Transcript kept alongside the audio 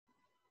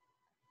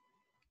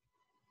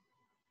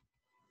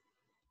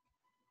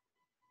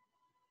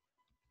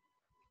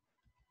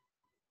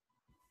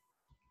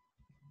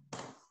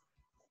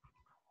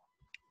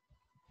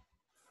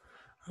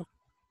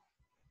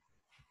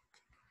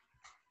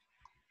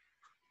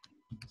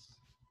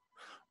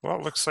Well,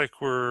 it looks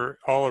like we're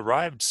all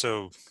arrived,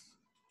 so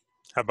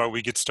how about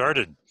we get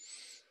started?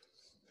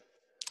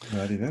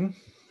 Righty then.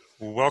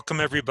 Welcome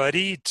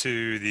everybody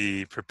to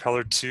the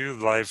Propeller 2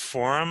 live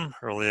forum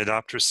early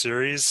adopter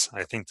series.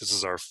 I think this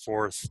is our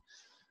fourth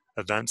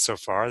event so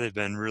far. They've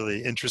been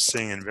really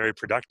interesting and very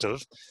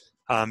productive.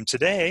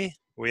 Today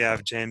we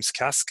have James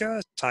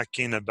Caska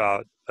talking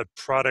about a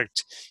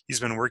product he's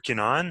been working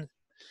on,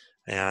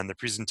 and the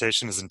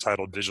presentation is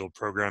entitled Visual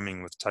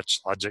Programming with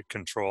Touch Logic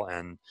Control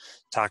and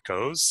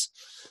TAQOZ.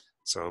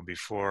 So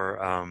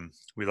before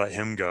we let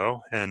him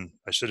go, and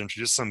I should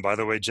introduce him, by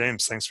the way,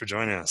 James, thanks for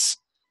joining us.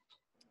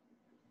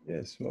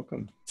 Yes,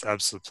 welcome. It's an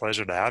absolute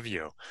pleasure to have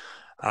you.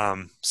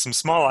 Some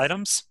small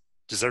items.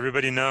 Does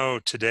everybody know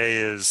today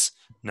is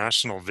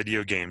National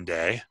Video Game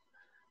Day?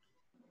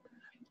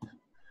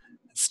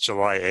 It's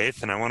July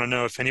 8th, and I want to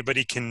know if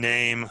anybody can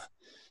name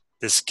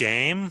this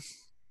game,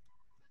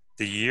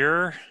 the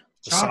year,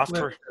 the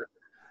software.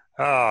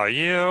 Oh,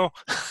 you.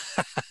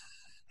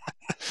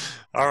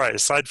 All right,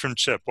 aside from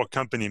Chip, what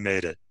company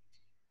made it?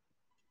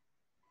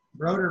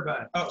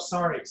 Broderbund. Oh,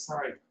 sorry.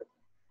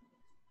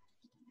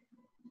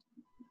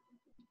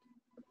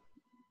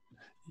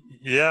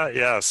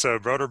 Yeah. So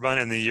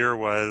Broderbund, and the year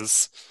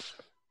was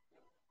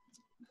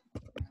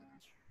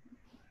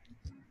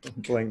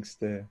Blank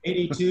stare.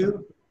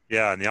 82.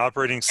 Yeah, and the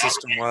operating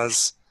system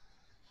was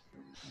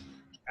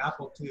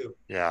Apple II.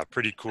 Yeah,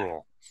 pretty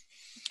cool.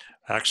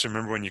 I actually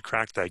remember when you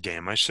cracked that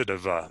game. I should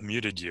have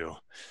muted you.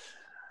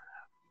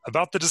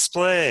 About the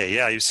display,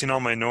 yeah, you've seen all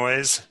my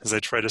noise as I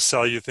try to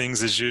sell you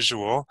things as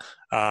usual.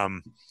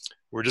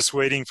 We're just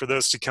waiting for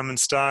those to come in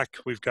stock.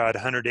 We've got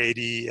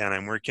 180, and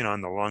I'm working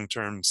on the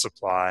long-term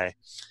supply.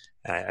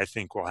 I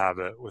think we'll have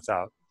it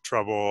without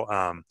trouble.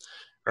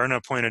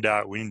 Erna pointed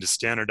out we need to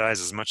standardize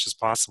as much as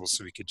possible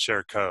so we could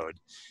share code.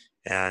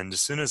 And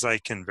as soon as I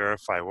can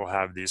verify we'll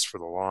have these for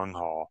the long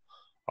haul,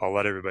 I'll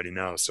let everybody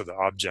know so the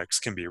objects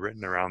can be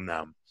written around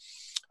them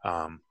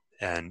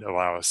and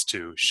allow us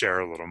to share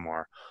a little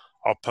more.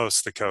 I'll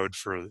post the code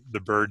for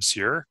the birds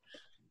here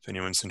if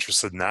anyone's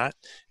interested in that.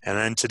 And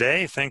then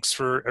today, thanks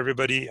for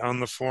everybody on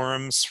the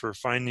forums for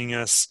finding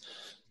us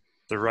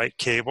the right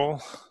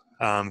cable.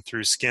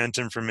 Through scant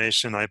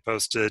information I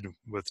posted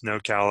with no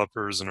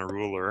calipers and a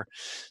ruler,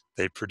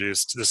 they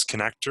produced this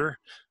connector,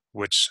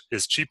 which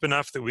is cheap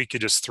enough that we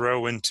could just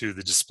throw into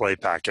the display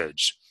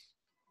package.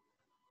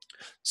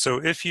 So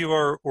if you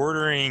are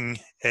ordering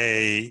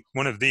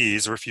one of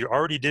these, or if you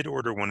already did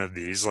order one of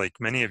these, like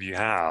many of you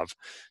have,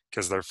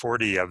 because there are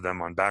 40 of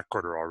them on back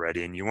order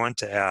already, and you want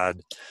to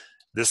add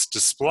this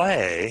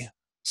display,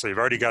 so you've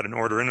already got an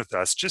order in with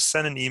us, just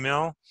send an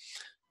email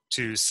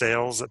to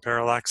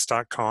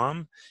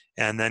sales@parallax.com,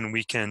 and then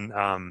we can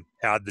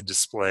add the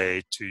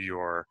display to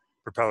your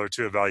Propeller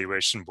 2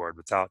 evaluation board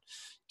without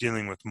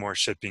dealing with more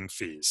shipping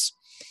fees.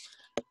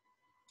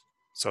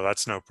 So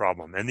that's no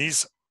problem. And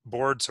these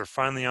boards are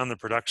finally on the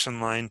production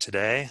line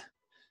today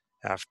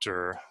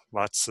after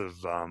lots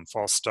of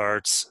false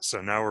starts.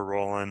 So now we're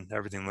rolling.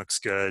 Everything looks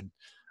good.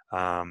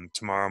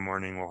 Tomorrow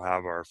morning we'll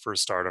have our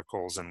first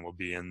articles and we'll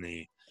be in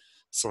the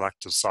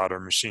selective solder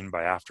machine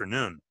by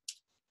afternoon.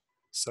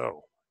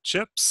 So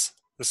chips,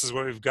 this is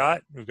what we've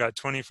got. We've got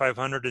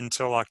 2,500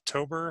 until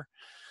October,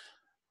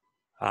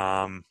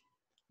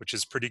 which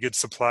is pretty good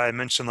supply. I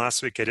mentioned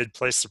last week I did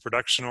place the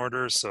production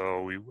order,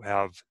 so we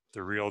have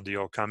the real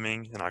deal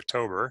coming in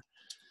October.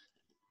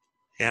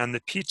 And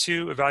the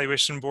P2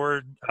 evaluation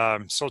board,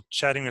 still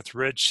chatting with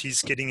Rich.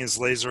 He's getting his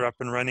laser up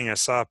and running. I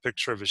saw a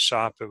picture of his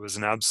shop. It was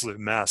an absolute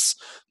mess,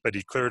 but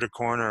he cleared a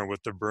corner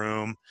with the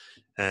broom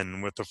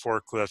and with the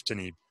forklift, and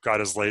he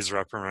got his laser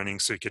up and running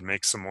so he could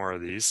make some more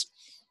of these.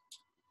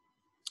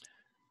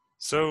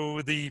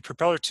 So the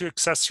Propeller 2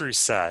 accessory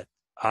set.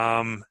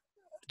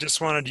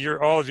 Just wanted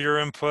all of your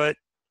input.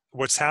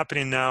 What's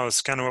happening now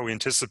is kind of what we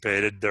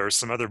anticipated. There are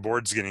some other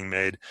boards getting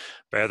made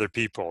by other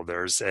people.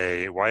 There's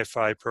a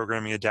Wi-Fi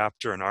programming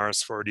adapter, an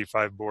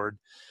RS485 board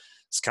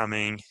is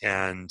coming,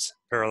 and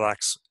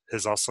Parallax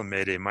has also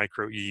made a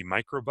micro-E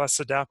microbus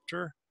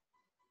adapter.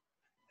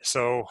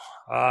 So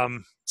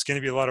it's going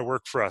to be a lot of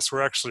work for us.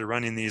 We're actually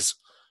running these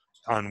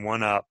on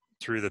one up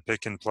through the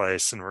pick and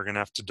place, and we're going to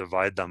have to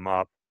divide them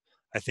up.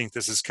 I think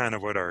this is kind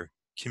of what our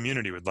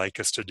community would like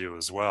us to do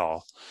as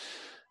well,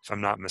 if I'm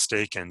not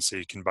mistaken, so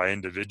you can buy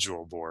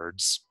individual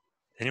boards.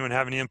 Anyone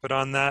have any input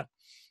on that?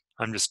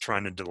 I'm just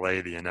trying to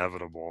delay the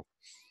inevitable.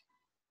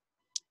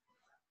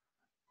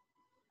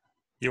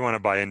 You want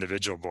to buy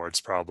individual boards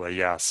probably,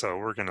 yeah, so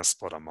we're going to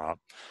split them up.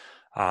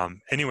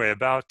 Anyway,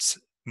 about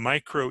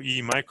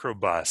micro-E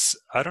microbus.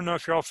 I don't know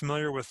if you're all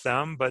familiar with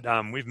them, but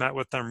we've met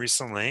with them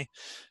recently.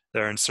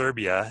 They're in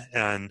Serbia,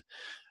 and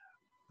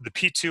the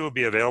P2 will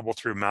be available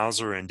through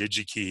Mouser and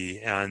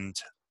DigiKey, and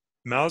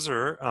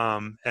Mouser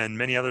and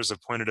many others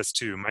have pointed us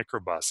to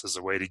microbus as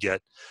a way to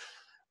get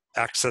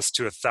access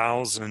to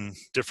 1,000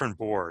 different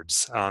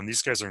boards.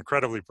 These guys are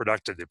incredibly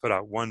productive. They put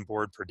out one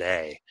board per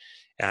day,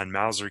 and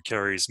Mouser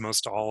carries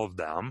most all of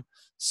them.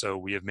 So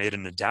we have made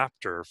an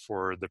adapter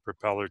for the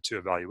Propeller 2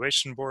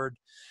 evaluation board,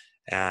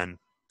 and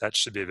that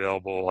should be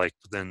available like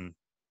within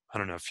I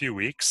don't know, a few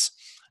weeks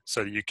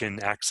so that you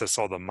can access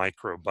all the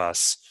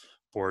microbus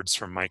boards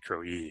from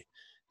MicroE.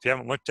 If you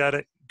haven't looked at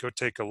it, go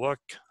take a look.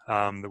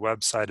 The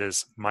website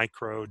is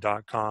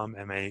micro.com,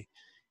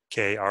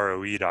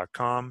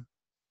 MAKROE.com,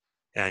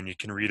 and you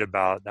can read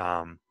about,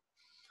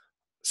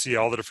 see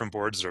all the different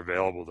boards that are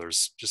available.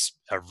 There's just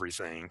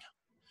everything.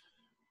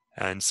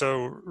 And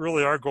so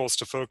really our goal is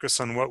to focus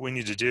on what we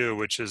need to do,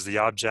 which is the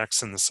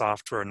objects and the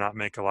software, not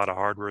make a lot of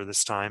hardware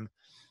this time.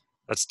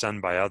 That's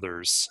done by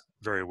others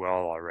very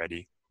well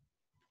already.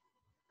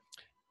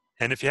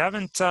 And if you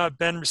haven't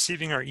been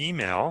receiving our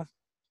email,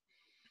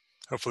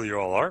 hopefully you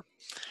all are,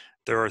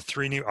 there are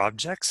 3 new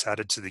objects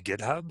added to the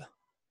GitHub.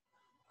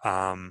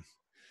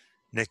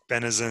 Nick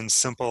Benizen's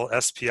simple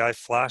SPI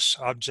flash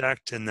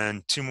object, and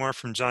then 2 more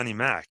from Johnny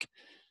Mac.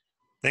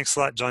 Thanks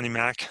a lot, Johnny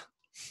Mac.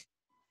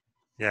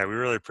 Yeah, we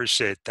really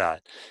appreciate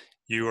that.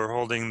 You are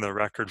holding the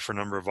record for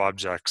number of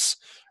objects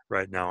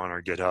right now on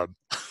our GitHub.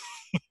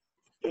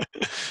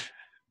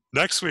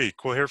 Next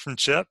week, we'll hear from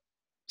Chip.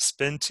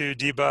 Spin2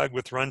 debug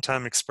with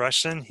runtime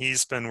expression.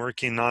 He's been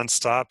working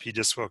nonstop. He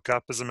just woke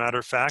up, as a matter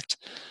of fact,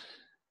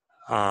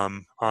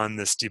 on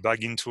this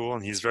debugging tool,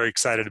 and he's very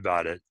excited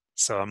about it.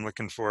 So I'm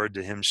looking forward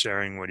to him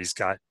sharing what he's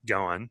got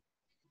going.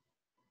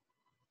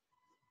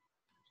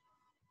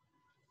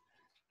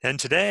 And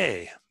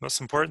today, most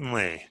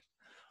importantly,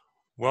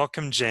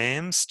 welcome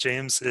James.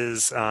 James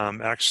is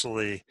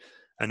actually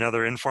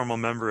another informal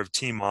member of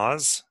Team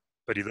Oz,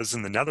 but he lives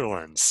in the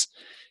Netherlands.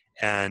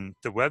 And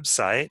the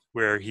website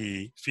where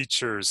he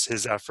features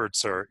his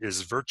efforts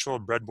is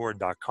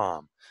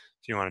virtualbreadboard.com,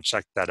 if you want to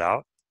check that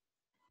out.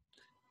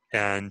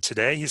 And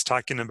today he's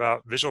talking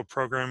about visual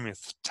programming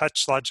with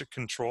touch logic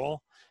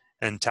control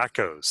and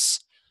TAQOZ.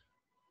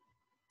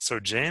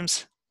 So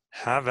James,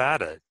 have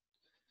at it.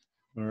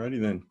 Alrighty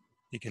then.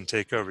 You can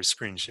take over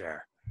screen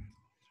share.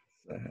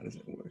 So how does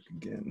it work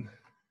again?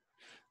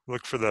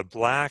 Look for the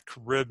black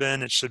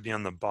ribbon. It should be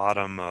on the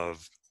bottom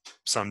of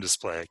some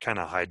display. It kind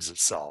of hides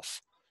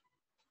itself.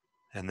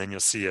 And then you'll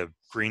see a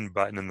green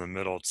button in the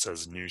middle. It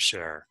says New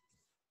Share.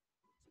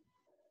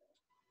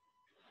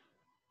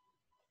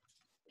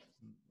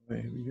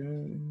 There we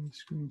go.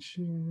 Screen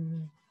share.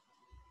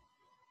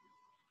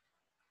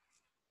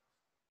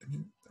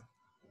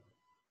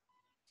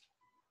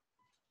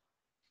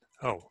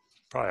 Oh,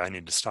 probably I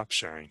need to stop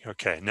sharing.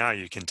 Okay, now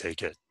you can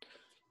take it.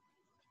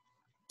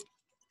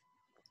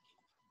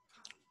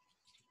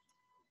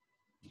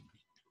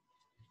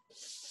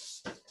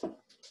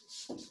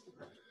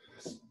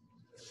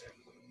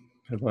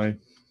 Have I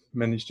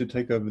managed to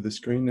take over the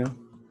screen now?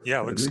 Yeah,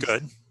 looks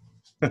good.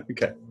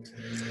 Okay.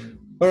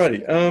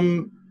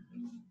 Alrighty.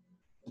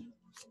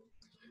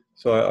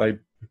 So I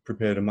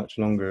prepared a much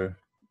longer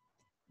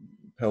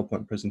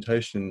PowerPoint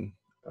presentation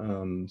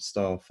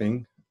style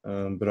thing,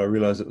 but I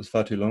realized it was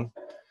far too long.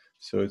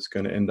 So it's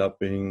going to end up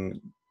being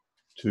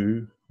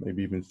 2,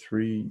 maybe even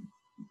 3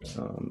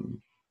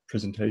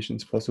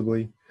 presentations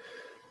possibly.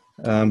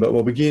 But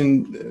we'll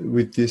begin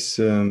with this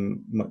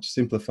much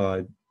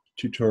simplified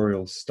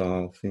tutorial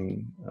style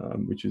thing,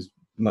 which is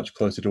much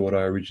closer to what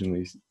I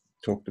originally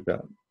talked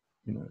about,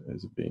 you know,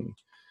 as it being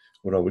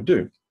what I would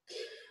do.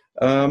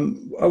 I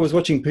was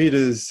watching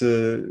Peter's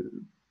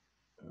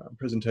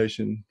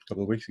presentation a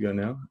couple of weeks ago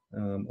now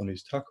on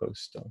his TAQOZ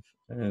stuff,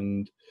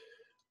 and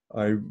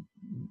I,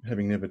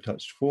 having never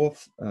touched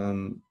Forth,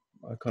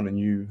 I kind of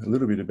knew a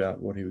little bit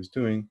about what he was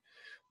doing,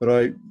 but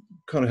I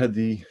kind of had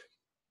the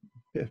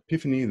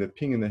epiphany, the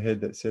ping in the head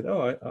that said,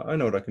 oh, I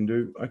know what I can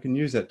do. I can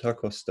use that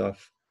TAQOZ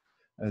stuff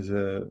as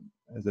a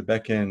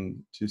back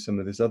end to some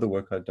of this other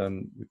work I've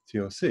done with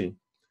TLC.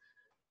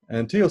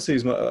 And TLC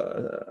is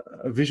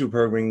a visual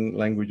programming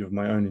language of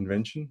my own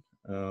invention.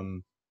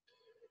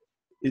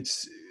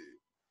 It's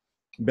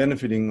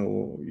benefiting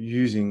or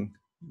using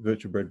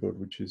Virtual Breadboard,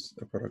 which is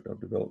a product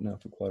I've developed now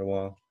for quite a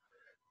while,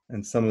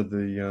 and some of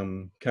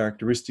the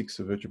characteristics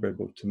of Virtual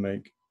Breadboard to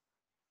make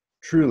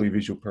truly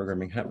visual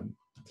programming happen.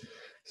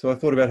 So I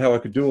thought about how I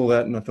could do all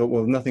that, and I thought,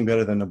 well, nothing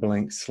better than a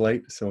blank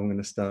slate, so I'm going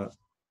to start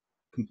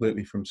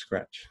completely from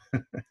scratch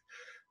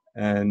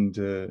and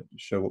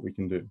show what we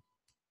can do.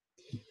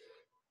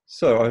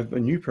 So I have a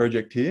new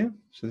project here.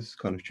 So this is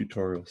kind of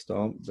tutorial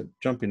style, but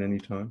jump in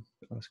anytime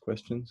to ask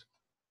questions.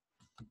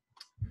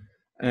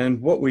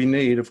 And what we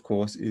need, of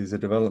course, is a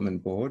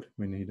development board.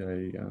 We need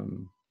a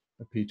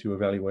P2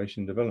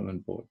 evaluation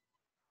development board.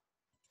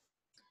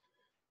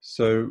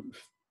 So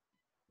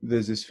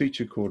there's this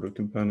feature called a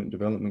component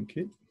development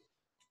kit,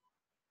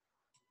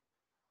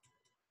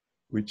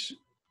 which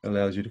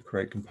allows you to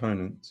create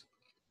components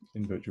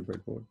in Virtual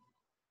Breadboard.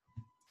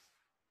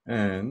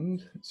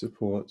 And it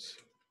supports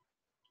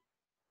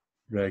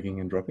dragging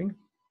and dropping.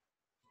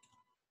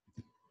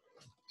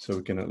 So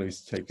we can at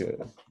least take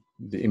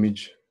the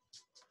image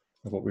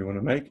of what we want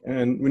to make,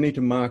 and we need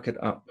to mark it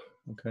up.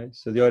 Okay,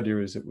 so the idea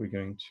is that we're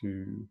going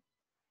to,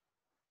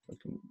 I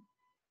can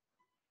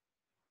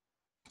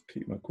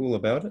keep my cool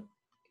about it,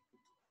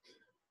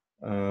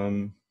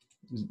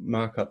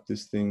 mark up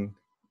this thing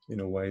in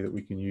a way that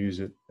we can use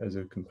it as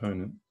a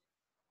component.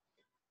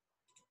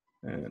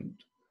 And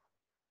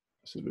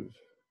sort of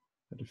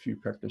had a few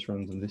practice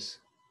runs on this.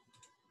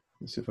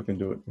 Let's see if I can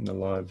do it in a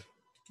live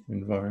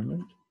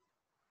environment.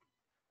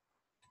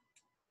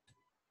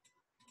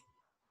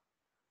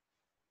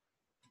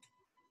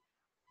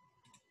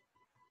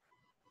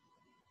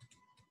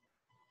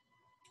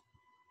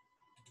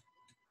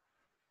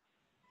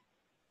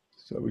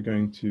 So we're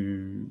going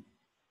to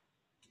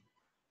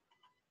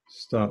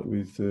start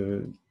with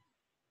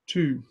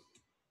 2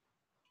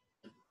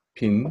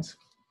 pins.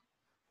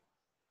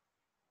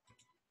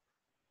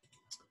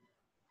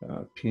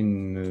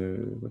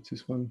 Pin, what's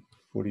this one?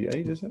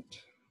 48, is it?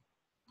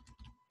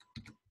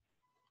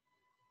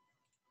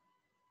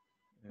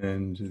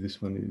 And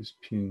this one is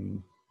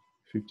pin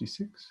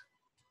 56.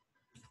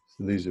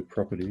 So these are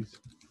properties.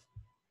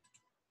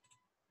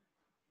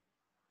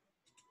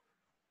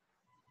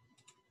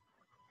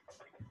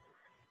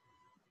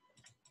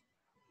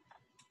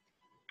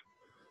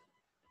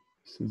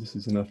 So this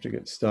is enough to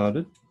get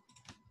started.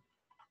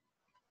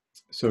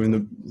 So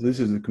this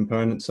is the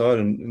component side,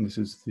 and this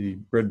is the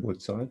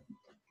breadboard side.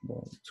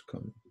 Well, it's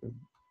kind of,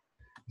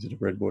 is it a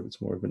breadboard?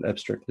 It's more of an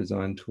abstract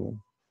design tool.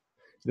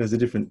 It has a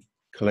different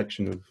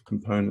collection of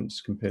components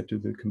compared to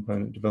the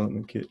component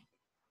development kit.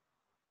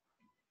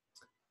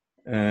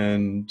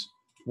 And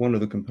one of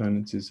the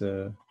components is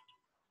a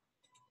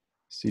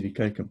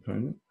CDK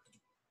component.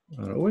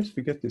 I always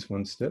forget this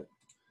one step.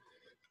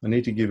 I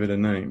need to give it a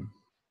name.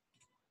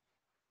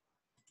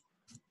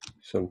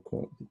 So we'll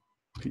call it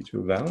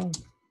P2 val.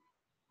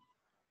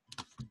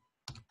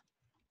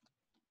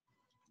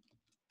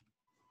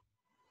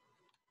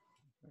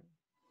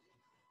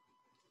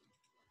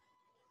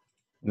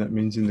 And that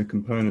means in the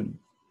component,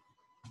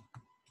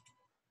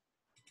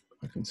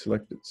 I can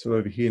select it. So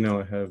over here now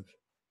I have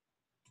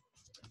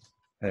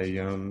a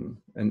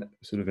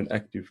sort of an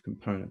active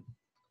component.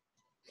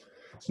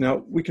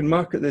 Now we can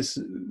market this.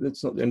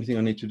 That's not the only thing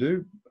I need to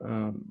do.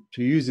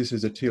 To use this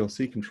as a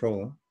TLC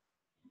controller,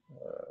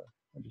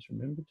 I just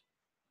remembered.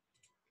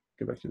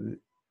 Go back to the.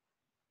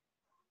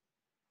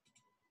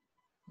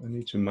 I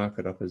need to mark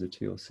it up as a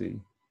TLC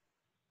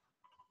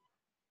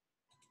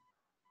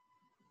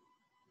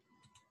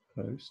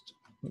host.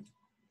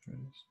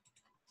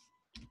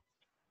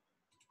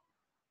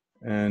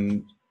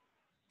 And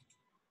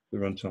the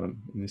runtime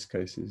in this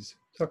case is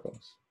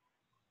TAQOZ.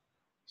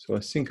 So I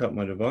sync up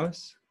my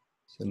device.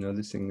 So now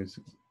this thing is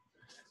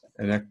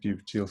an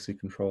active TLC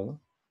controller.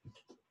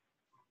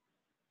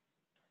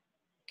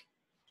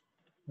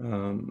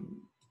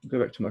 Go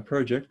back to my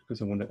project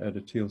because I want to add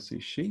a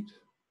TLC sheet.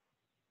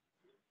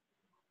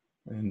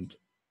 And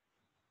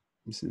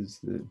this is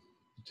the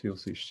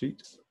TLC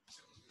sheet.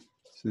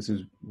 So this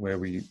is where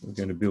we're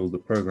going to build the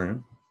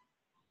program.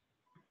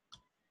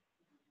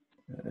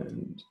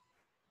 And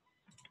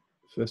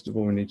first of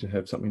all, we need to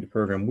have something to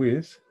program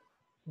with.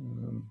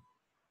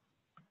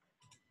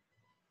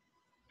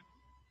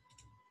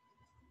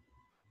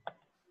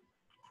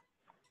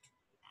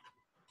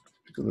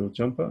 Pick a little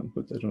jumper and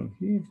put that on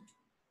here.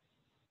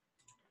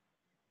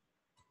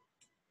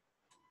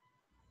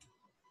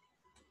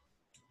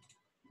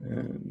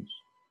 And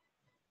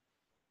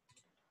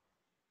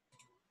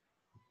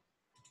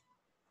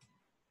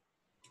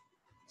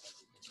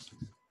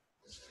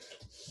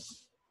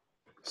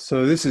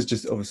so this is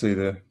just obviously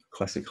the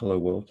classic hello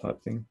world type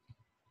thing.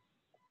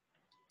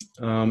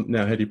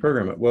 Now, how do you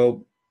program it?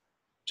 Well,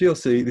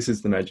 TLC, this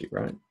is the magic,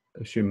 right?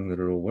 Assuming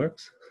that it all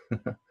works.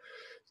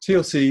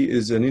 TLC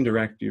is an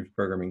interactive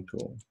programming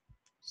tool.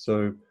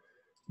 So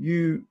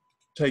you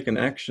take an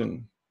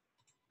action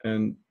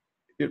and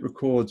it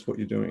records what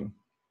you're doing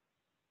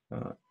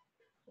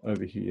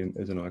over here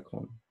as an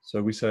icon. So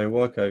we say,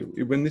 well, okay,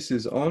 when this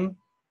is on,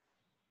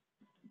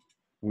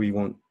 we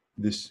want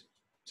this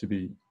to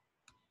be,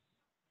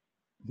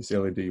 this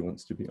LED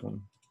wants to be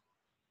on.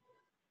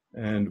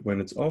 And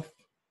when it's off,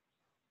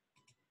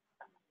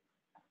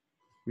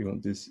 we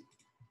want this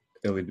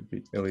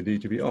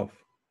LED to be off.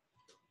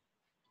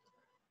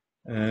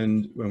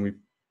 And when we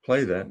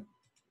play that,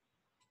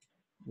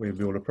 we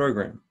build a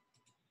program.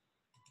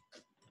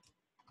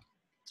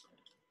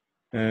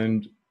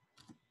 And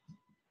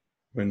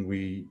when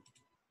we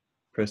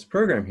press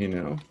program here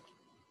now,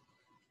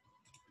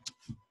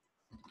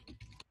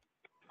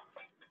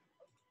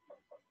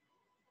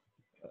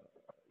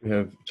 we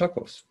have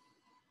TAQOZ.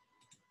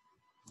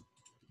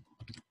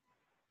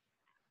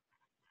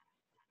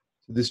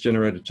 So this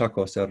generated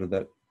TAQOZ out of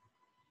that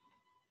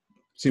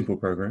simple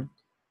program,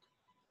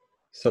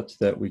 such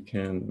that we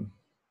can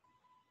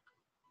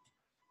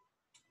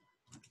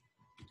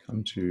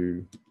come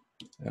to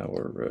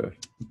our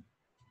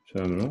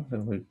terminal. How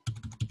do we,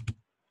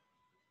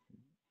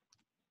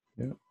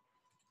 yeah,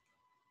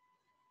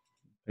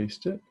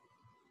 paste it.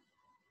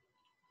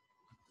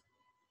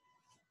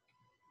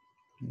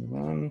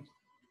 Run.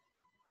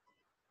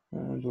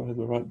 Do I have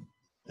the right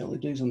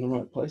LEDs on the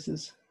right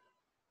places?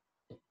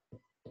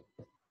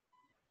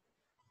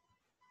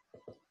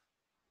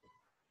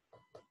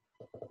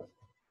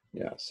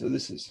 Yeah, so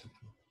this is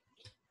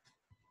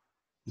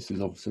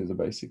obviously the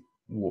basic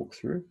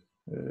walkthrough.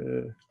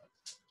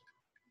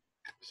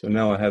 So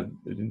now I have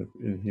it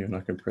in here, and I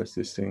can press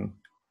this thing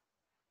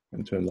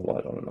and turn the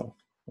light on and off.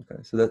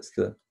 Okay, so that's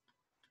the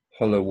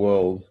Hello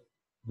World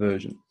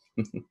version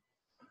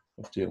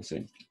of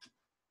TLC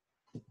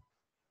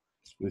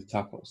with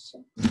TAQOZ.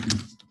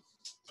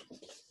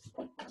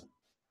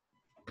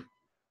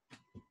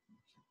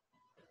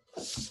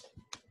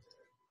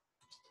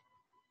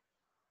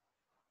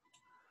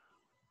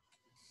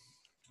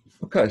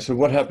 Okay, so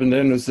what happened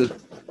then is that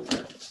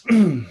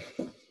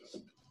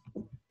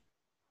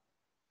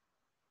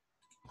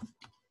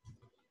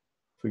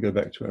if we go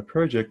back to our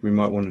project, we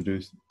might want to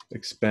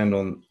expand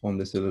on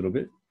this a little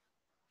bit.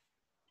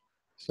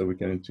 So we're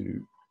going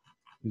to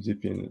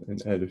zip in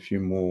and add a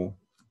few more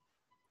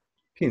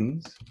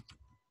pins.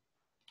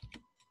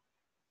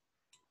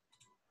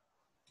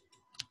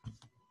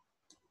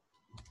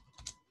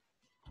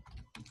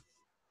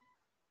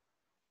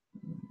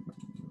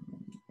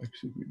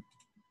 Actually,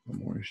 I'm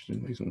more interested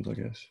in these ones, I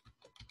guess.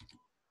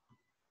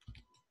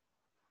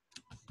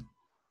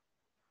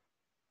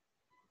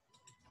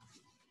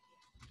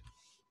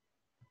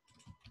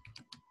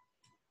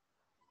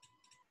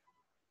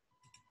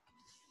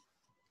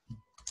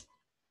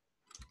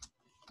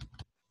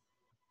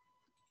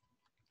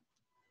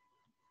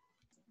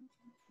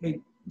 Hey,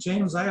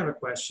 James, I have a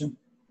question.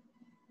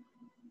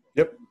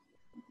 Yep.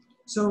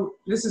 So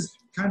this is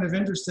kind of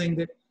interesting.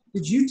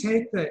 Did you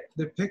take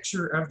the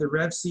picture of the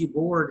Rev C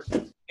board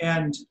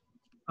and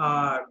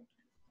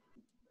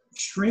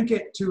shrink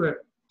it to a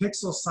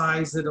pixel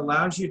size that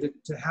allows you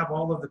to have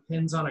all of the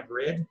pins on a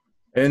grid?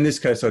 In this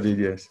case, I did,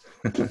 yes.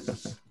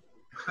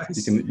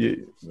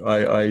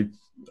 I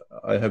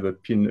have a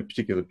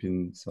particular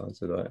pin size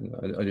that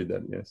I did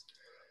that, yes.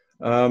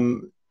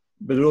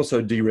 But it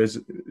also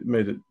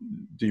made it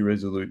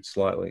de-resolute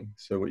slightly.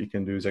 So what you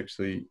can do is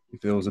actually, if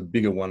there was a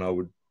bigger one, I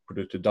would put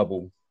it to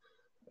double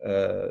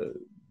the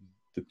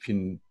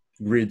pin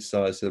grid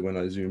size, so when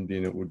I zoomed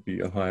in, it would be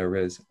a higher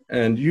res.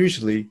 And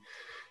usually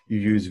you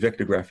use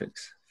vector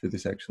graphics for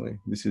this actually.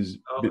 This is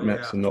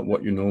bitmaps are not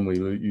what you normally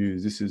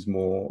use. This is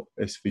more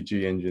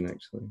SVG engine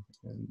actually.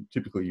 And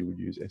typically you would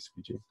use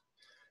SVG.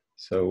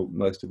 So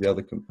most of the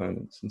other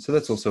components. And so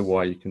that's also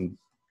why you can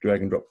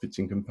drag and drop bits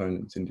and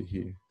components into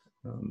here.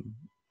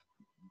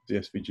 The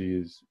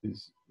SVG is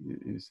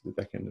the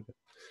back end of it.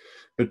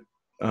 But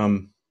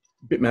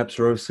bitmaps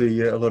are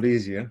obviously a lot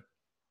easier.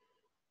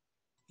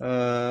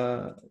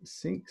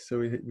 Sync, so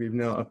we've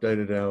now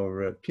updated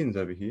our pins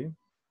over here.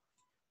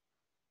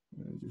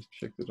 Just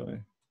check that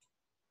I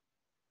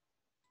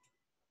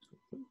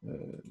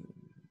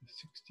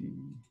 60,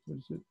 what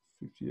is it,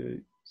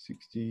 58,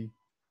 60,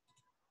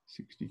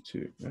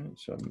 62, right?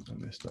 So I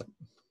messed up.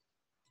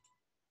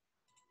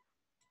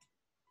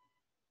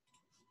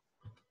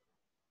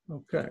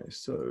 Okay,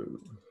 so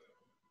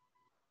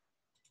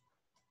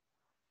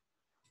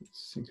let's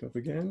sync up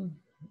again,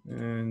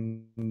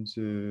 and let's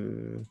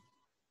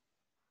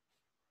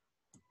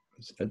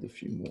add a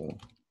few more.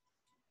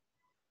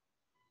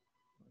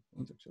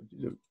 I did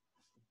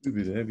a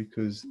bit there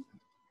because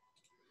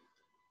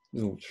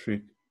little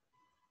trick,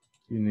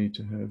 you need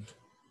to have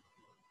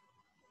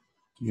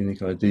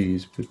unique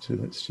IDs, but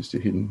that's just a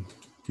hidden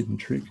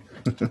trick.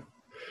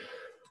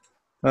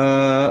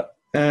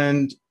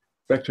 And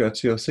back to our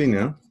TLC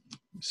now,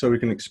 so we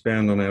can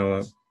expand on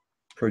our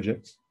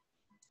project.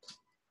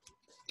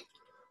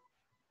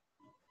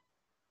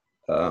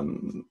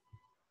 Let's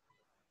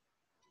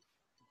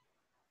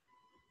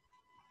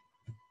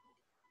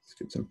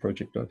get some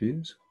project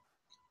ideas.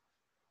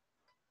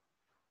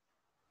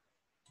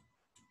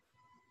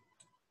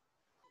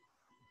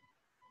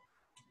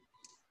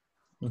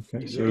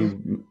 Okay, so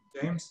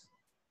James,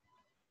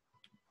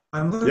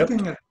 I'm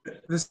looking at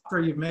this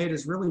software you've made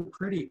is really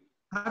pretty.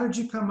 How did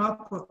you come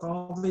up with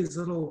all these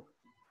little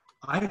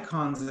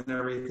icons and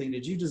everything?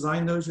 Did you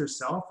design those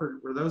yourself,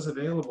 or were those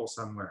available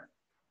somewhere?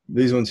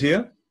 These ones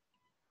here,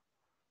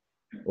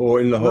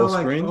 or in the whole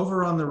screen?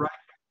 Over on the right.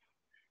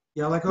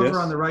 Yeah, like over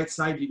on the right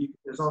side,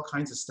 there's all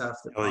kinds of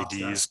stuff that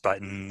LEDs,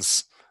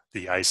 buttons,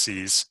 the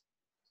ICs.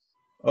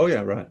 Oh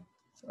yeah, right.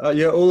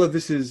 Yeah, all of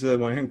this is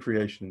my hand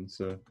creation.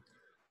 So.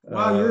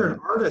 Wow, you're an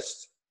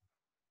artist.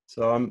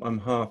 So I'm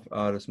half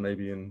artist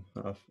maybe and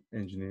half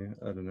engineer.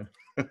 I don't know.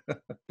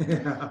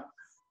 Yeah.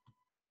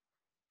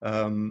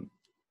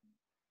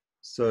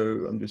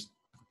 So I'm just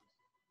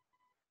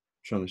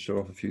trying to show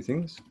off a few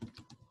things.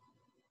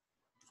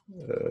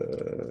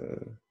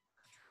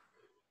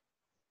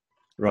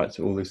 Right,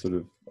 so all these sort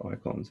of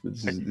icons. But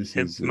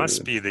this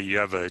must be that you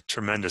have a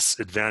tremendous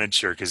advantage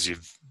here because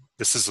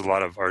this is a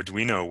lot of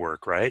Arduino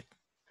work, right?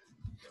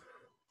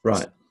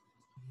 Right.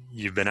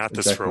 You've been at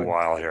this for a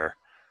while here.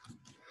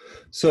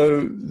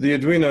 So the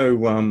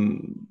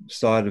Arduino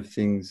side of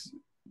things,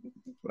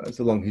 it's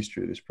a long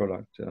history of this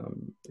product.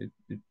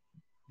 It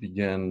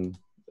began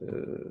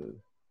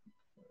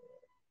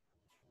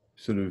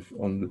sort of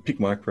on the PIC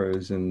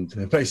micros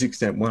and Basic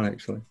Stamp 1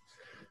 actually,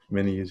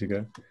 many years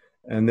ago.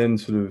 And then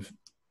sort of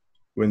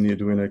when the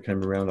Arduino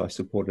came around, I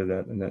supported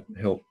that, and that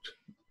helped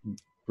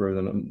grow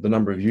the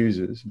number of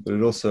users, but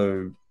it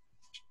also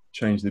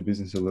changed the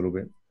business a little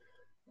bit.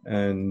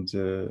 And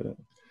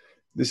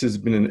this has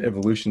been an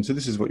evolution. So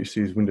this is what you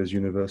see as Windows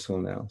Universal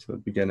now. So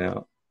it began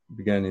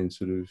in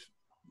sort of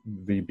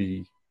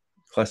VB,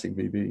 classic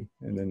VB,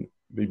 and then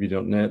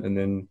VB.NET, and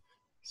then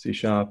C#,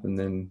 and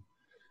then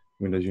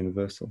Windows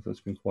Universal. So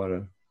it's been quite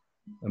a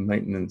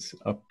maintenance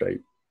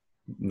update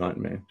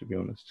nightmare, to be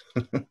honest.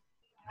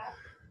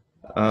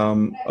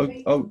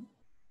 I'll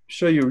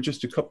show you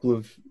just a couple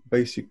of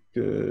basic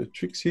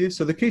tricks here.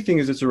 So the key thing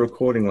is it's a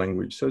recording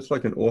language. So it's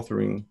like an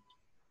authoring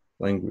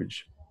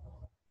language.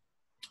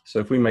 So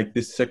if we make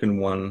this second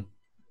one,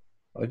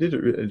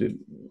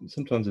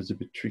 sometimes it's a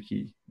bit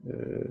tricky.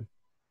 I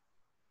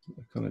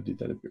kind of did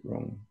that a bit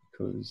wrong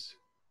because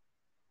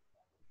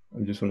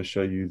I just want to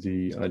show you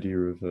the idea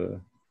of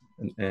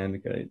an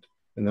AND gate.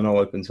 And then I'll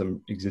open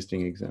some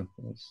existing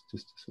examples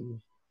just to sort of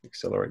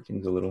accelerate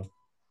things a little.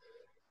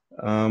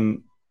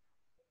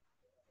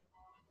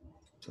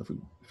 So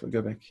if I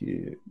go back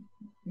here,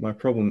 my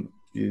problem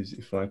is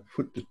if I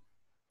put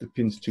the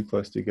pins too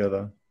close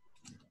together,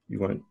 you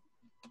won't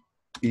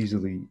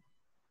easily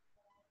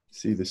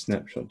see the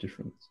snapshot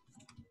difference.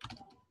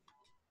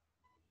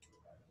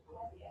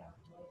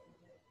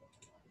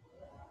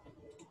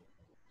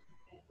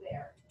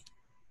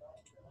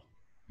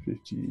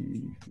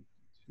 $50,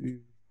 $52.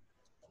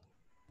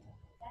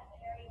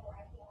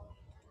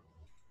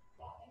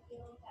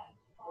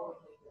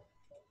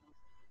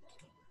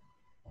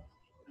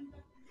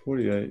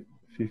 48,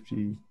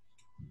 50,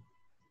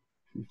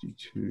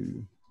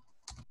 52,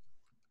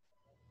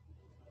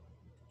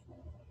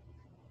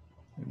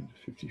 and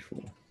 54.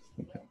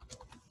 Okay.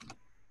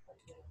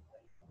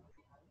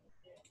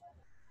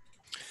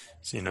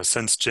 So, you know,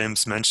 since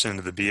James mentioned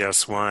the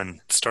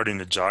BS1, it's starting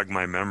to jog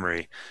my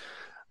memory.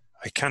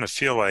 I kind of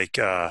feel like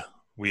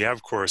we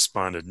have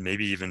corresponded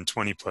maybe even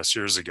 20 plus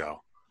years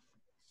ago.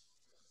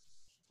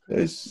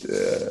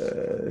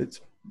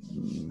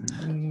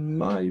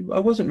 I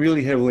wasn't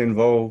really heavily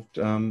involved.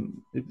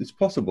 It's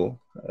possible.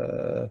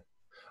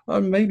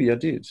 Maybe I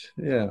did.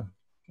 Yeah,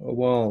 a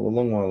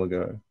long while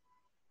ago.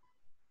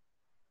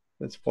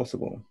 That's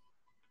possible.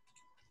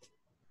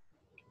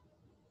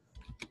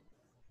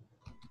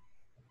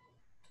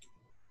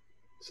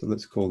 So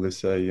let's call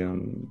this a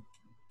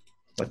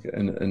like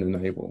an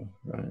enable,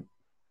 right?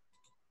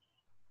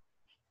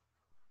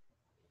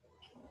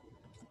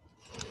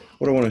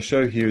 What I want to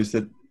show here is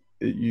that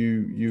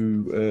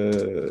you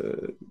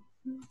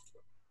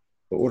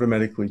are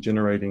automatically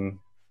generating.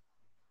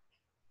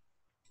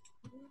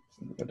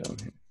 Go down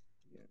here.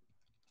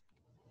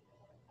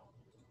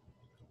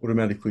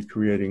 Automatically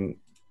creating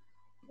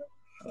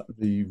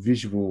the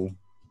visual.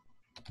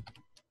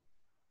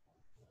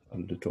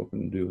 I'm just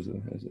talking to do as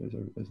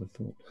a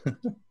thought.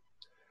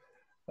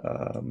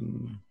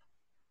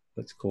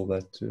 Let's call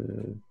that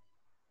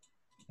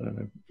I don't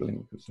know,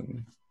 blink or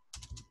something.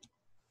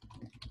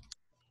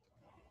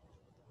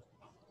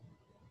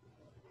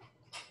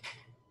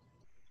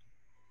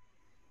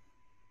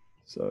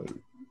 So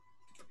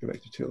go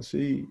back to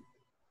TLC.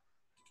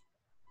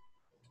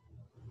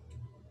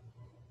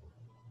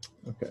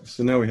 Okay,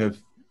 so now we have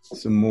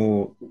some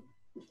more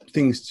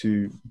things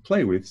to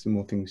play with, some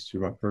more things to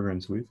write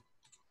programs with.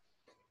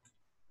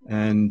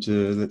 And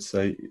let's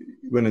say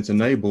when it's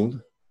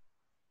enabled,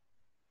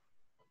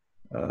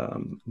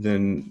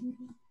 then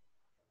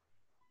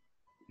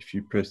if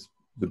you press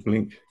the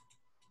blink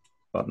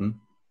button,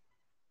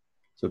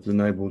 so if it's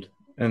enabled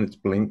and it's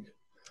blink,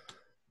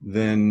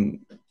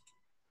 then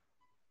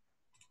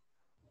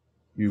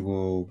you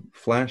will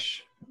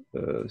flash,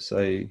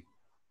 say,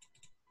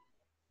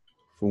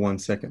 for 1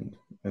 second,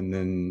 and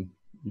then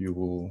you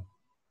will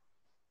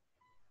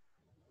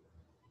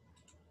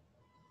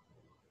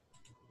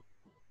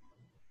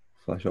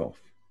flash off.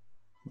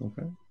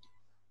 Okay.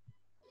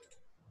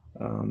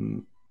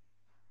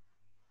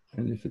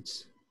 And if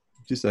it's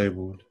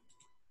disabled,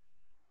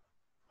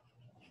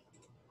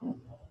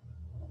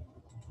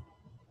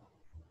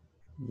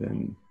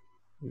 then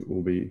it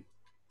will be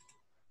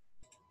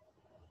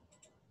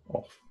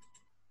off.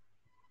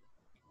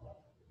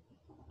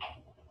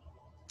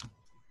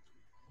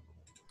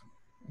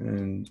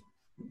 And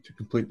to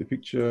complete the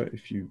picture,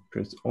 if you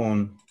press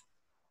on,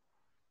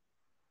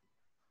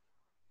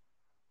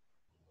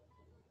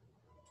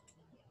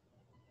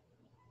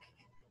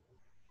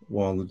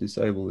 while the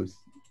disable is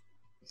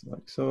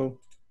like so,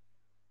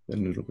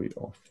 then it'll be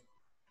off.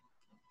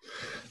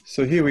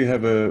 So here we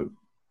have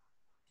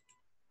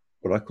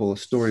what I call a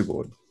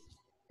storyboard.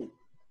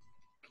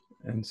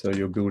 And so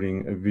you're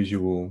building a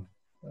visual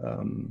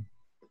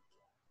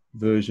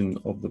version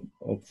of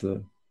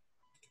the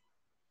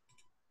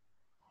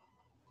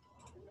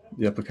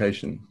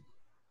application.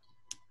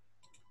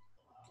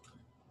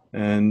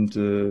 And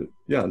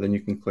yeah, then you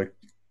can grab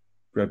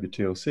your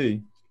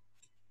TLC,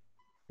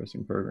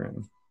 pressing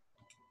program.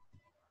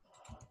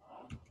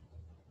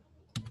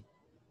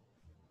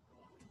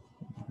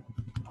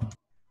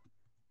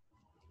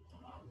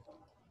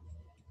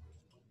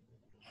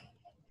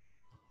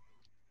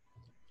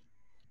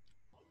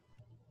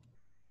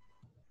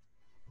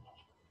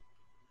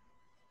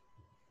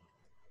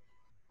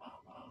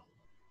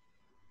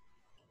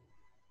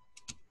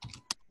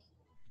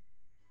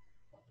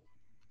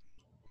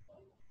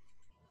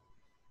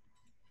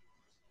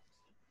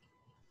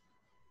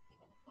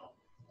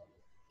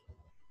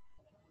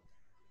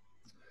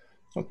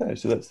 Okay,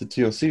 so that's the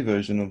TLC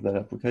version of that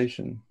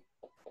application.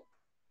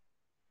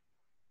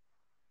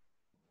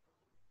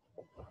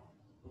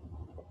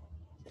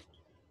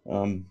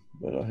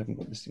 But I haven't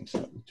got this thing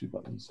set up with 2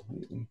 buttons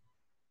immediately.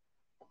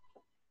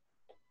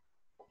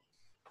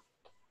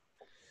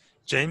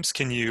 James,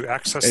 can you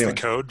access the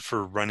code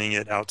for running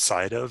it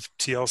outside of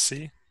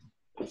TLC?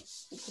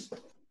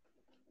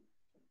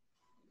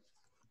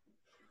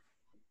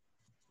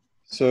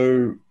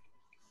 So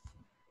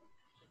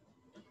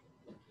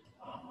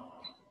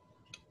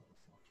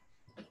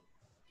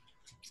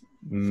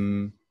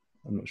I'm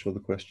not sure the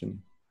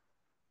question.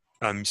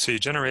 So you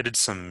generated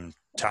some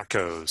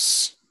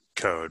TAQOZ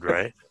code,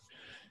 right?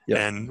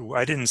 Yeah. And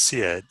I didn't see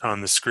it on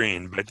the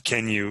screen, but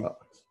can you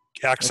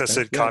access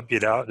it, copy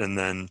it out, and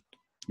then?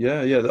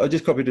 Yeah, I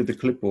just copied it to the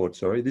clipboard.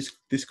 Sorry,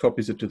 this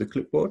copies it to the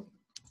clipboard.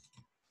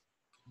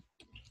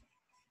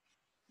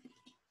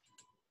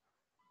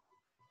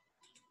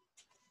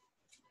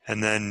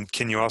 And then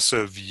can you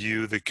also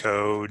view the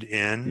code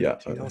in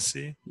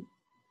TLC?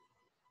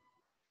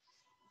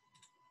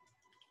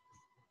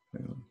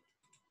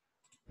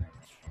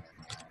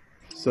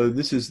 So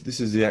this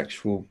is the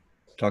actual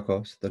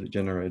TAQOZ that it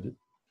generated,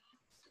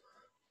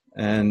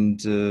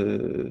 and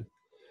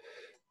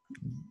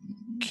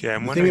okay,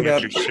 I'm wondering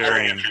if you're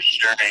sharing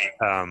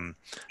the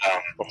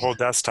whole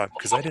desktop,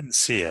 because I didn't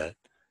see it.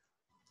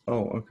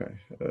 Oh, okay.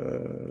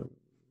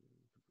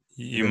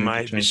 You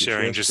might be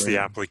sharing just the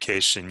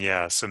application,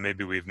 yeah. So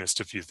maybe we've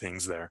missed a few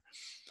things there.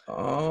 Oh,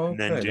 okay. And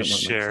then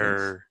just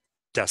share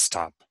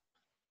desktop,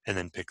 and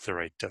then pick the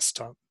right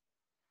desktop.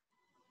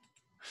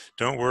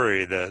 Don't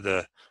worry,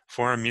 the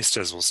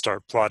Forumistas will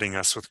start plotting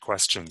us with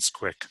questions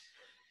quick.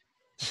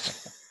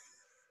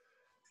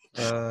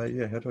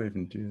 Yeah, how do I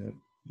even do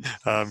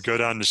that? Go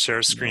down to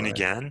share screen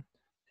again,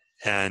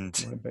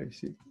 and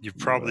you've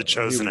probably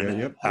chosen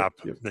an app,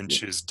 then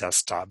choose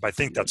desktop. I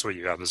think that's what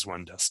you have is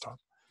one desktop.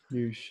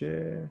 You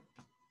share.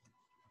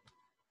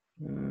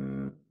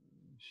 Share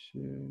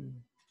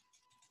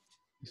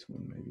this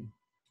one maybe.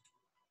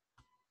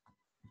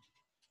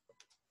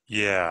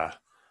 Yeah.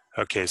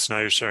 Okay, so now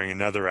you're sharing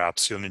another app,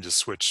 so you'll need to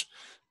switch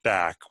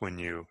back when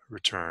you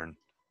return.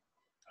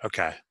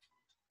 Okay.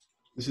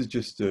 This is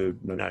just a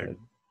notepad. No,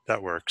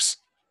 that works.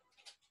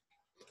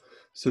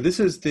 So this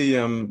is the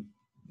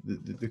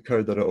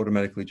code that I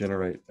automatically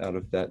generate out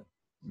of that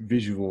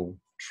visual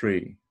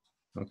tree.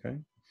 Okay.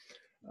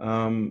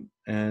 And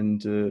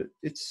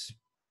it's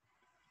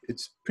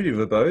pretty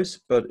verbose,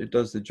 but it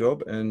does the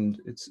job, and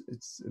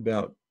it's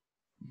about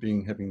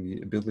having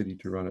the ability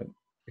to run it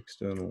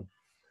external.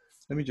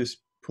 Let me just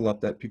pull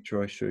up that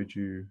picture I showed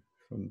you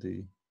from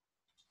the.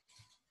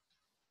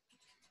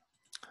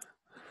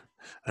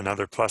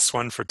 Another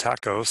 +1 for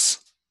TAQOZ.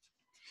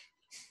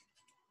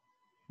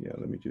 Yeah,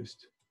 let me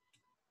just.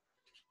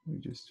 I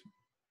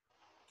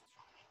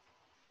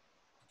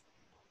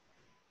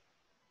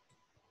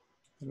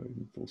don't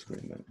even full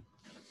screen that.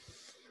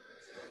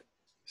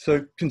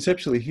 So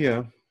conceptually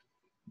here,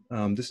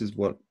 this is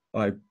what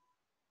I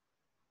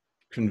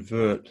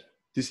convert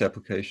this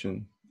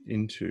application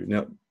into.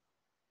 Now,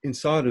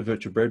 inside of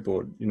Virtual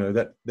Breadboard, you know,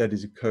 that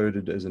is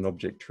coded as an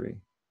object tree.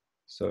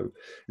 So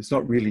it's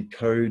not really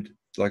code,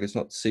 like it's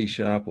not C#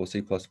 or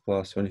C++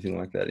 or anything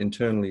like that.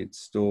 Internally, it's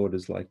stored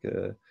as like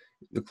the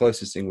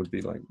closest thing would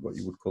be like what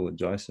you would call a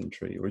JSON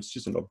tree, or it's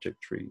just an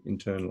object tree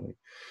internally.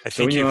 I think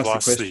so when you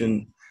ask the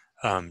question,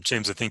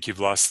 James, I think you've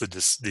lost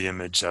the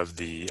image of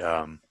the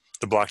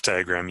block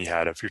diagram you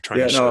had if you're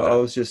trying to show that. I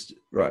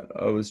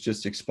was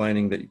just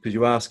explaining that because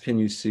you asked, can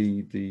you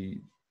see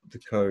the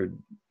code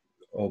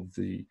of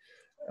this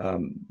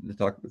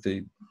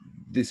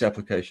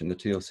application, the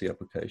TLC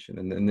application,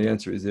 and then the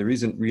answer is there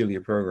isn't really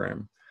a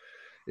program.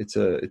 It's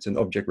an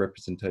object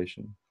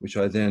representation, which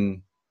I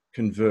then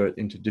convert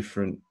into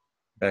different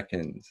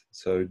backends,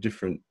 so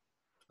different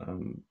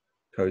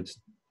code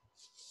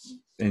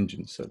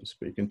engines, so to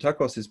speak. And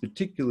TAQOZ is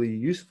particularly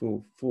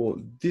useful for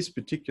this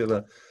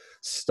particular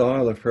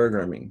style of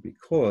programming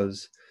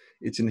because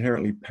it's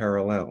inherently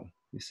parallel,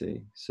 you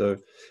see. So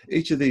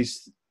each of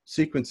these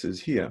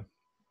sequences here,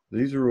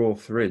 these are all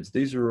threads.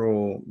 These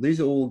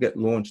all get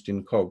launched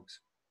in COGS.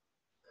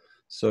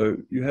 So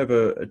you have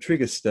a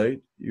trigger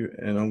state,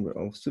 and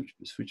I'll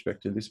switch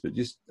back to this, but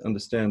just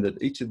understand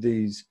that each of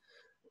these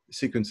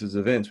sequences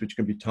of events, which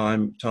can be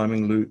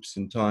timing loops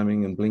and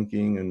timing and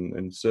blinking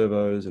and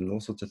servos and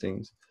all sorts of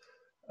things,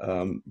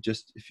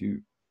 just if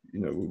you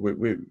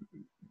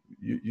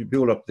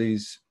build up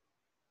these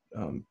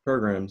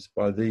programs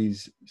by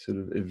these sort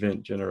of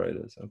event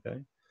generators,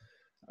 okay?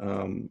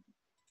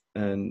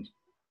 And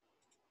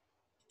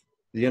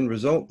the end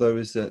result, though,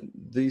 is that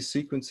these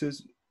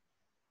sequences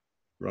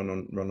run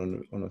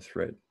on a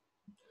thread.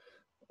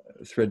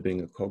 A thread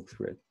being a cog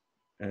thread.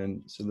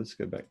 And so let's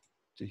go back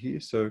to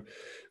here. So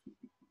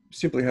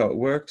simply how it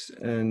works,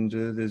 and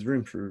there's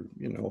room for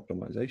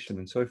optimization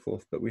and so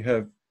forth. But we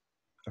have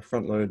a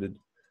front-loaded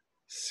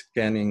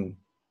scanning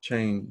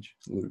change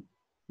loop,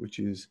 which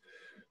is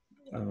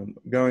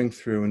going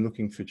through and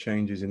looking for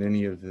changes in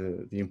any of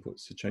the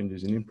inputs, so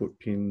changes in input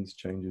pins,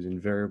 changes in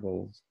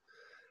variables,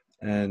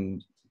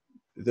 and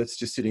that's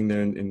just sitting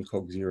there in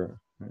cog 0.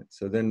 Right?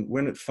 So then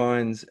when it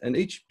finds, and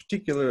each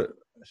particular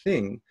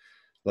thing,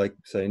 like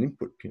say an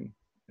input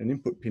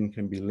pin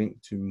can be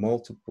linked to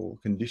multiple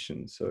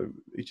conditions. So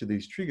each of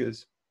these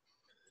triggers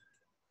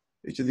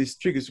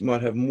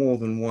might have more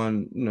than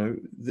one, you know,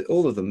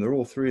 all of them, they're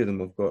all three of them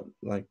have got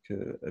like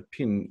a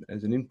pin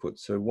as an input.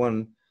 So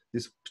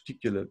this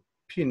particular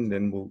pin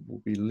then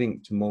will be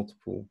linked to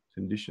multiple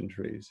condition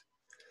trees.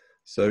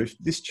 So if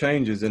this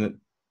changes, then it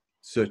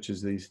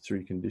searches these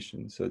three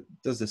conditions. So it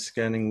does a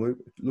scanning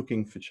loop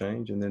looking for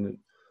change, and then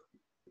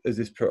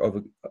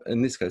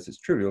in this case it's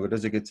trivial, but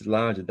as it gets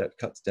larger, that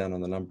cuts down on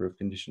the number of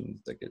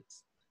conditions that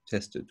gets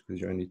tested, because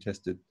you're only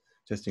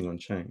testing on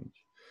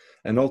change.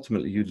 And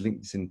ultimately you'd link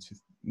this into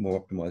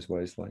more optimized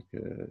ways like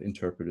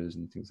interpreters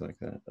and things like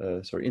that,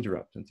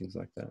 interrupt and things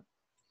like that.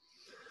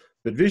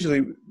 But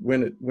visually,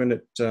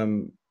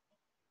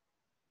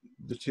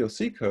 the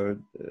TLC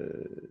code,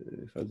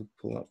 if I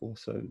pull up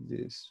also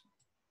this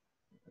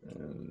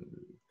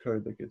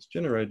code that gets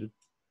generated,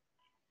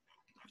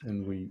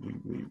 and we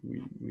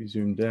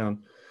zoom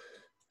down.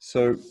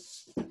 So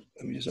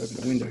let me just open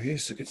the window here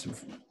so get some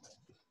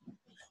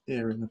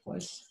air in the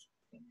place.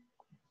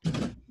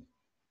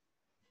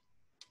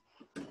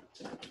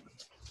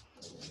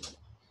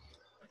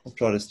 I'll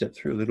try to step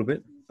through a little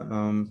bit.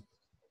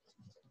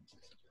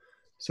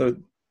 So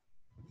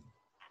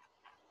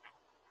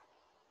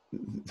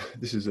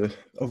this is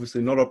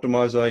obviously not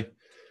optimized.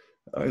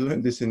 I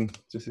learned this in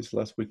just this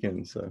last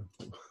weekend, so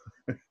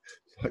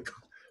like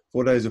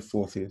 4 days of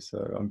forth here. So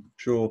I'm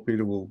sure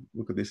Peter will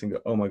look at this and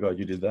go, "Oh my God,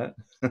 you did that."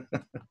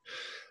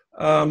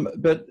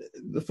 But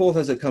the forth,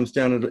 as it comes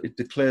down, it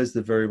declares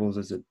the variables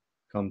as it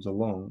comes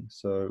along.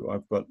 So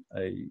I've got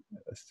a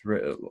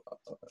thread. I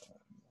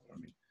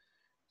mean,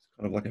 it's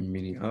kind of like a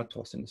mini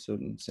RTOS in a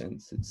certain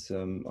sense. It's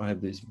I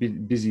have these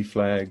busy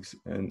flags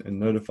and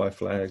notify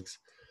flags,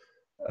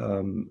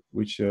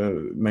 which are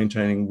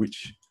maintaining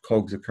which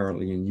cogs are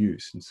currently in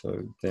use. And so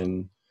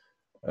then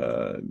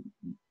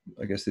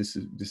I guess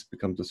this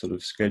becomes a sort of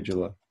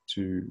scheduler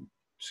to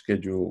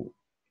schedule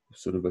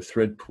sort of a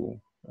thread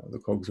pool. The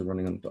cogs are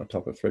running on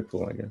top of thread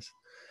pool, I guess.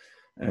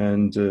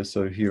 And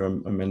so here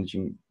I'm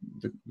managing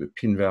the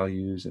pin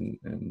values,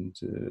 and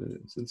so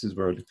this is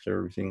where I declare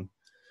everything.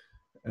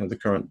 The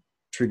current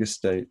trigger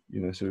state, you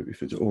know, so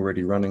if it's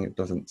already running, it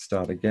doesn't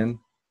start again.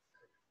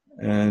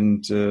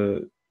 And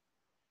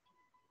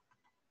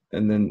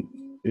then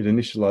it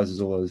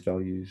initializes all those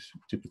values,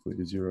 typically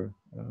to 0,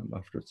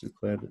 after it's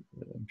declared.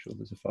 I'm sure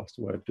there's a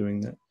faster way of doing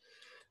that.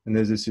 And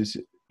there's this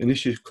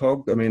initial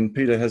cog. I mean,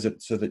 Peter has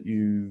it so that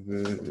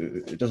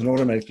it doesn't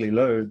automatically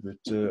load, but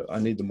I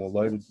need them all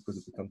loaded because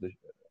it becomes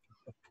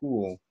a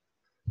pool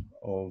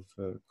of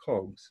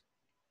cogs.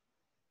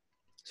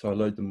 So I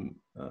load them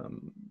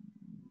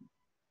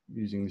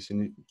using this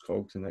init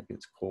cogs, and that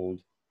gets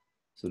called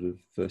sort of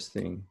first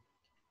thing.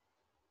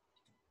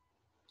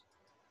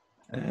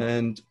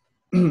 And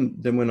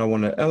then when I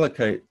want to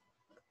allocate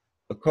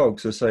a cog,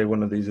 so say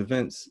one of these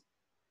events,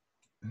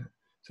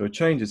 so a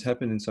change has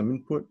happened in some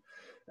input,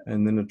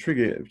 and then a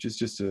trigger, which is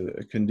just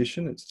a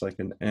condition. It's like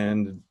an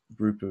AND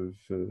group of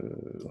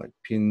like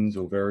pins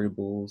or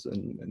variables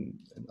and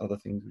other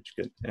things which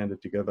get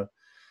ANDed together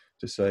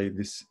to say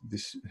this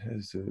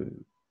has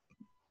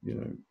you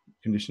know,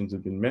 conditions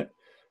have been met,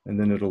 and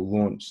then it'll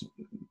launch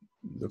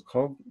the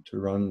cog to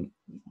run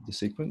the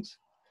sequence.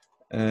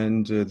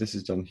 And this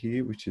is done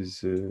here, which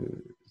is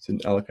it's in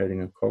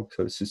allocating a cog.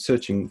 So it's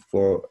searching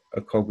for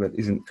a cog that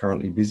isn't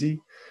currently busy,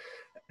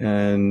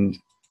 and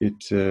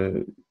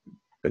it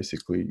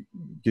basically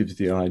gives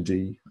the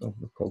ID of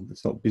the cog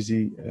that's not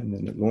busy, and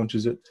then it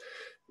launches it.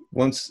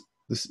 Once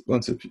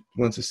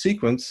a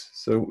sequence,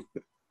 so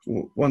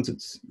once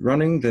it's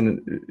running,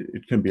 then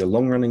it can be a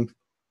long-running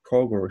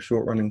cog or a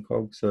short-running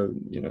cog. So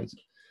you know, it's,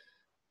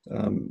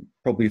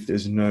 probably if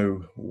there's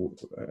no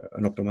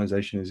an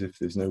optimization is if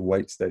there's no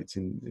wait states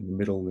in the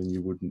middle, then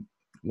you wouldn't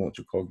launch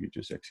a cog, you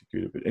just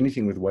execute it. But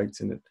anything with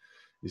weights in it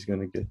is going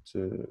to get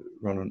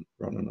run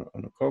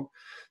on a cog.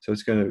 So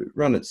it's going to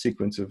run its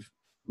sequence of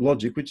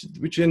logic,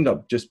 which end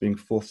up just being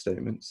forth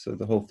statements. So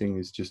the whole thing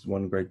is just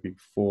one great big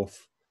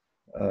forth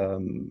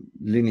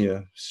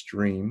linear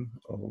stream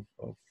of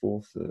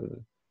forth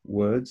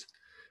words,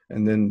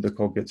 and then the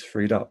cog gets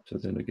freed up. So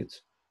then it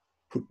gets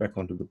put back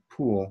onto the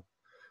pool.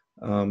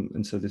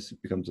 And so this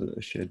becomes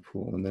a shared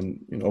pool, and then,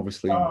 you know,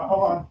 obviously,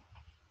 hold on.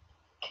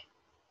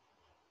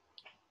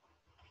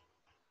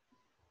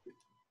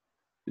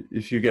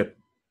 If you get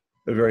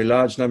a very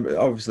large number,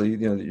 obviously, you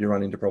know, you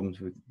run into problems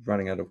with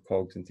running out of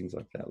cogs and things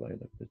like that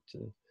later. But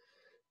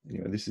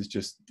anyway, this is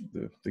just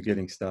the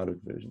getting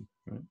started version,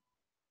 right?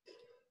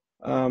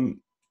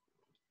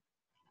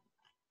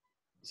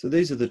 So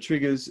these are the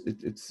triggers.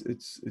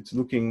 It's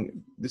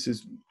looking. This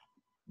is.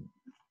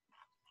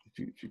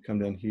 If you come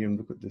down here and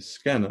look at the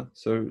scanner,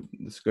 so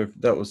let's go.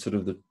 That was sort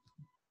of the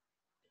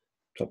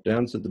top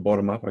down, so the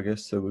bottom up, I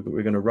guess. So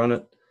we're going to run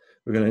it.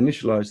 We're going to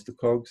initialize the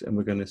cogs, and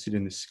we're going to sit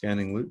in this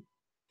scanning loop.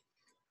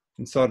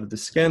 inside of the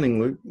scanning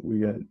loop,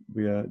 we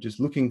are just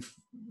looking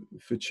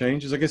for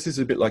changes. I guess this is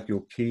a bit like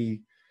your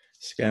key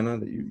scanner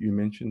that you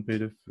mentioned,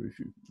 Peter, if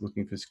you're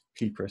looking for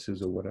key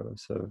presses or whatever.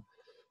 So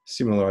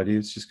similar idea,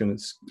 it's just going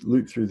to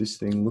loop through this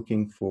thing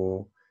looking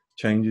for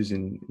changes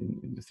in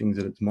the things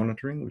that it's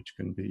monitoring, which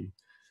can be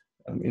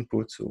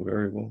inputs or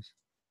variables.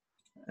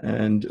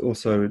 And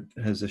also it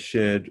has a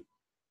shared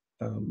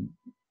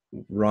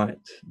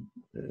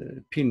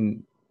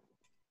pin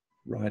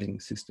writing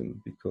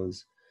system,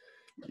 because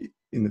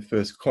in the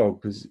first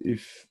cog, because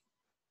if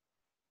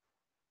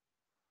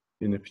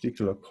in a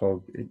particular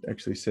cog it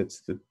actually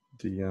sets the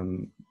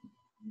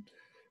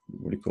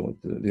what do you call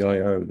it, the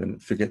IO, then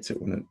it forgets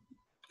it when it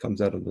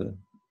comes out of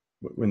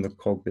when the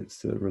cog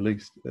gets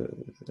released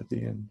at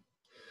the end.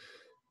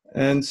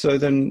 And so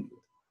then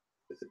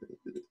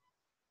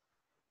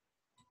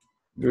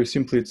very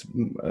simply it's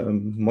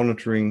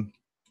monitoring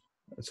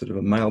sort of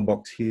a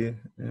mailbox here,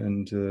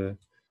 and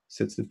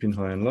sets the pin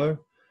high and low.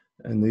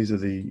 And these are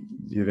the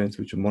events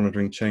which are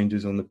monitoring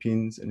changes on the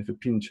pins. And if a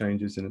pin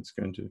changes, then it's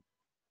going to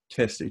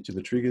test each of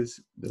the triggers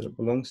that it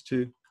belongs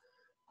to.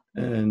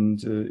 And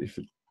if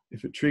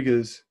it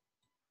triggers,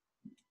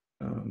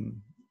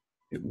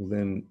 it will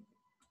then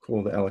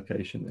call the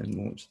allocation and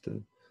launch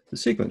the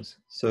sequence.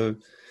 So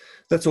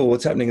that's all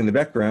what's happening in the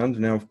background.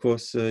 Now, of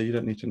course, you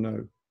don't need to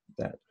know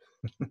that.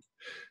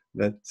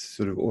 That's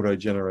sort of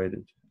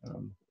auto-generated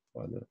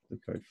by the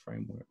code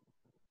framework.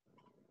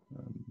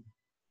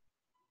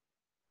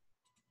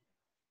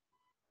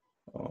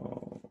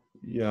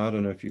 Yeah, I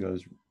don't know if you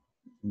guys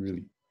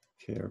really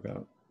care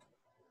about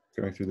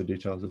going through the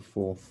details of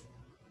forth.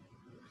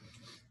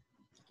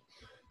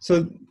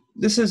 So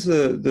this is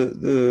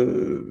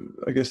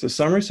I guess the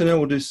summary. So now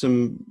we'll do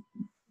some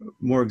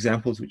more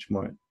examples which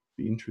might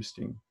be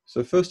interesting.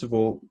 So first of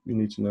all, you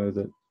need to know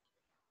that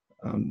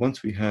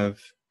once we have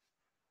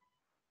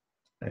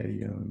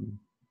a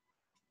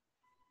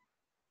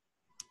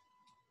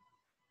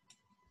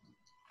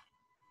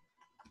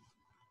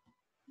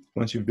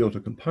once you've built a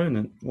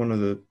component, one of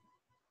the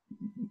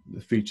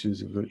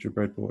features of Virtual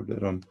Breadboard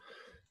that I'm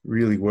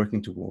really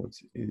working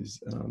towards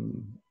is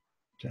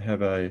to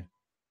have a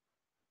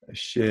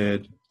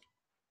shared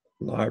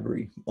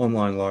library,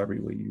 online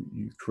library, where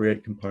you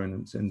create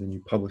components and then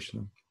you publish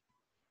them.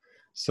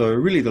 So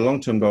really the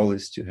long-term goal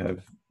is to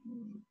have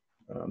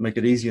make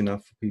it easy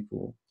enough for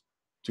people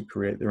to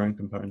create their own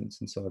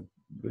components inside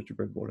Virtual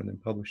Breadboard and then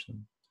publish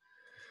them.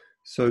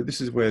 So this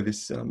is where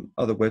this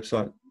other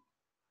website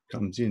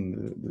comes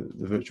in,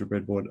 the Virtual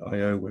Breadboard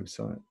IO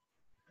website.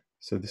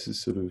 So this is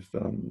sort of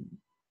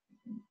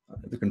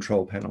the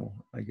control panel,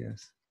 I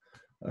guess.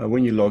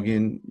 When you log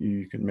in,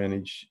 you can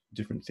manage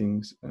different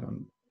things,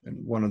 and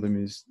one of them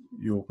is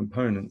your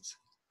components.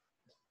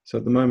 So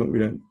at the moment, we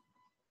don't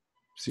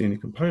see any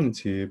components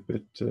here,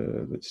 but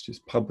let's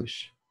just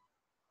publish.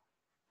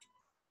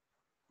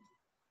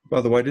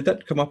 By the way, did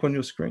that come up on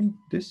your screen,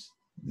 this?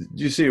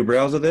 Do you see a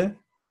browser there?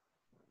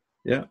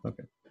 Yeah,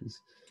 okay.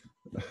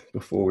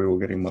 Before we were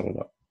getting muddled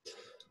up.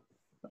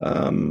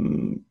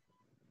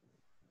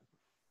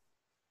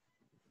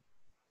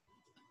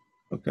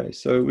 Okay,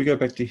 so we go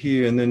back to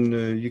here, and then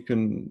you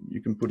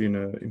can put in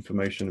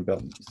information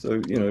about.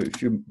 So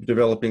if you're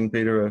developing,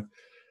 Peter,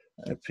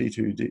 a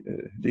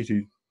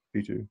D2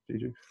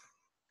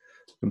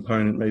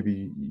 component,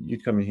 maybe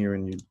you'd come in here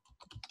and you'd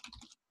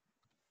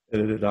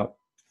edit it up,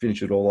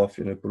 finish it all off,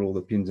 put all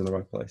the pins in the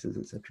right places,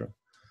 etc.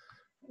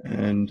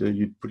 And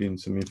you'd put in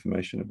some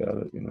information about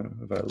it,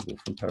 available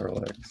from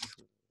Parallax.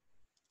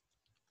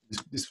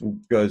 This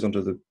goes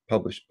onto the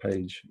published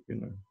page,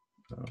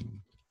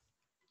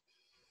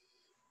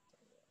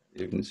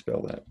 you can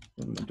spell that.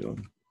 What am I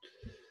doing?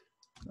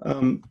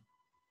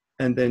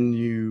 And then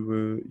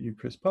you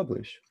press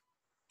publish.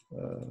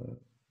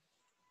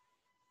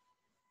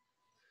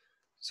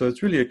 So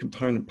it's really a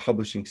component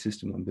publishing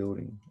system I'm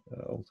building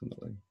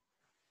ultimately,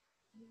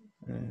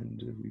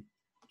 and we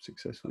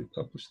successfully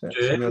published that.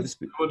 James, so now this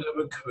I would have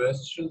a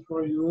question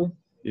for you.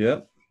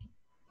 Yeah.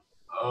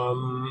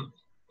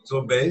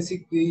 So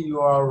basically, you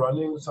are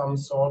running some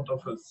sort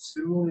of a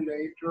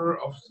simulator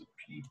of the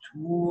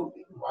P2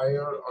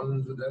 wire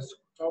on the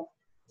desktop,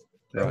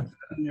 Right. and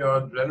then you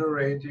are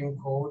generating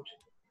code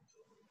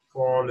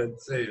for,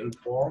 let's say,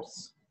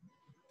 enforce.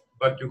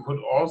 But you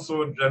could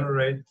also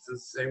generate the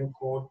same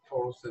code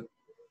for the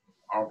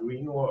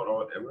Arduino or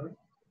whatever.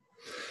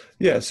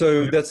 Yeah,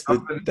 so that's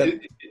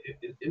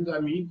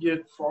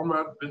intermediate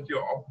format with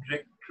your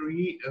object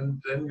tree, and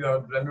then you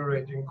are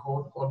generating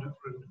code for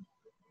different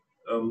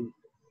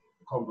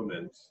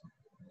components.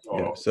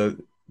 Yeah, so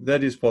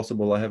that is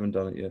possible. I haven't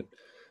done it yet.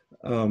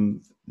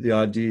 The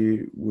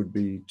idea would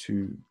be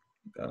to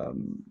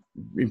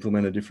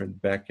implement a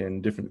different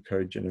backend, different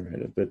code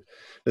generator. But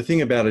the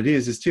thing about it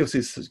is TLC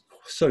is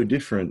so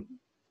different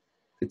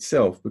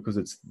itself, because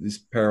it's this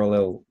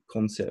parallel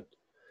concept,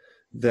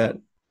 that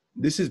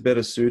this is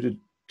better suited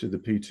to the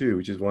P2,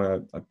 which is why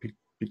I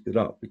picked it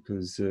up,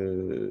 because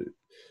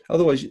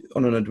otherwise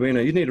on an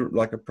Arduino, you need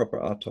like a proper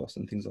RTOS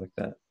and things like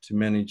that to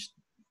manage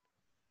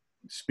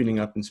spinning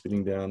up and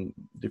spinning down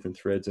different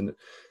threads. And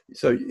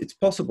so it's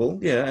possible,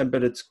 yeah,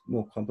 but it's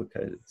more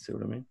complicated. See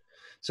what I mean?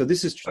 So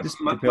this is this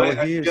propeller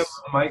here.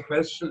 My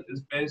question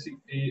is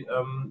basically,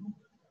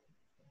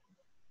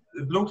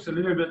 it looks a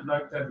little bit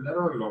like that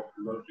ladder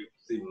logic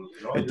thing.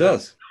 You know? It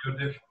does.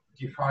 You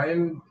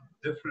define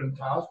different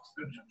tasks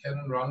which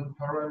can run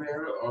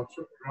parallel or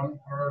should run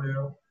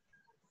parallel,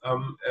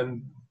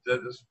 and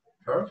that is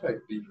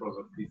perfectly for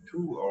the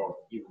P2 or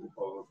even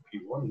for the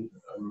P1.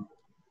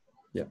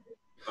 Yeah,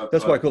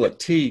 that's why I call it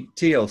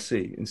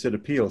TLC instead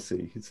of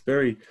PLC. It's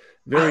very,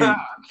 very,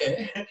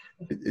 okay.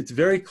 It's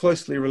very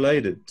closely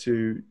related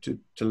to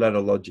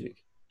ladder logic,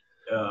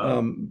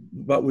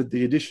 but with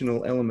the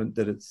additional element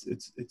that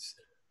it's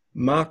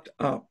marked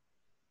up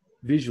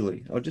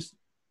visually. It's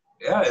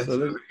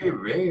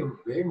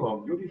way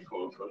more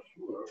beautiful for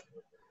sure.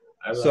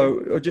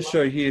 So I'll just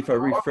show you here if I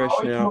refresh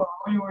now.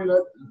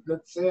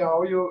 Let's say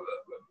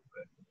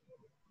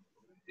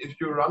if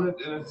you run it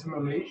in a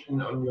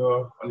simulation on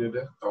your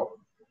desktop,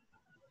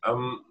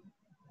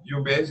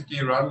 you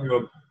basically run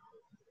your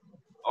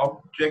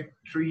object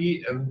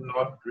tree and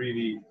not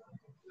really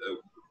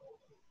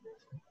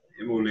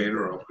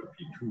emulator of the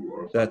P2 or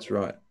something. That's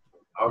right.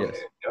 Okay. Yes.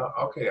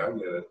 Yeah. Okay, I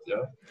get it.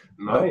 Yeah.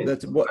 Nice.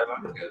 That's what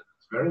I like it.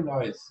 It's very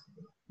nice.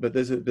 But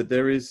this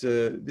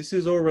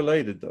is all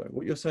related though.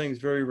 What you're saying is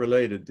very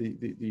related.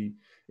 The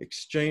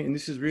exchange, and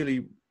this is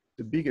really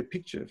the bigger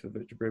picture for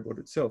Virtual Breadboard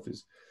itself,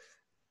 is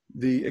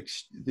the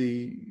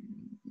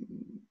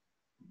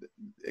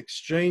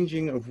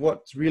exchanging of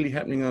what's really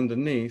happening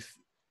underneath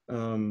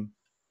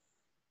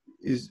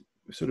is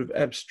sort of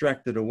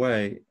abstracted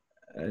away,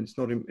 and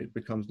it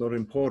becomes not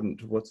important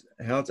to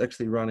how it's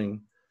actually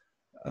running.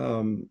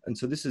 And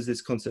so this is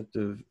this concept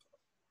of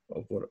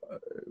what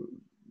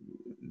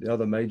the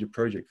other major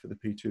project for the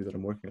P2 that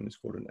I'm working on is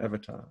called an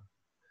avatar.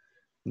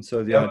 And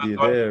so the idea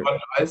there.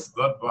 What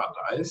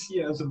I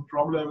see as a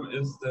problem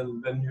is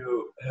then when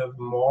you have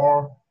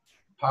more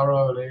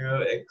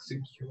parallel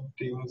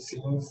executing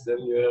things, then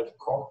you have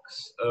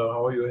COGS.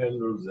 How you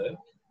handle that?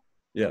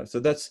 Yeah,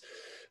 so that's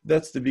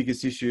the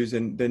biggest issues.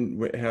 And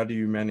then how do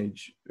you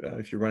manage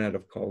if you run out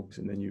of COGS,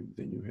 and then you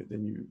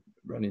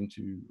run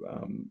into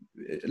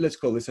let's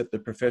call this at the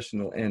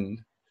professional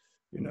end.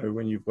 You know,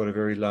 when you've got a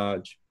very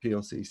large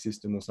PLC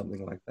system or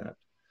something like that,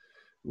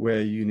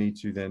 where you need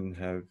to then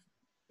have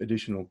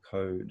additional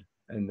code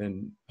and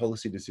then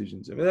policy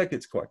decisions. I mean, that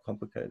gets quite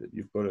complicated.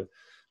 You've got to,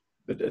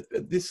 but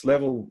at this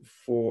level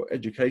for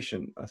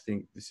education, I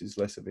think this is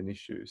less of an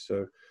issue.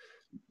 So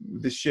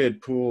this shared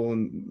pool,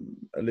 and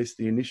at least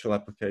the initial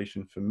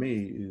application for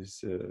me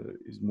is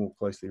more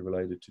closely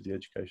related to the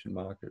education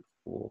market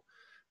for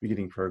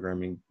beginning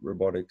programming,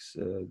 robotics,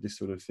 this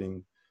sort of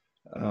thing.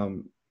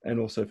 And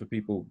also for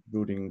people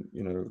building,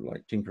 you know,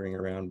 like tinkering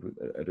around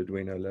at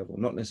Arduino level,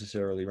 not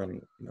necessarily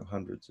running, you know,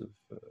 hundreds of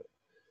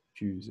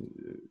queues,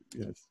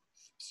 you know,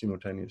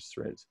 simultaneous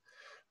threads.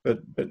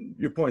 But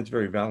your point's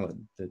very valid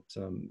that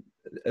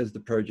as the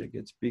project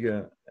gets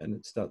bigger and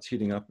it starts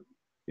hitting up,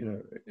 you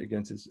know,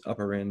 against its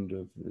upper end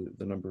of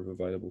the number of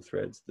available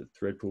threads, the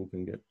thread pool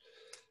can get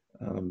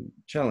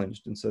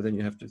challenged. And so then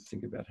you have to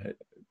think about how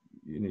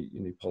you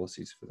need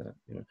policies for that.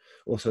 You know,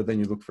 also then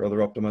you look for other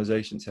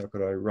optimizations. How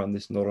could I run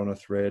this not on a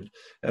thread?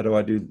 How do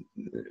I do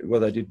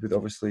what I did with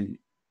obviously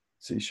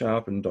C#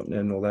 and .NET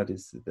and all that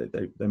is that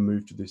they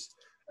moved to this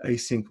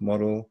async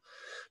model.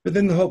 But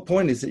then the whole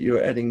point is that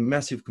you're adding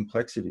massive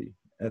complexity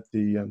at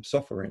the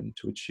software end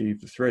to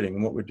achieve the threading.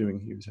 And what we're doing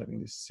here is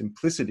having this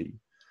simplicity.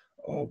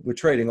 We're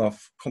trading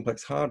off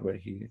complex hardware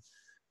here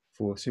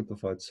for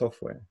simplified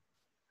software.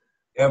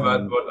 Yeah,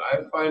 but what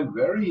I find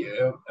very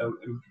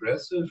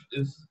impressive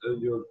is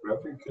your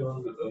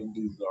graphical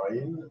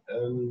design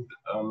and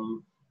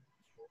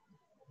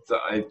the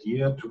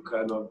idea to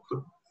kind of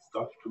put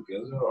stuff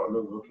together on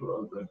a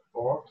virtual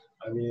breadboard.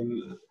 I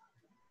mean,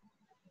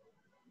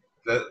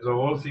 the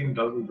whole thing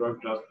doesn't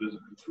work just with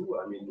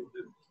P2. I mean,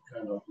 it's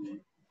kind of the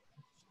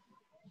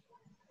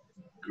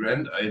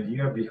grand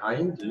idea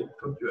behind it.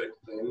 Could you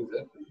explain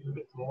that a little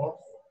bit more?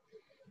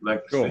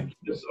 Like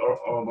switches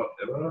or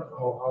whatever,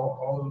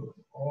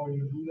 how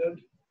you do that?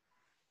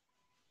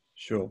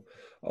 Sure.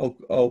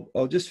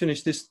 I'll just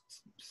finish this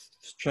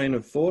train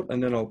of thought,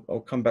 and then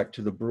I'll come back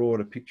to the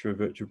broader picture of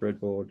Virtual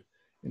Breadboard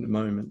in a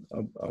moment.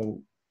 How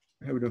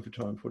are we doing for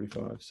time?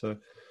 45. So,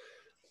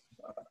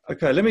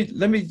 okay, let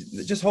me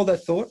just hold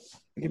that thought.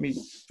 Give me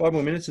 5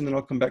 more minutes, and then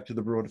I'll come back to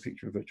the broader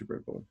picture of Virtual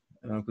Breadboard,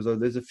 because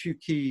there's a few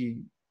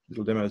key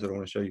little demos that I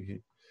want to show you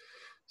here.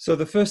 So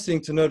the first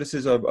thing to notice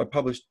is I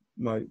published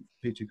my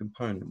P2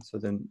 component, so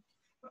then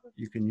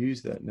you can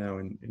use that now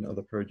in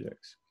other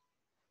projects.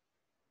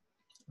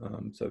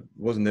 So it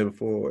wasn't there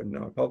before, and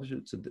now I published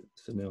it, so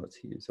now it's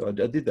here. So I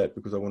did that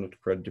because I wanted to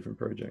create a different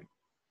project.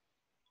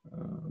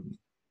 Don't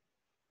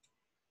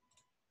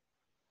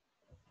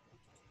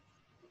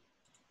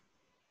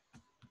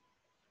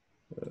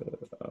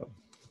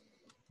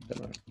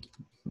know.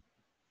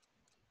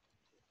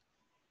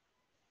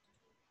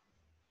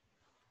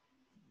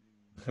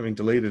 Having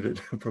deleted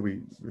it, I probably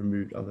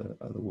removed other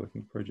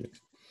working projects.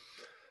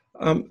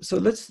 So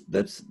let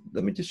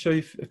me just show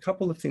you a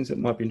couple of things that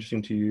might be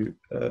interesting to you,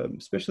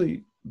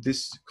 especially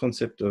this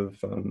concept of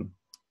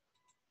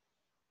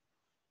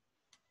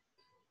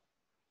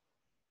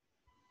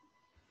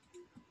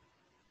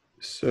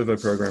servo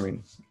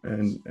programming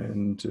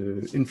and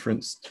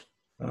inferenced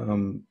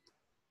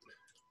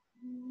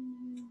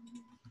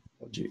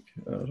logic.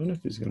 I don't know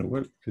if this is going to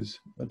work because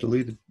I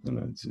deleted. No,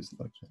 no, this is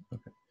like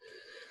okay.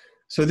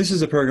 So this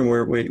is a program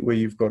where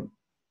you've got,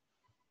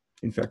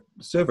 in fact,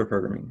 servo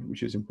programming,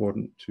 which is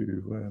important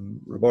to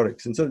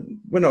robotics. And so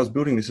when I was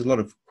building this, a lot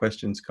of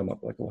questions come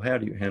up like, well, how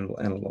do you handle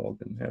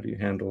analog and how do you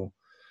handle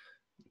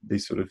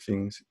these sort of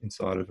things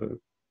inside of a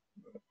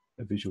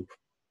visual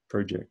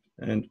project?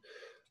 And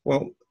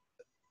well,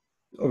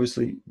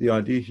 obviously the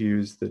idea here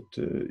is that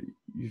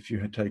if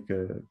you take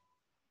an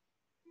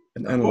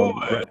analog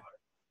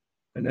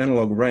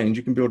range,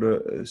 you can build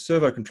a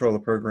servo controller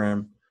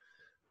program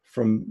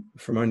from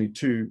only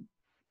two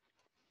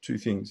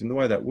things. And the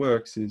way that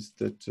works is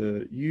that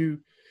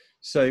you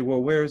say,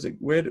 well, where's it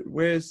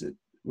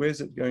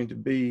going to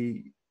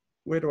be?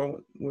 Where do I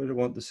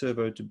want the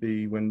servo to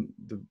be when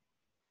the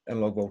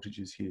analog voltage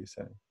is here,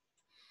 say?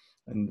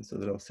 And so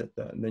that I'll set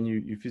that. And then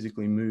you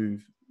physically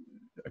move,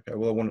 okay,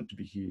 well, I want it to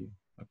be here,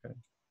 okay.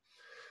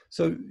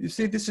 So you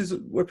see,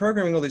 we're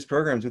programming all these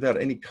programs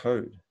without any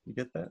code. You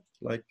get that?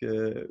 Like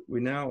we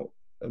now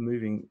are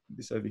moving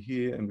this over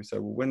here and we say,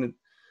 well,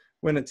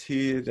 when it's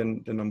here,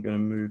 then I'm going to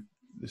move,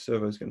 the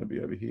servo is going to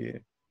be over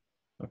here.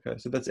 Okay,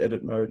 so that's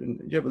edit mode.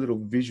 And you have a little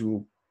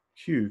visual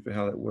cue for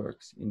how that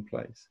works in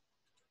place.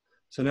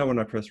 So now when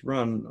I press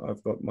run,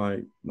 I've got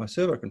my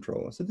servo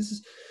controller. So this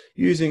is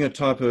using a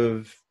type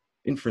of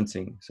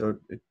inferencing. So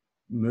it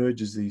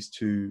merges these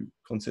two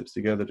concepts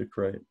together to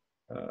create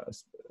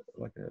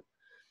like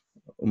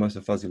almost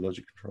a fuzzy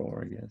logic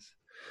controller, I guess.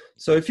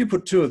 So if you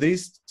put two of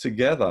these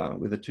together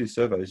with the two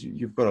servos,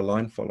 you've got a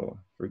line follower,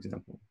 for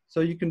example. So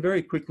you can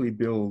very quickly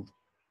build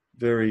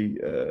very,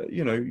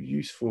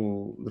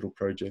 useful little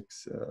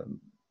projects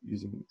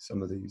using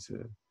some of these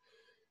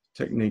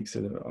techniques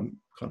that I'm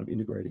kind of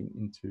integrating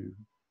into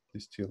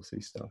this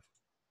TLC stuff.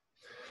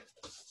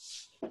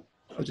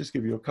 I'll just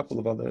give you a couple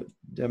of other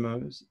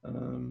demos.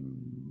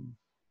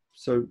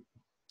 So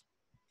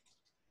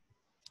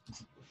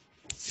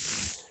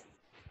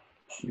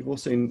you've all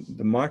seen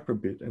the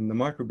MicroBit, and the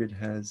MicroBit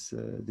has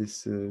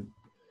this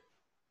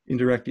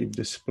interactive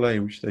display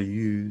which they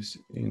use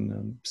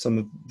in some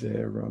of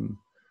their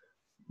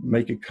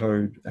maker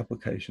code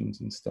applications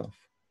and stuff.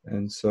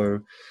 And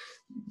so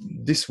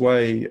this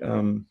way,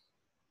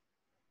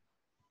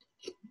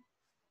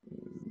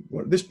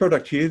 this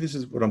product here, this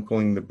is what I'm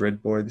calling the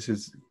BreadBoy. This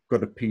has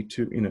got a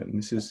P2 in it, and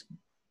this is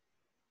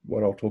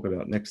what I'll talk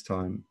about next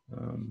time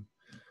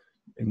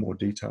in more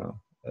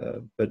detail.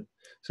 But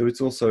so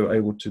it's also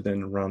able to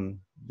then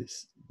run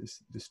this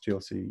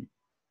TLC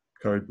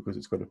code because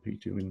it's got a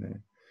P2 in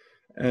there.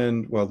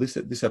 And well,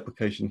 this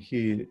application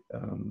here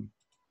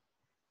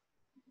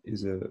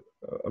is a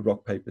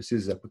rock paper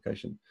scissors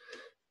application.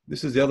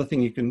 This is the other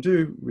thing you can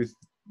do with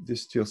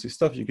this TLC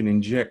stuff. You can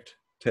inject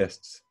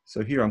tests.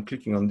 So here I'm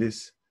clicking on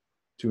this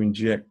to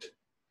inject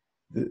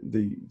this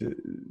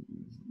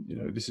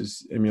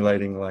is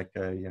emulating like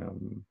a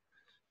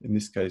in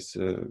this case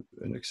an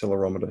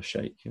accelerometer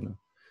shake,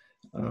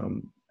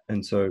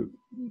 and so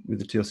with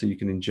the TLC you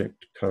can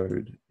inject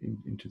code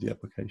into the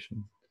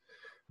application.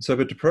 So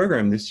but to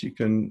program this, you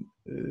can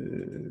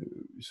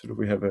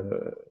we have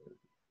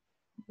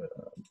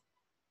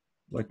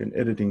like an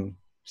editing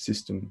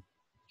system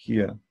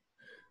here,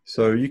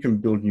 so you can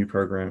build new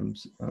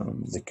programs.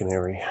 The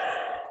canary.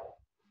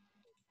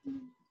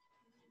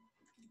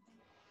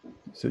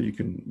 So you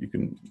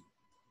can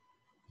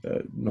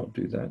not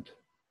do that.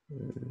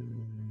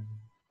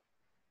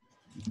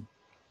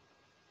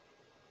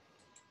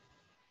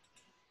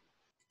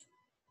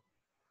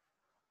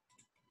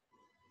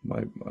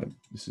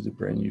 This is a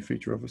brand new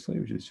feature, obviously,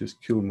 which has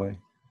just killed my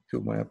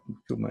app.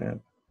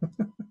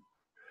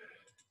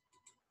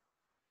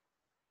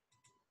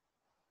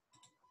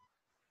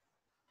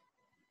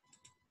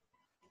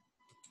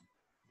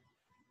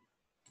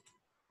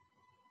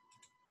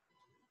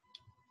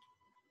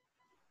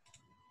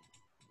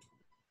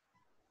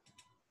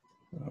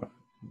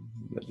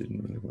 That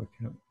didn't really work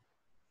out.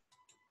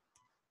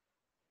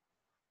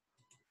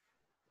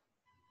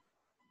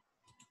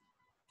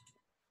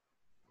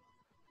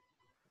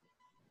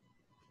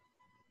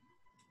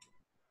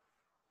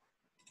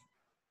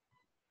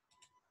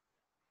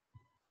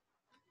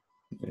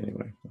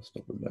 Anyway, I'll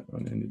stop with that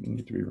one. And it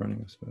needs to be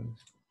running, I suppose.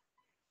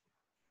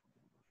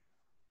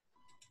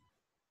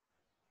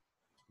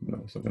 No,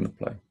 it's not going to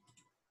play.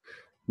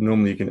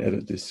 Normally you can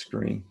edit this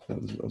screen. I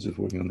was just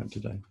working on that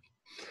today.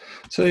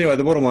 So anyway,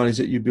 the bottom line is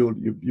that you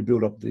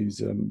build up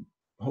these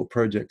whole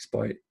projects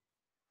by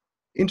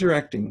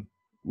interacting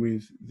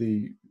with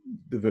the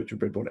virtual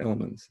breadboard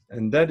elements,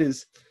 and that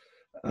is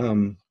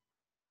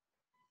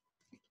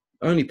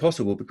only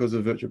possible because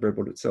of virtual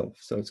breadboard itself.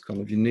 So it's kind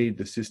of, you need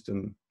the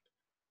system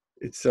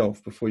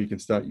itself before you can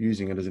start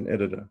using it as an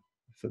editor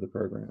for the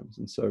programs.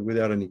 And so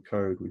without any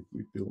code,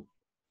 we've built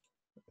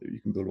you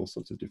can build all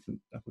sorts of different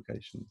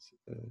applications.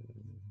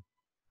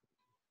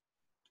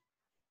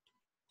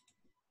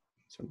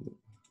 So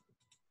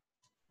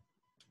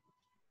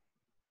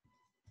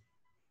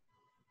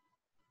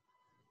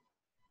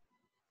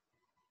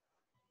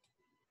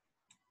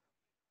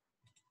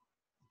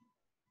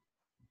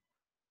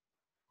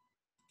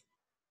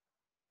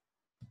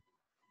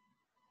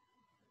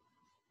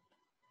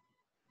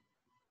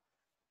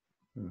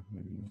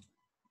maybe not.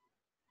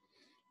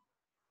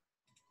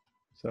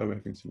 So we're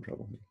having some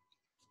trouble here.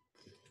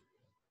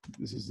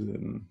 This is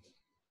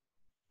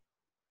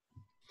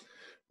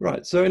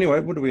right. So anyway,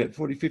 what are we at?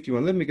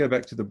 4051. Let me go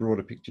back to the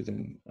broader picture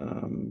then.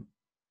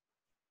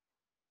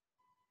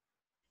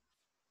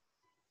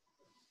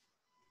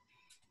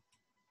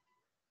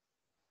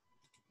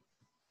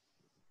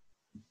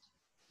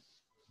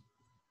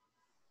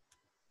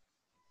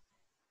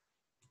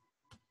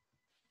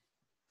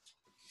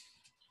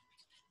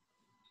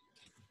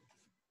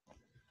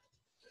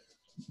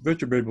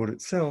 Virtual Breadboard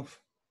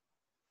itself,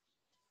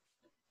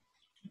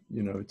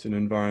 you know, it's an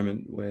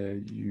environment where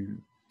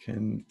you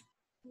can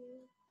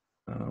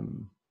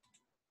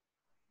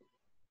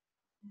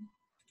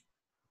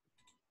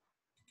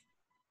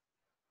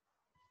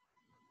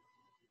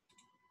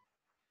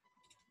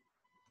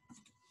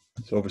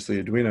so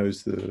obviously Arduino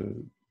is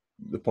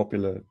the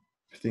popular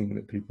thing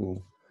that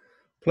people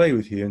play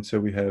with here, and so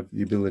we have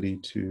the ability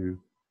to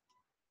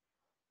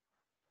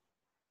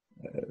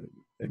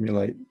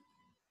emulate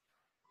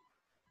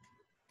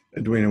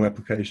Arduino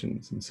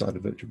applications inside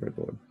of Virtual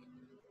Breadboard.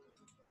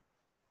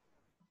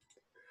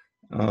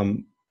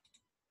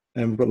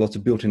 And we've got lots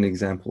of built-in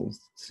examples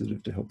sort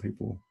of to help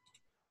people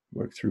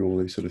work through all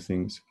these sort of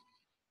things.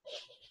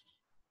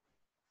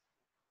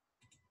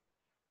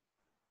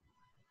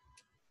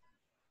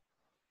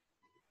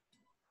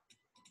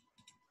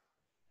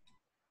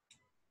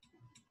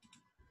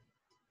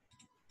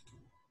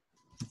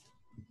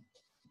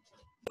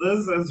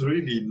 This is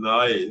really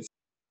nice.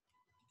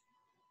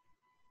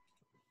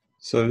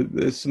 So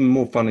there's some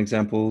more fun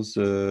examples,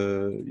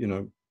 you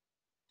know.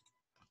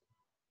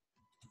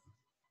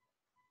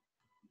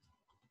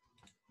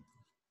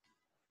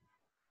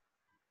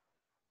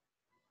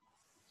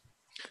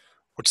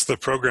 What's the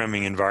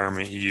programming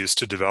environment you use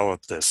to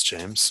develop this,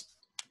 James?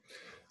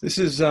 This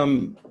is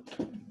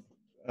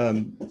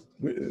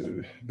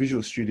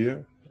Visual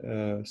Studio,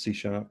 C#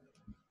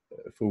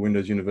 for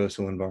Windows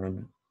Universal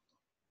Environment.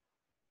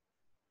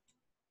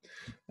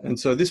 And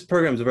so this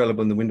program is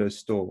available in the Windows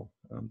Store,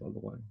 by the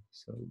way.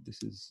 So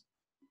this is,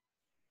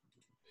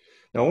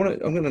 now I'm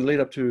going to lead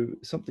up to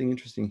something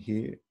interesting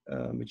here,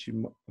 which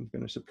I'm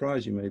going to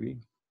surprise you maybe,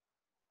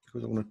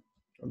 because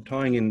I'm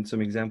tying in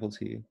some examples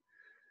here.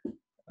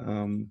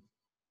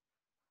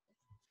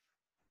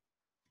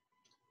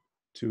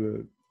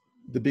 To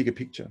the bigger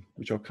picture,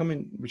 which I'll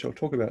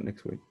talk about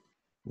next week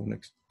or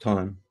next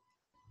time,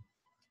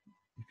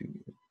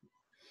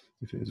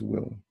 if it is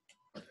will.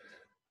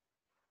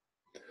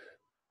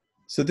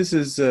 So this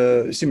is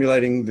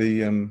simulating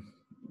the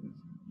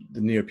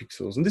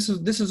NeoPixels, and this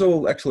is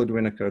all actual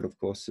Arduino code, of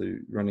course. So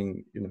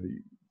running, you know,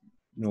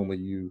 normally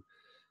you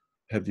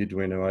have the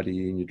Arduino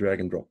IDE and you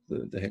drag and drop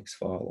the hex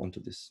file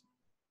onto this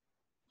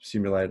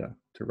simulator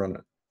to run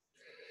it.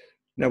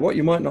 Now, what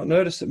you might not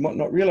notice, might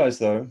not realize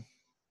though,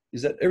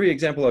 is that every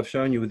example I've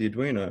shown you with the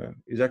Arduino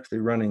is actually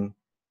running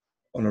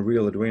on a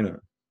real Arduino.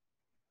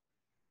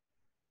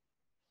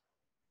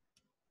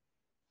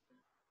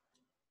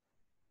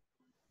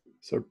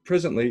 So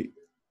presently,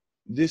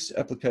 this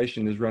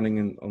application is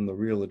running on the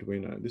real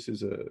Arduino.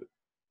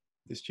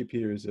 This chip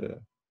here is a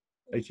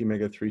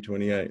ATmega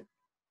 328.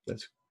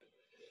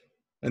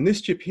 And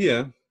this chip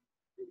here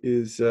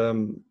is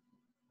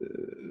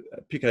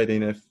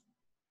PIC18F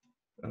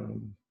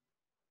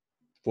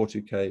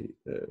 42K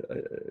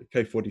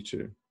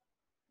K42.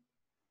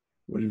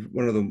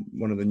 One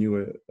of the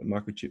newer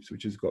microchips,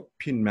 which has got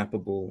pin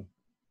mappable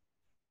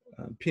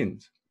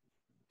pins.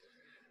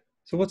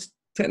 So what's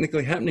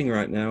technically happening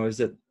right now is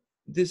that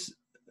this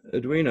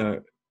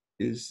Arduino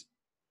is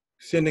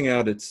sending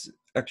out its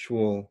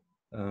actual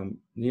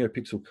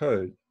NeoPixel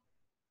code,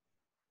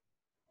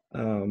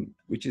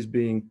 which is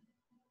being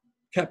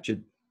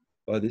captured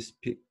by this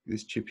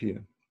chip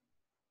here,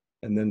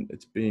 and then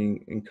it's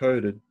being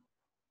encoded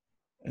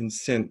and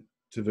sent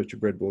to Virtual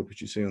Breadboard, which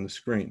you see on the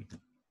screen.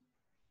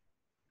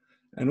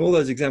 And all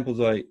those examples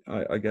I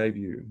gave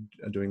you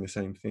are doing the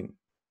same thing.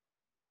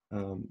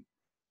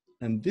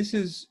 And this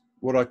is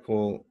what I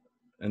call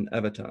an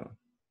avatar.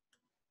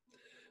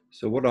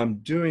 So what I'm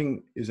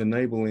doing is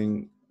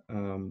enabling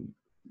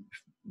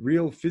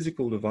real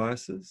physical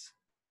devices,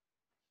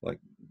 like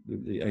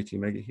the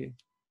ATmega here,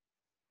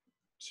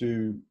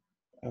 to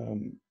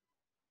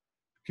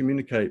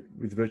communicate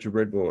with Virtual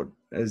Breadboard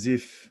as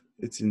if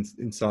it's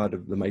inside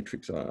of the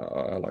matrix,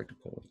 I like to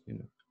call it, you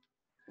know.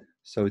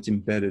 So it's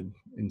embedded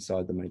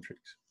inside the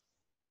matrix.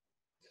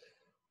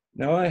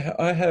 Now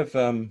I have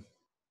a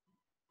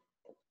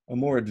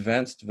more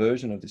advanced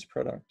version of this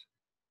product,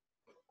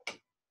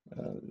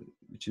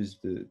 which is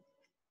the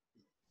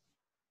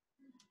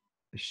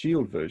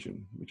Shield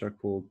version, which I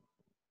call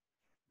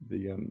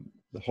the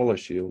hollow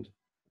shield.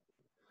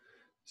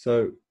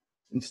 So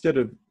instead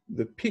of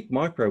the PIC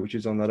micro, which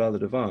is on that other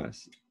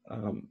device,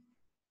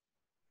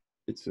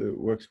 it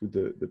works with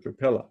the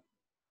propeller,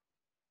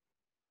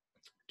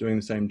 doing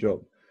the same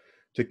job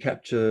to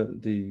capture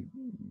the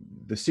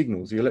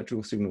signals, the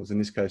electrical signals, in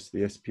this case,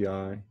 the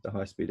SPI, the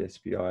high-speed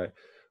SPI,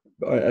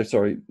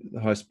 sorry, the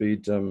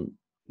high-speed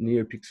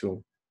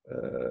NeoPixel,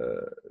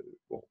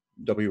 well,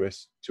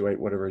 WS28,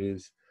 whatever it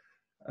is,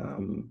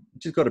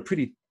 which has got a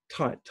pretty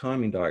tight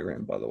timing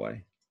diagram, by the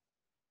way.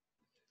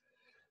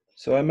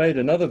 So I made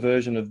another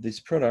version of this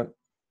product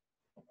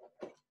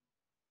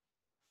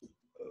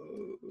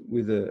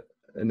with an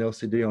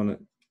LCD on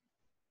it,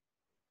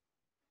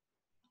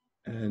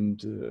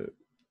 and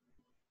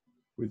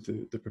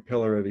with the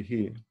propeller over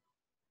here,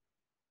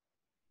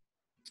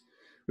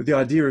 with the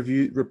idea of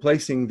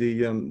replacing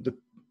the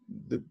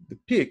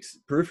PIC's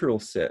peripheral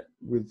set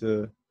with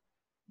the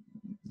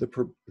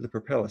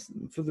propeller,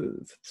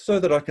 so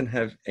that I can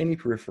have any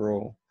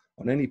peripheral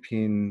on any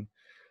pin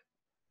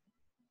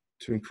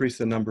to increase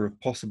the number of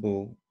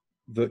possible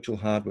virtual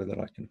hardware that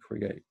I can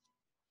create.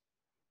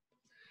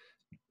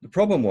 The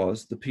problem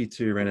was the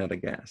P2 ran out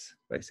of gas,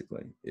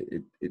 basically.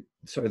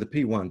 Sorry, the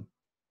P1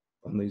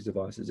 on these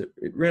devices,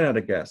 it ran out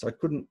of gas. I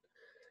couldn't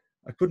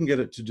get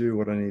it to do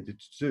what I needed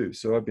to do.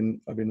 So I've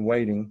been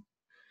waiting.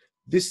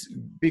 This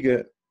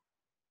bigger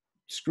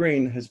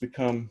screen has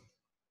become,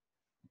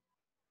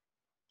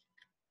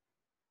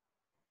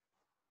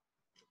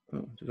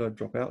 oh, did I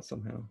drop out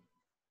somehow?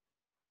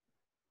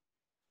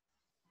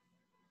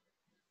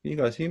 Can you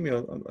guys hear me?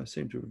 I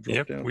seem to have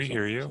dropped out. Yep, we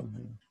hear you.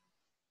 Somehow.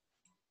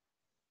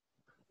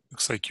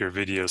 Looks like your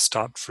video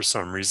stopped for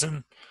some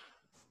reason.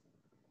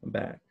 I'm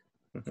back.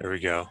 There we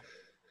go.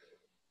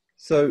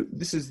 So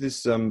this is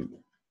this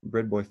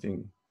BreadBoy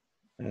thing,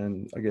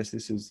 and I guess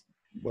this is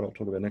what I'll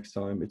talk about next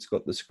time. It's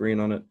got the screen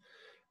on it,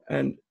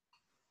 and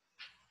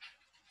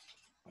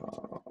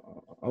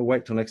I'll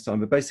wait till next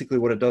time. But basically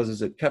what it does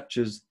is it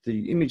captures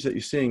the image that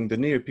you're seeing, the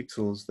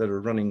NeoPixels that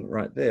are running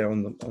right there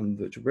on the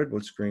Virtual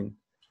Breadboard screen,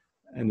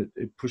 and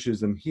it pushes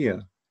them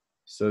here,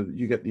 so that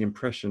you get the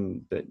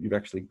impression that you've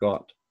actually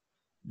got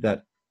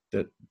that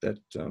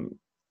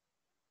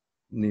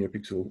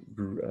NeoPixel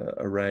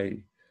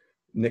array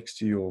next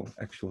to your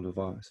actual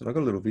device. And I've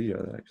got a little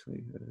video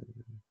actually.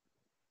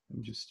 Let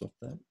me just stop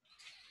that.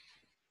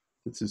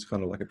 This is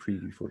kind of like a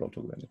preview for what I'll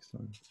talk about next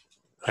time.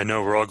 I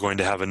know we're all going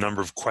to have a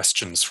number of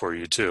questions for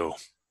you too.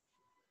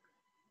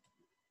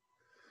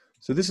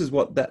 So this is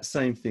what that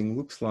same thing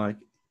looks like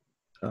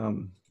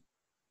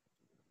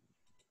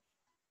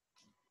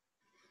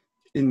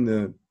in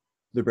the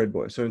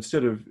BreadBoy. So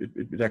instead of,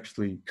 it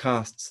actually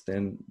casts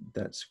then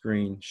that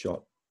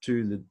screenshot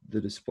to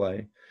the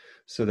display,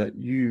 so that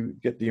you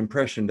get the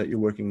impression that you're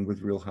working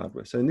with real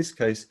hardware. So in this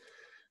case,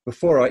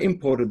 before I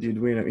imported the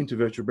Arduino into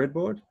Virtual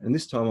Breadboard, and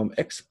this time I'm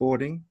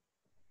exporting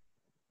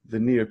the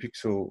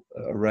NeoPixel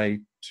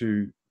array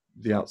to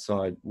the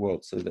outside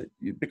world, so that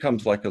it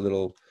becomes like a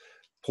little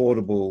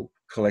portable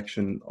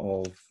collection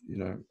of, you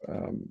know,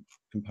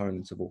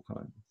 components of all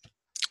kinds.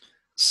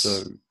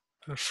 So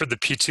for the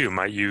P2,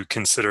 might you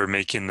consider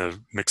making the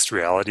mixed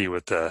reality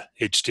with the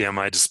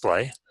HDMI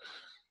display?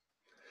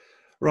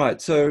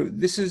 Right, so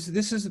this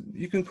is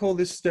you can call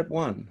this step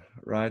one,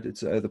 right?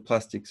 It's the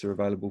plastics are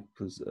available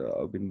because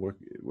I've been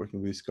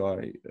working with this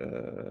guy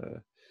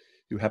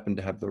who happened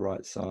to have the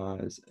right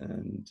size,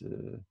 and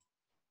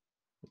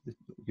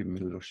give him a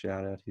little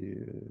shout out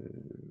here.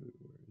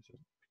 Where is it?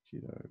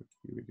 Here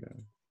we go.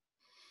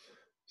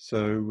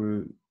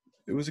 So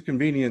it was a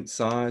convenient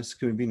size,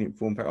 convenient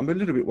form factor. I'm a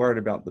little bit worried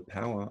about the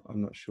power.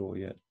 I'm not sure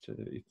yet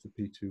if the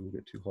P2 will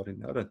get too hot in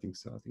there. I don't think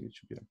so. I think it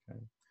should be okay.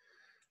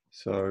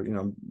 So, you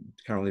know, I'm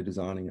currently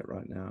designing it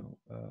right now.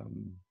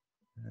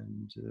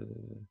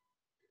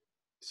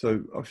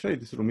 So I'll show you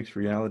this little mixed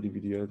reality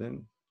video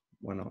then.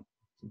 Why not,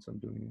 since I'm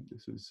doing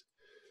it?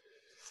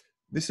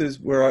 This is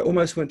where I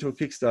almost went to a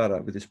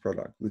Kickstarter with this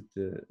product, with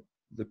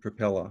the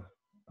propeller.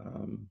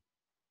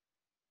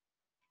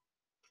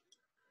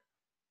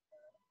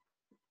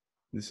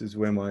 This is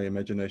where my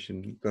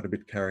imagination got a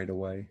bit carried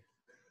away.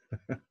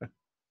 How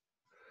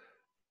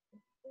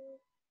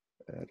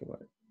do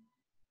I?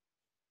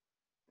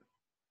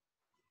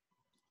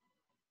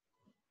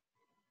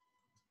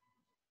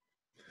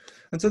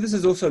 And so this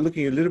is also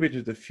looking a little bit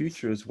to the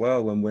future as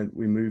well. And when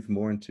we move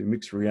more into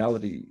mixed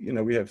reality, you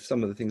know, we have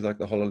some of the things like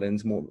the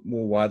HoloLens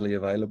more widely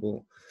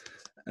available.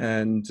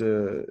 And,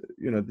 you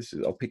know,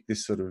 I'll pick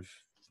this sort of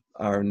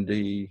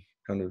R&D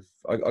kind of,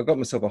 I got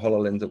myself a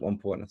HoloLens at one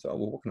point. I thought,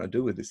 well, what can I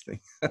do with this thing?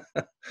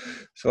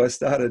 So I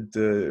started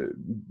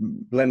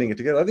blending it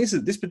together. I think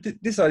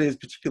this idea is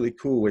particularly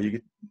cool, where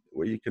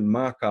you can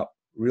mark up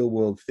real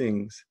world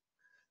things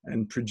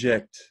and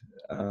project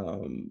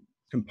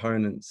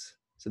components.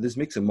 So this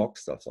mix and mock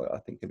stuff, I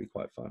think, can be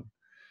quite fun.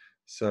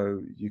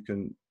 So you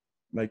can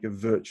make a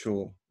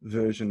virtual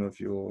version of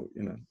your,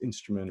 you know,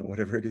 instrument or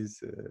whatever it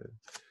is.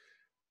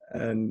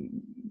 And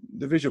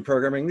the visual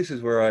programming, this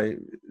is where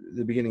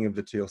the beginning of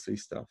the TLC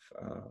stuff.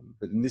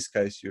 But in this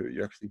case,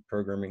 you're actually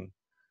programming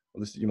Well,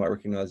 this, you might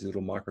recognize the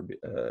little MicroBit,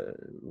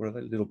 what are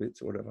they, little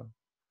bits or whatever.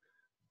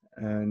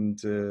 And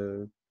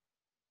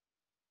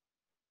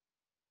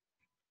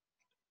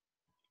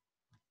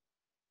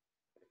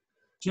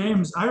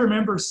James, I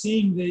remember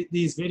seeing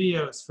these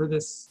videos for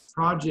this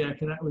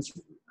project, and I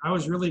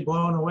was really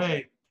blown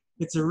away.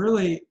 It's a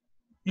really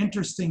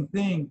interesting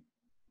thing.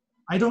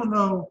 I don't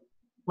know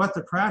what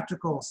the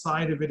practical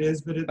side of it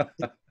is, but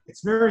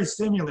it's very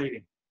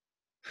stimulating.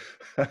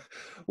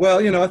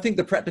 well, you know, I think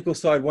the practical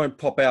side won't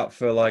pop out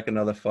for like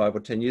another 5 or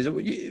 10 years.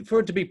 For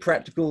it to be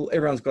practical,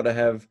 everyone's got to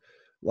have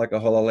like a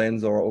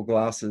HoloLens or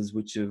glasses,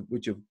 which have,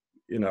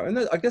 you know,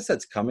 and I guess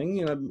that's coming.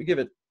 You know, give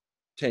it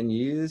 10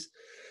 years.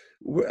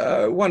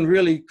 One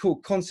really cool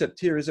concept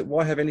here is that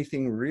why have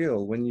anything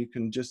real when you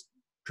can just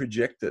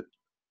project it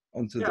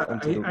onto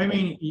the. I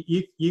mean,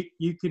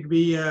 you could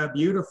be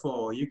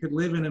beautiful. You could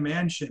live in a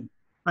mansion.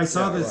 I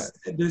saw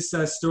this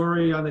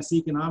story on this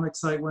economic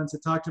site once.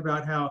 It talked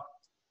about how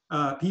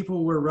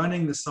people were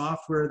running the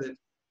software that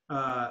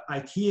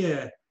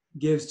IKEA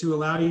gives to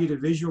allow you to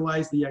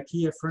visualize the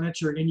IKEA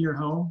furniture in your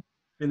home.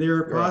 And they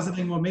were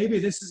positing, well, maybe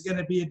this is going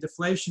to be a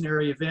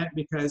deflationary event,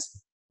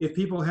 because if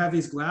people have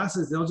these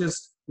glasses, they'll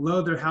just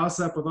load their house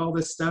up with all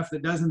this stuff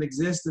that doesn't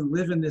exist and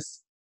live in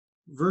this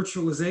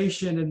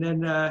virtualization, and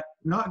then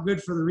not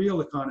good for the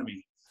real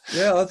economy.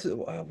 Yeah, that's,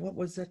 what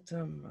was that?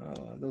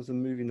 There was a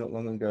movie not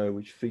long ago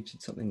which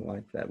featured something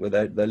like that, where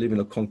they live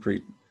in a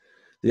concrete.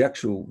 The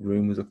actual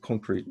room was a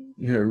concrete,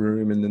 you know,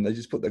 room, and then they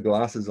just put their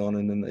glasses on,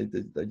 and then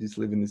they just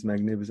live in this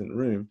magnificent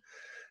room.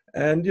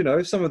 And you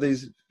know, some of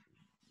these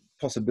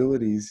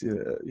possibilities,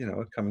 you know,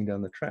 are coming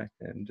down the track.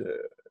 And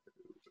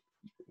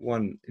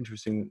one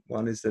interesting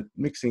one is that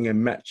mixing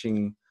and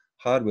matching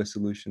hardware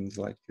solutions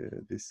like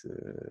this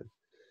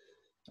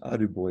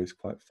Arduino is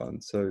quite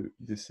fun. So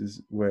this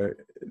is where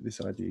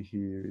this idea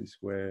here is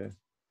where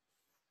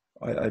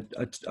I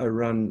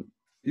run.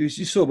 You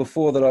saw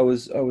before that I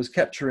was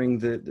capturing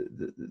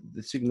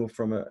the signal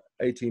from a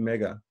AT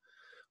mega.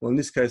 Well, in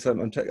this case,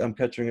 I'm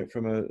capturing it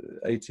from a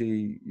AT,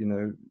 you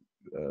know,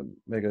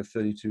 mega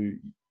 32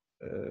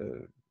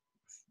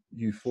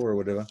 U4 or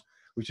whatever,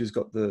 which has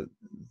got the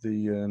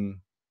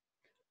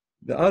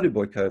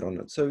Arduino code on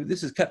it. So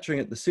this is capturing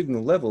at the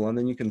signal level, and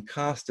then you can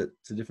cast it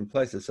to different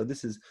places. So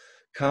this is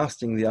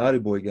casting the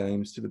Arduino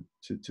games to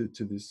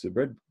this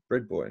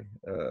BreadBoy,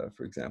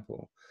 for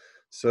example.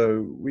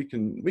 So we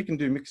can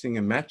do mixing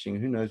and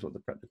matching. Who knows what the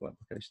practical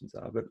applications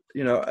are? But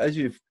you know, as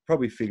you've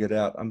probably figured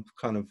out, I'm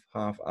kind of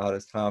half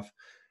artist, half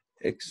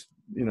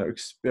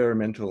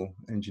experimental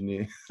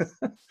engineer.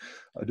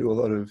 I do a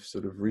lot of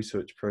sort of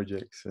research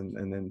projects and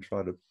then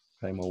try to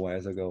pay my way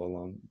as I go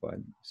along by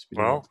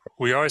spitting. Well,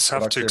 we always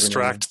have to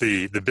extract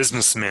the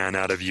businessman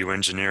out of you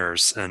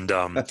engineers. And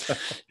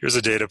here's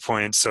a data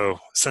point. So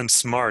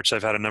since March,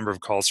 I've had a number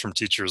of calls from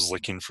teachers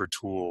looking for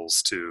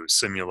tools to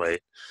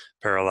simulate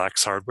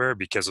parallax hardware,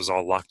 because it was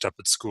all locked up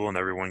at school and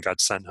everyone got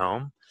sent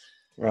home.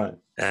 Right.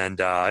 And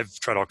I've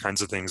tried all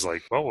kinds of things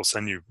like, well, we'll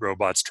send you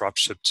robots drop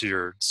ship to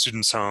your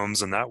students'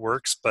 homes, and that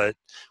works. But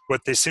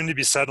what they seem to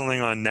be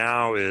settling on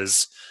now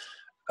is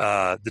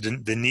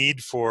the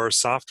need for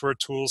software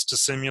tools to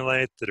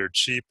simulate that are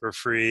cheap or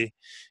free,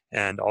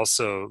 and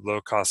also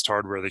low-cost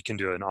hardware that can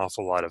do an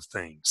awful lot of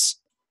things.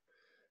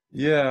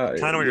 Yeah.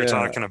 Kind of what you're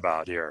talking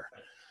about here.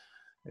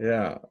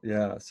 Yeah.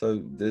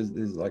 So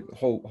there's like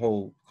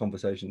whole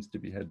conversations to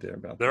be had there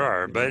about there that,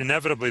 are, but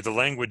inevitably the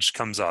language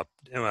comes up.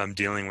 I'm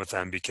dealing with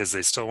them because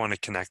they still want to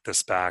connect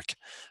this back.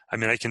 I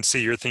mean, I can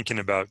see you're thinking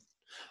about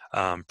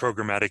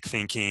programmatic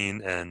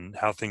thinking and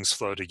how things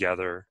flow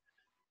together.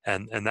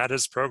 And that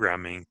is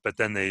programming, but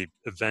then they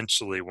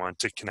eventually want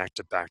to connect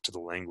it back to the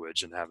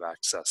language and have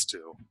access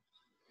to.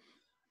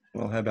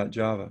 Well, how about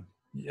Java?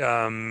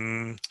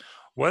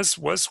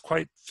 Was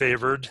quite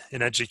favored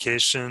in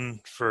education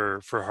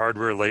for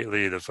hardware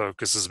lately. The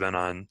focus has been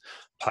on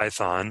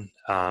Python,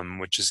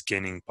 which is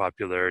gaining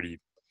popularity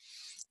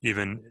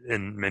even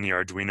in many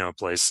Arduino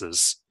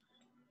places.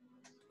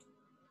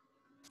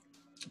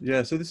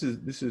 Yeah, so this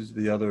is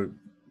the other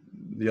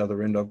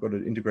end. I've got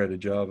an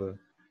integrated Java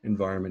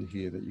environment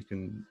here that you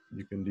can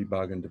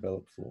debug and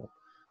develop for.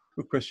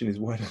 The question is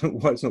why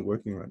it's not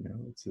working right now.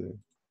 It's a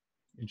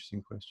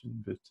interesting question,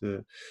 but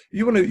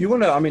you want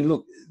to. I mean,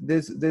 look,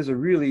 there's a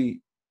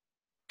really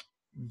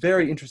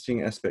very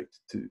interesting aspect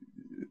to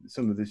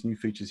some of these new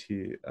features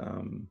here.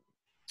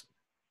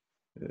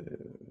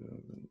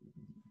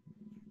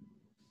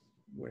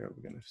 Where are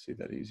we going to see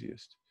that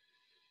easiest?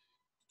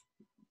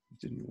 It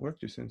didn't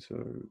work just then,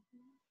 so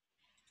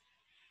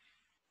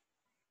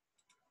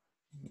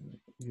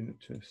unit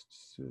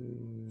tests.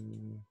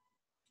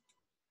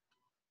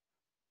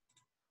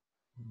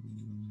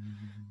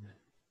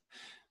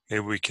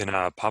 Maybe we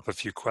can pop a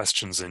few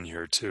questions in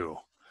here too.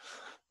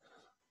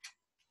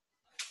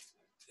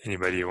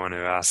 Anybody want to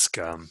ask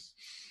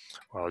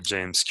while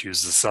James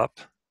cues this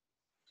up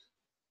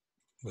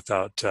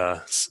without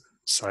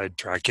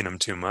sidetracking him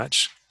too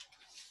much?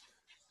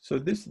 So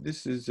this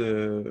is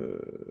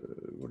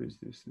what is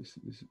this?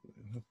 This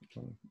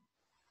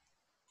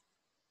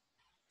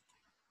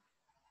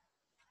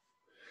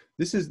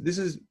This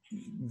is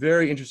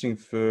very interesting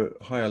for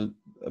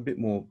a bit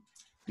more,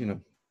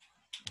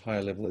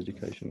 higher level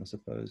education, I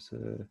suppose.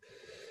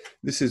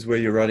 This is where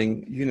you're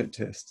writing unit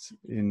tests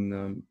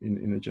in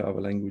a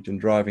Java language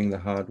and driving the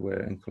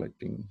hardware and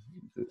collecting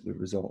the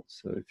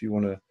results. So if you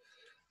want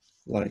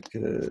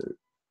to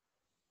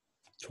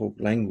talk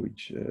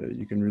language,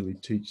 you can really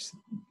teach.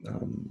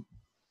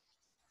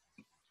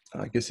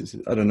 I guess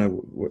I don't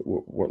know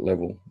what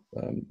level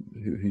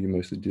who you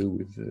mostly deal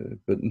with,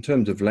 but in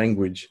terms of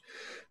language,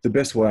 the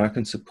best way I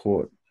can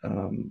support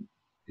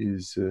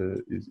is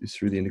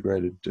through the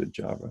integrated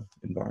Java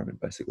environment,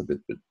 basically. But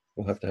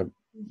we'll have to have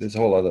that's a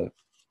whole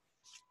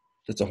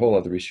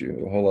other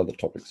issue, a whole other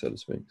topic, so to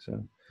speak.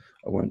 So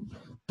I won't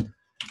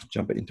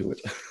jump into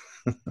it,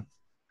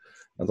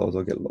 otherwise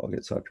I'll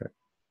get sidetracked.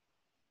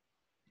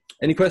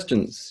 Any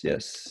questions?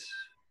 Yes.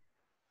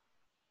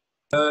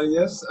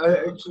 Yes, I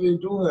actually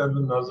do have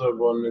another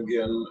one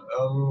again.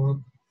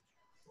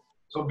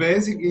 So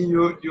basically,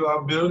 you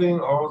are building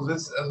all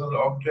this as an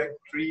object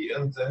tree,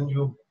 and then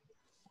you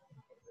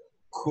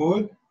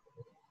could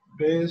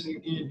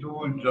basically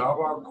do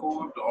Java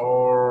code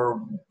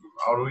or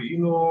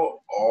Arduino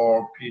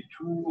or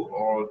P2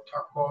 or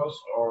TAQOZ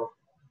or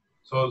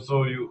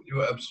so you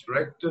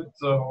abstracted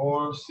the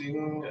whole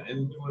thing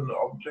into an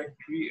object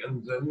tree,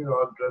 and then you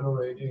are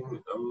generating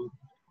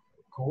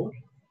code.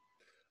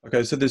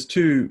 Okay, so there's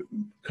two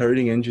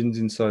coding engines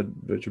inside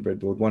Virtual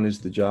Breadboard. One is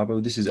the Java.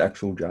 This is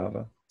actual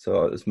Java.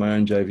 So it's my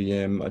own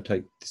JVM. I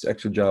take this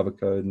actual Java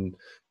code and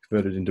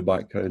convert it into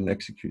bytecode and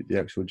execute the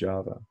actual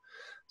Java.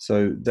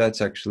 So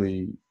that's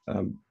actually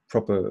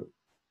proper,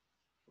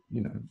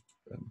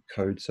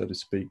 code, so to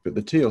speak. But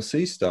the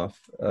TLC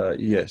stuff,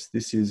 yes,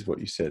 this is what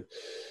you said.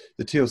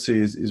 The TLC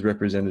is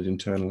represented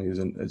internally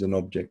as an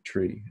object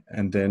tree,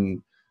 and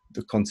then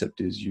the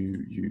concept is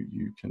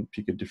you can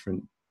pick a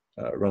different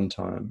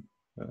runtime,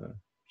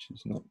 which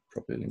is not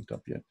properly linked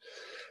up yet,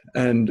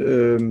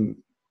 and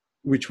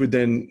which would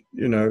then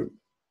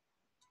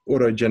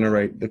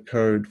auto-generate the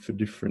code for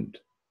different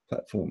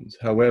platforms.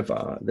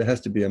 However, there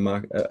has to be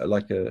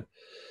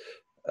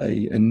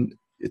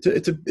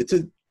it's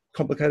a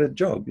complicated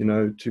job,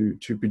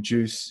 to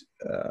produce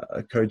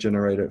a code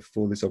generator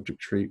for this object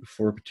tree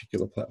for a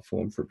particular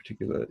platform, for a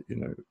particular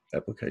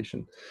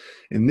application.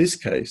 In this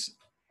case,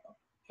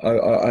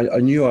 I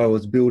knew I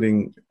was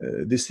building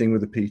this thing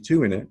with a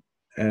P2 in it,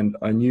 and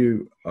I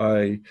knew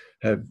I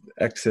have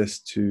access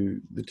to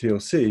the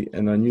TLC,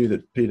 and I knew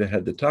that Peter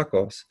had the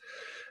TAQOZ,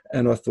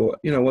 and I thought,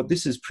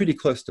 this is pretty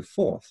close to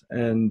fourth,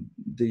 and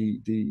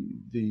the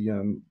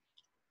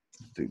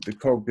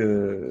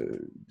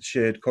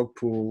shared cog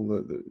pool,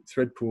 the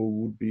thread pool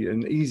would be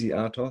an easy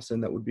RTOS,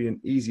 and that would be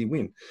an easy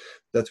win.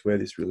 That's where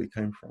this really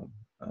came from.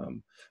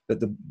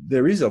 But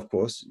there is, of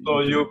course.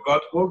 So you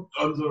got hooked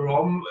on the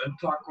ROM and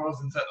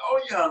TAQOZ and said,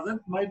 "Oh yeah, that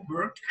might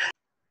work."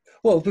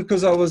 Well,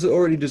 because I was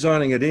already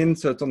designing it in,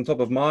 so it's on top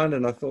of mind,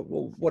 and I thought,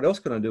 well, what else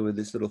can I do with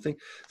this little thing?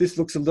 This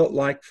looks a lot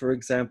like, for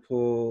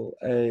example,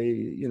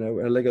 a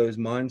Lego's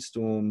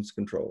Mindstorms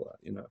controller.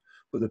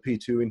 Put the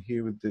P2 in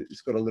here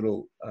it's got a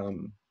little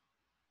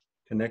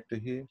connector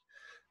here.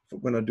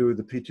 When I do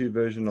the P2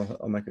 version,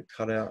 I'll make a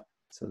cutout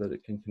so that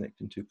it can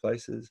connect in two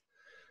places.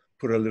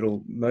 Put a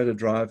little motor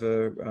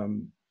driver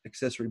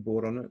accessory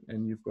board on it,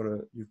 and you've got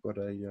a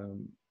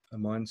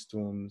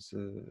Mindstorms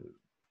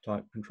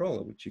type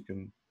controller, which you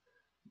can.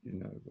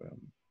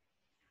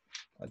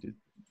 I did.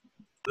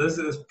 This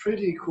is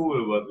pretty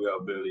cool what we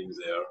are building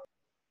there.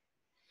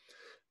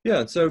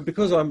 Yeah. So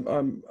because I'm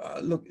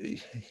look,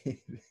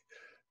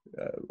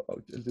 a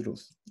little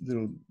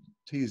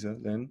teaser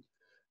then,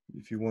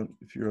 if you're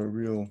a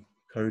real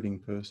coding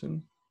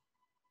person,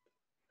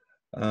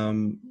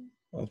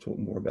 I'll talk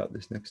more about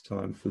this next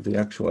time for the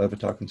actual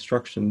avatar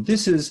construction.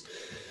 This is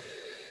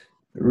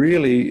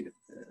really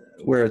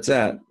where it's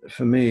at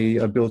for me.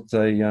 I built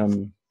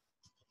in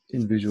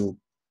Visual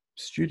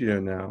Studio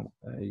now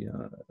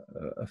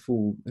a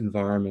full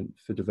environment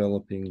for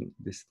developing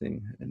this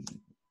thing, and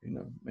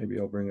maybe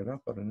I'll bring it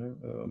up. I don't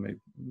know. Maybe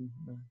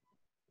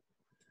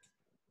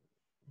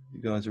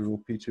you guys are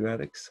all P2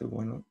 addicts, so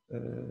why not?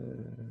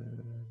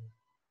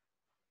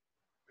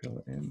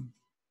 Propeller M.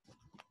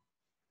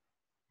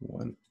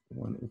 One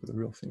look at the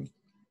real thing.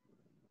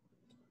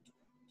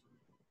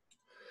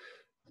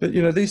 But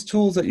these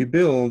tools that you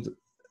build,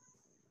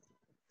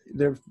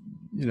 they're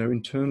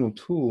internal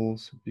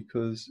tools,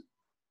 because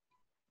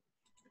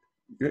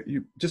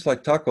you just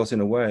like TAQOZ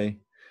in a way.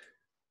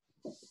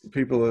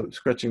 People are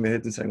scratching their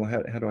heads and saying, well,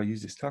 how do I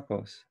use this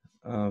TAQOZ?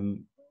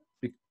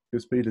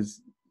 Because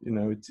Peter's,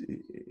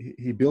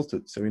 he built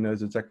it, so he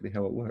knows exactly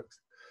how it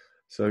works.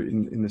 So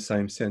in the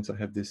same sense, I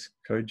have this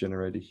code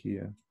generator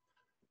here,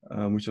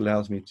 which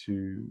allows me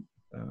to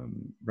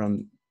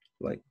run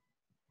like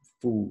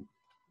full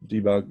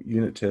debug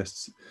unit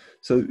tests.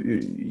 So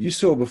you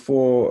saw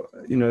before,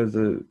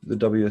 the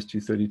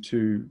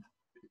WS232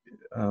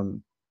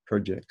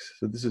 projects.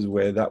 So this is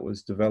where that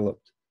was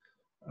developed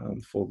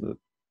for the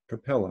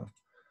Propeller.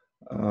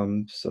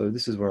 So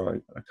this is where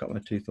I cut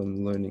my teeth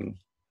on learning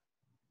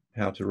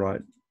how to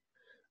write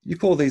you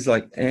call these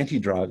like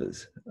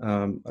anti-drivers. I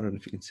don't know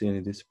if you can see any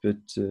of this, but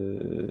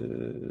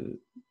you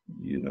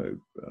know,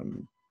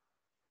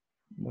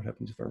 what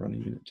happens if I run a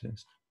unit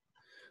test?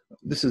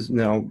 This is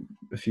now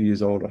a few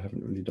years old. I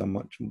haven't really done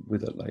much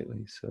with it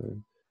lately. So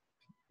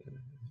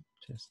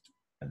test,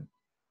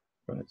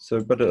 right.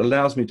 So, but it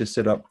allows me to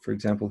set up, for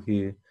example,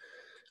 here,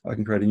 I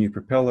can create a new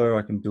propeller,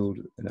 I can build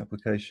an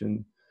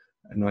application,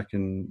 and I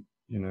can,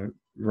 you know,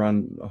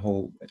 run a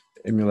whole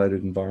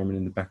emulated environment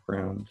in the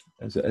background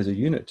as a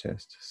unit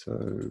test. So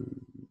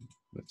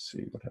let's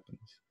see what happens.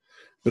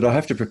 But I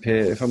have to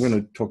prepare, if I'm going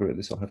to talk about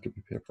this, I'll have to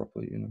prepare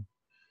properly, you know.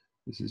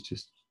 This is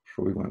just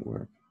probably won't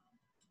work.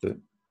 But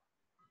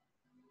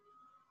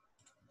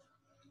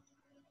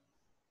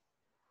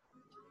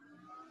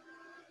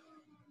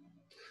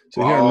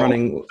so here I'm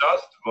running,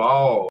 just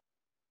wow.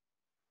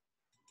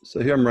 So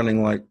here I'm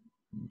running like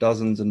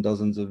dozens and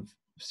dozens of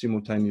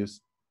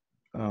simultaneous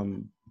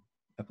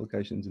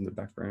applications in the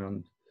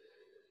background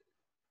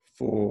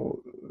for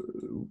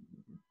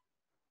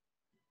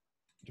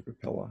the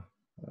propeller.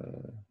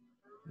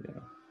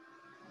 Yeah.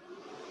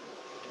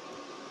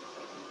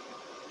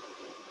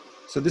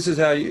 So this is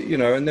how you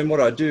know, and then what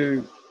I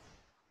do,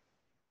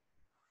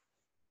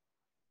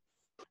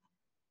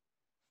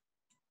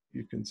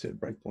 you can set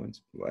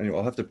breakpoints. Anyway,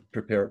 I'll have to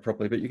prepare it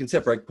properly, but you can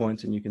set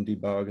breakpoints and you can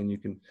debug, and you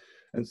can,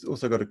 and it's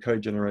also got a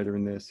code generator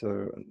in there.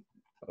 So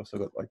I also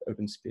got like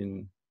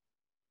OpenSpin,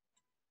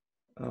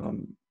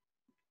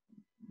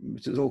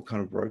 which is all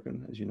kind of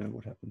broken, as you know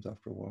what happens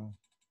after a while.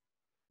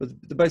 But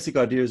the basic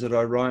idea is that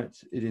I write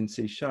it in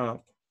C#,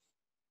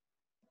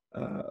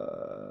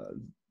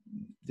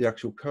 the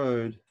actual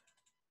code.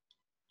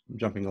 I'm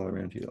jumping all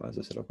around here. As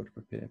I said, I've got to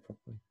prepare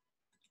properly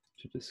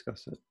to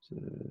discuss it.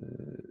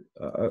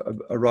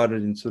 I write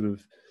it in sort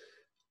of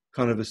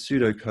kind of a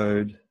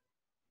pseudocode,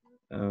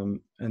 and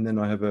then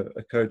I have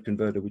a code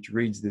converter which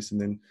reads this and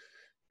then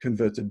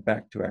converts it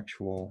back to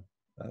actual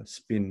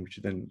spin, which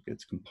then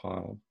gets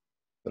compiled.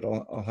 But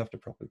I'll have to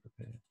properly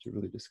prepare to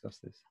really discuss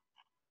this.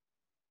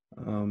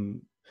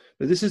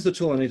 But this is the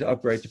tool I need to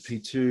upgrade to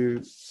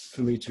P2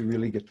 for me to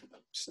really get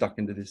stuck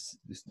into this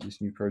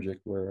new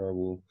project where I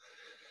will.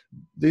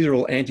 These are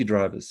all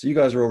anti-drivers. So you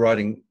guys are all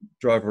writing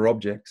driver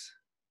objects,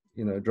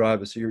 you know,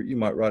 drivers. So you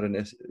might write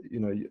a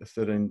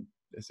 13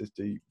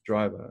 SSD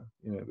driver,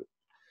 you know,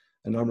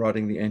 and I'm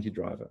writing the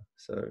anti-driver.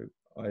 So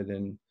I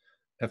then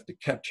have to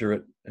capture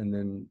it and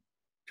then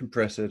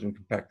compress it and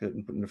compact it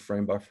and put it in a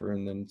frame buffer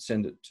and then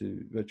send it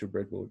to Virtual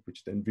Breadboard,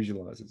 which then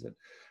visualizes it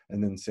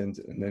and then sends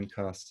it and then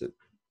casts it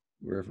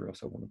wherever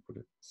else I want to put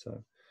it.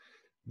 So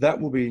that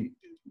will be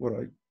what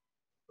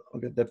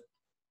I'll get that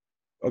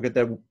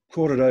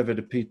ported over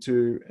to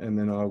P2, and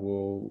then I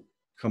will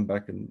come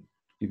back and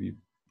give you,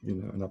 you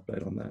know, an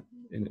update on that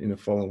in a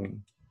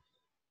following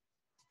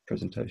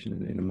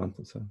presentation in a month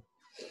or so.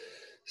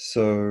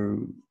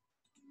 So,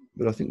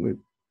 but I think we're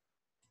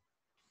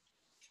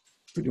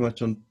pretty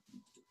much on.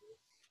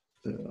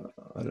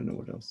 I don't know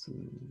what else.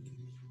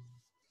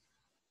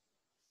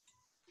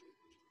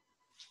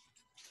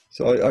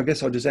 So I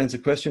guess I'll just answer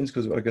questions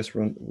because I guess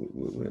we've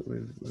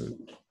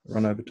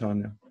run over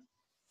time now.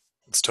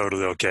 It's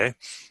totally okay.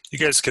 You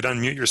guys could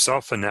unmute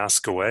yourself and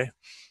ask away,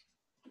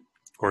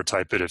 or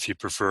type it if you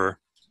prefer.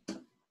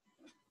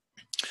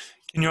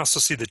 Can you also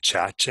see the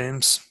chat,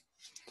 James?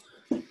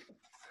 Click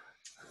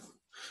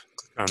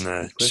on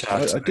the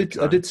chat.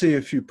 I did see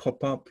a few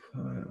pop up.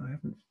 I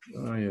haven't.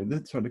 Oh yeah,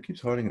 that's right. It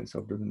keeps hiding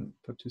itself, doesn't it?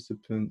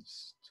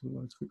 Participants. So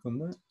let's click on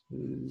that.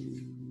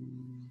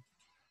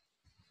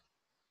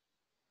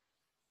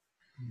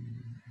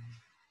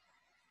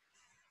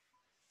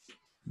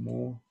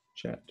 More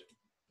chat.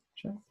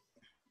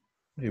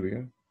 Here we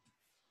go.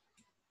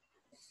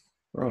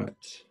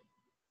 Right.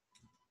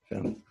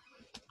 Found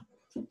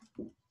it.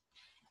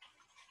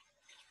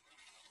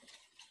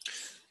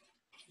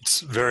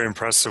 It's very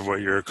impressive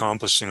what you're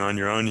accomplishing on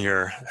your own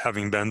here,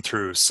 having been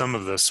through some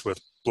of this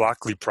with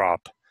Blockly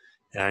Prop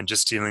and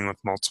just dealing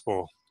with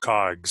multiple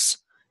cogs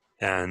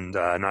and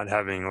not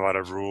having a lot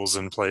of rules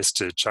in place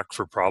to check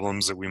for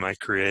problems that we might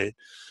create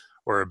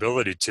or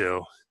ability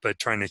to, but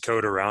trying to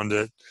code around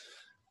it.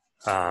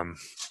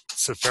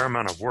 It's a fair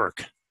amount of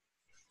work.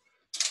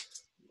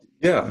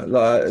 Yeah,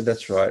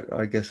 that's right.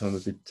 I guess I'm a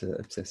bit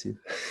obsessive.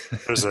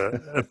 There's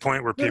a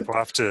point where people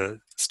have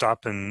to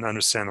stop and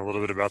understand a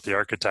little bit about the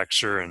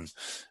architecture and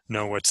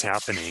know what's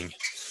happening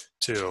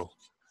too.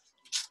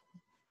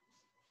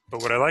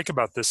 But what I like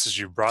about this is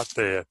you brought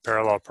the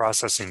parallel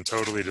processing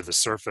totally to the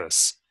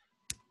surface.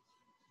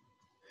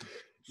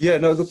 Yeah,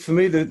 no, look, for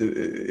me,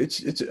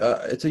 it's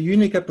a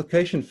unique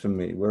application for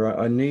me where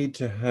I need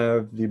to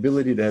have the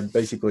ability to have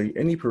basically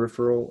any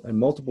peripheral and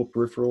multiple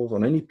peripherals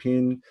on any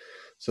pin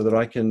so that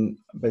I can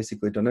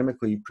basically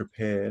dynamically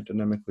prepare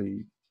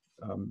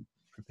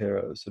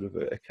a sort of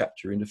a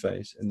capture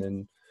interface and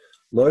then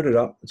load it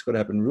up. It's got to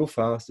happen real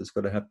fast. It's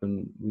got to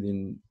happen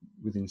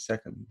within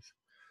seconds.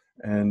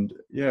 And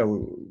yeah,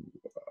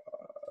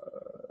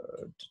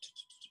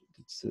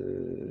 it's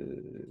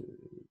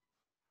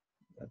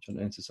I'm trying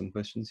to answer some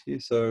questions here.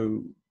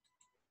 So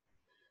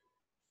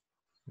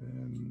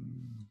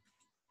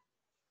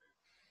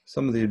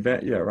some of the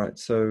yeah, right.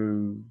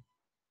 So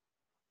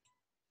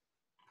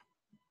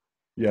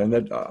yeah, and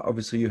that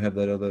obviously you have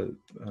that other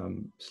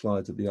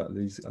slides that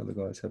these other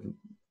guys haven't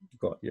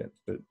got yet,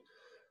 but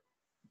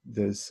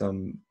there's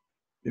some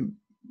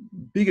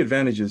big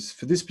advantages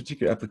for this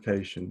particular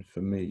application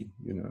for me,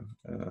 you know.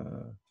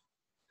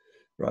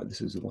 Right,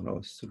 this is the one I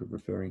was sort of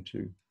referring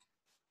to.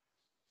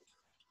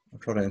 I'll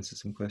try to answer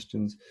some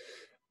questions.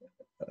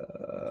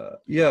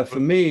 Yeah, for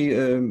me,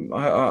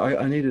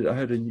 I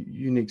had a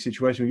unique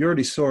situation. You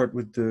already saw it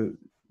with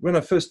when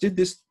I first did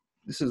this.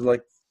 This is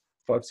like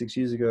 5-6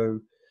 years ago.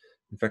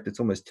 In fact, it's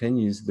almost 10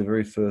 years. The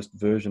very first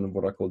version of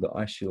what I called the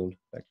iShield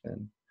back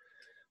then,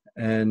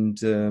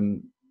 and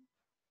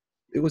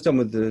it was done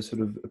with the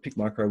sort of a PIC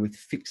micro with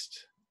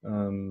fixed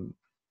pins.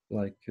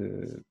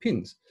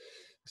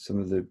 Some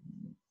of the,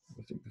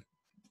 I think,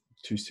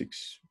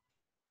 2.6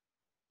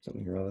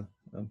 something or other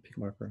PIC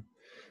micro,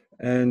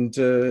 and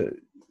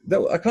that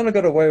I kind of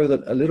got away with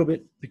it a little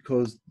bit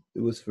because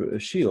it was for a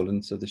shield,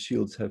 and so the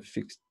shields have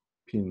fixed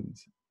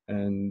pins,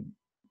 and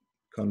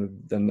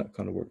then that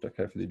kind of worked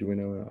okay for the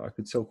Arduino. I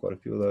could sell quite a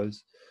few of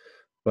those,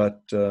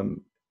 but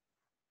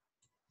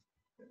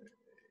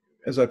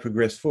as I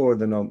progress forward,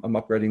 then I'm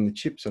upgrading the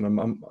chips, and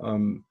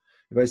I'm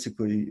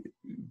basically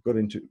got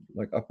into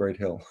like upgrade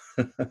hell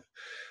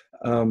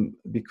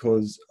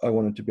because I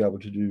wanted to be able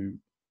to do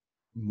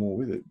more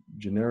with it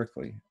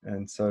generically,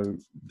 and so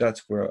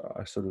that's where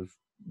I sort of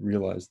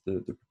realized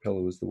the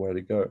Propeller was the way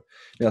to go.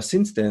 Now,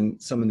 since then,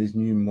 some of these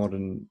new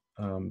modern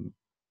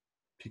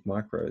PIC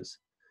micros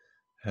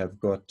have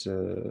got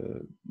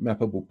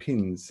mappable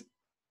pins.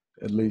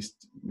 At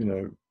least, you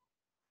know,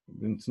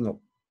 it's not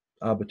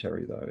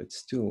arbitrary though. It's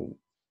still,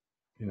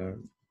 you know,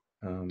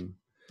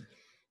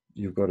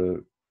 you've got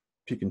to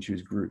pick and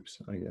choose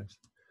groups, I guess,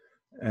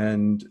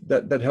 and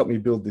that helped me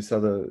build this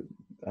other,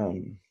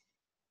 you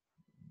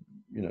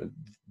know,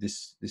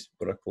 this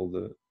what I call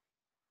the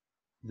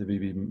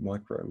BB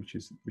Micro, which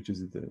is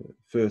the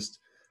first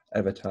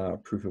avatar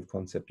proof of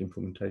concept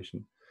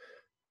implementation.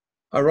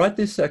 I write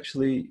this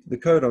actually, the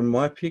code on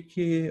my PIC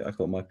here, I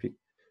call it my PIC.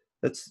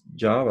 That's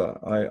Java.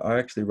 I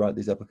actually write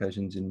these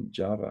applications in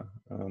Java.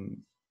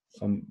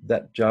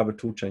 That Java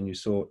toolchain you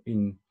saw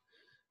in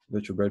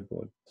Virtual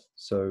Breadboard.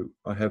 So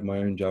I have my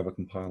own Java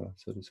compiler,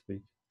 so to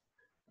speak.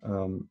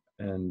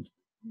 And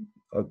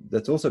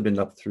that's also been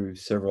up through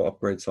several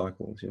upgrade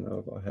cycles. You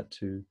know, I had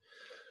to,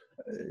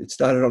 it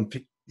started on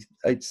PIC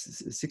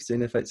 16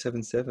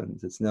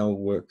 F877s. It's now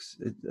works,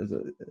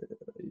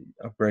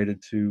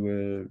 upgraded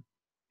to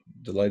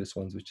the latest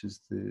ones, which is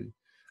the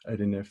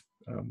 18F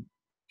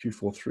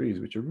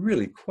Q43s, which are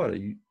really quite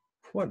a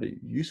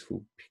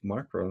useful PIC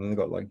micro, and they've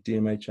got like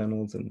DMA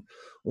channels and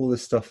all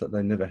this stuff that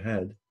they never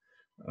had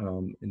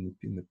in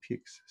the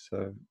PICs.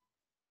 So,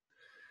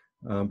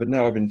 but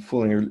now I've been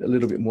fooling a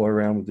little bit more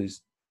around with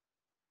these.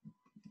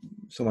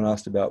 Someone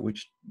asked about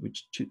which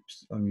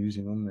chips I'm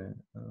using on there.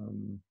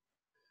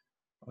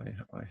 I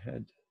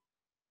had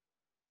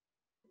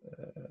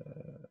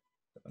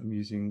I'm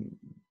using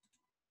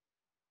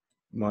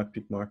my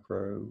PIC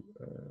micro.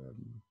 Let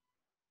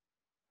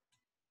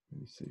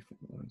me see for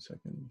 1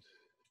 second.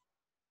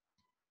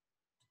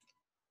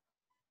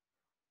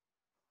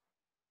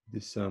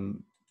 This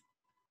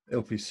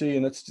LPC,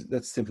 and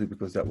that's simply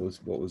because that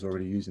was what was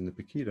already used in the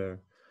Paquito,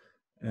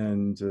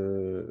 and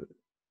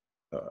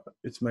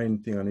its main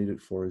thing I need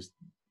it for is,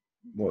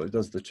 well, it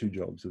does the two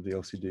jobs of the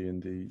LCD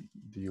and the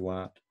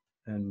UART,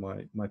 and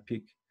my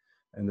PIC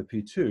and the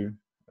P2.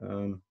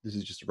 This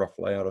is just a rough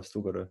layout. I've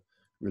still got to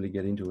really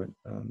get into it,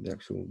 the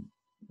actual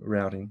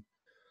routing.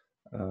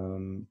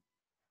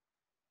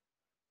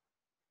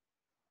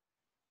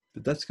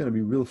 But that's going to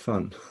be real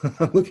fun.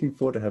 I'm looking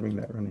forward to having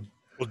that running.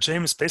 Well,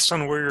 James, based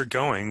on where you're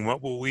going,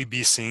 what will we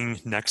be seeing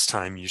next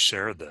time you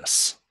share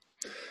this?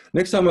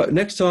 Next time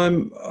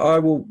I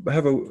will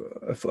have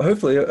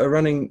hopefully a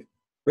running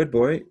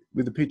BreadBoy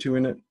with the P2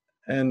 in it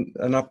and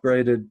an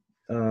upgraded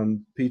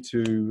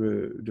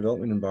P2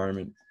 development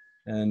environment,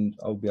 and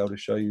I'll be able to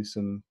show you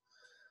some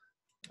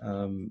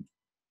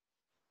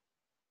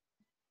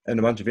and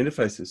a bunch of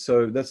interfaces.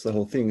 So that's the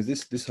whole thing. Is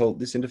this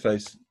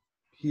interface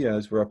here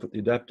is where I put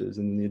the adapters,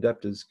 and the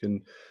adapters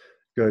can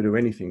go to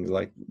anything.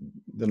 Like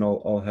then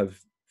I'll have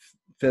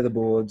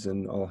featherboards,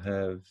 and I'll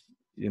have,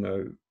 you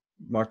know,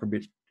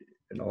 MicroBit,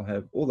 and I'll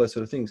have all those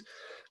sort of things.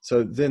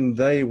 So then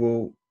they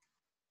will,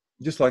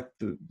 just like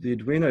the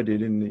Arduino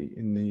did in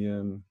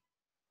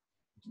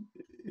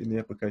the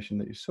application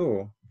that you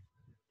saw,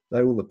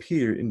 they will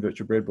appear in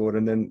Virtual Breadboard,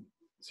 and then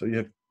so you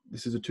have,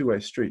 this is a two-way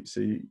street.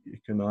 So you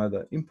can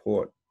either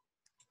import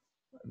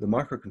the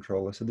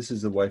microcontroller. So this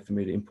is a way for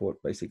me to import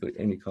basically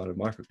any kind of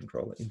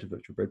microcontroller into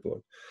Virtual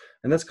Breadboard,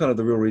 and that's kind of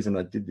the real reason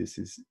I did this.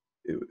 Is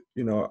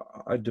you know,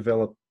 I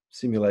develop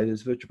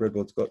simulators. Virtual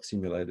Breadboard's got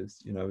simulators.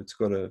 You know, it's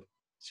got a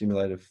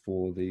simulator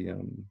for the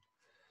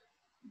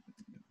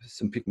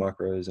some PIC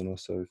micros and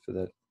also for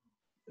that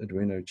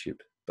Arduino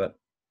chip. But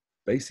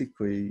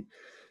basically,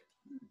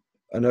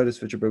 I noticed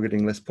Virtual Breadboard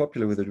getting less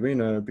popular with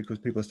Arduino because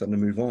people are starting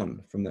to move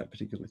on from that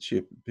particular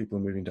chip. People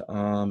are moving to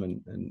ARM,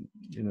 and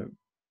you know,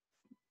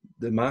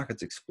 the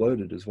market's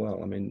exploded as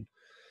well. I mean,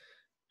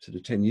 sort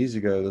of 10 years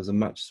ago, there was a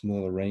much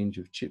smaller range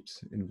of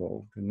chips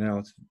involved, and now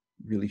it's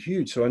really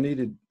huge. So I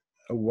needed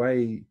a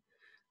way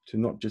to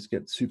not just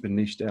get super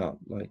niched out,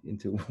 like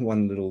into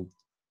one little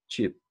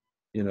chip.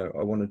 You know,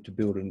 I wanted to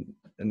build an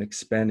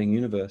expanding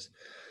universe.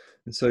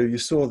 And so you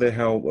saw there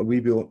how we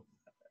built,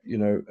 you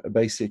know, a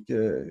basic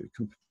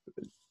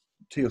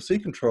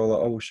TLC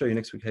controller. I will show you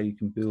next week how you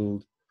can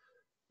build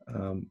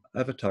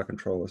avatar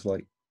controllers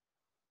like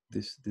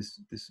this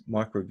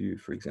micro view,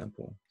 for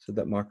example. So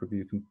that micro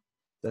view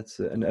that's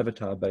an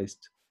avatar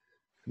based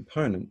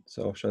component.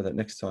 So I'll show that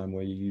next time,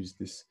 where you use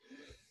this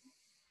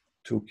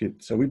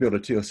toolkit. So we build a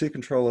TLC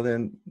controller,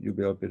 then you'll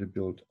be able to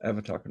build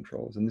avatar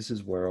controllers. And this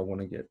is where I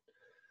want to get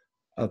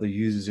other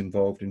users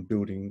involved in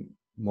building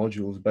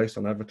modules based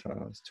on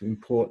avatars to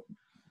import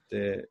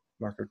their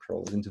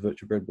microcontrollers into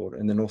Virtual Breadboard,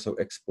 and then also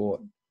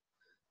export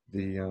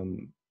the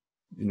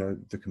you know,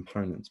 the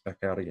components back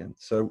out again.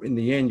 So in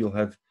the end, you'll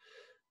have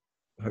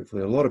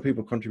hopefully a lot of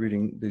people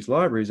contributing these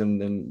libraries,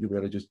 and then you'll be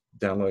able to just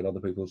download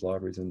other people's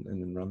libraries and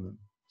then run them.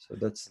 So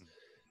that's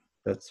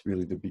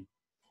really the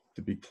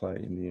big play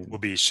in the end. We'll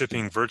be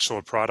shipping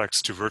virtual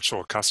products to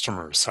virtual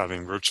customers,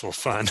 having virtual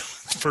fun,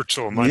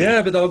 virtual money.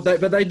 Yeah,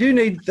 but they do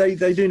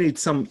need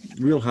some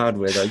real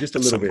hardware though, just a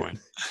little bit,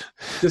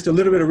 just a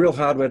little bit of real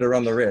hardware to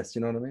run the rest.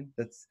 You know what I mean?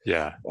 That's,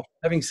 yeah. Well,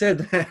 having said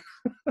that,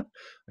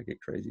 I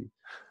get crazy.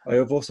 I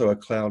have also a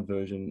cloud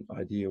version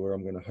idea where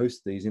I'm going to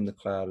host these in the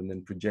cloud and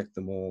then project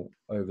them all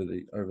over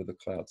the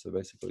cloud. So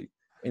basically,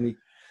 any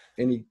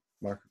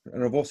micro,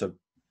 and I've also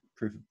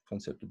proof of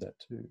concept of that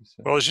too.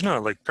 So. Well, as you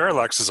know, like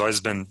Parallax has always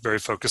been very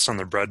focused on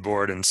the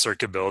breadboard and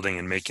circuit building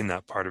and making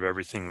that part of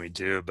everything we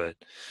do. But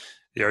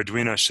the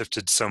Arduino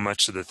shifted so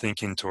much of the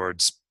thinking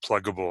towards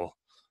pluggable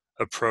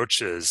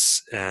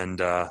approaches, and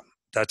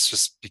that's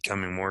just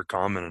becoming more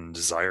common and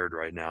desired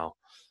right now.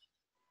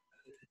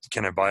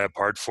 Can I buy a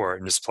part for it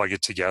and just plug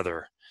it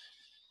together?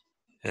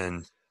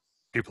 And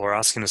people are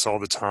asking us all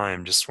the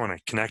time, just want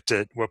to connect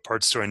it. What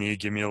parts do I need?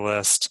 Give me a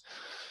list.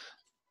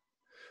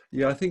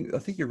 Yeah, I think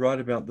you're right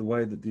about the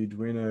way that the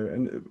Arduino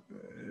and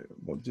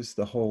just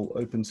the whole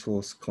open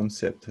source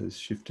concept has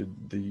shifted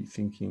the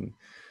thinking.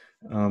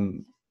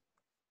 I'm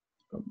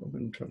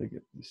going to try to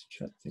get this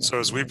chat thing. So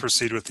as we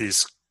proceed with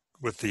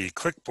the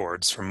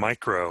clickboards from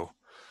Micro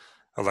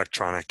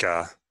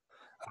Electronica,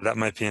 that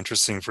might be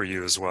interesting for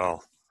you as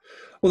well.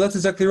 Well, that's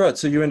exactly right.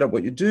 So you end up,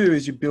 what you do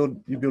is you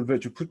build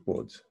virtual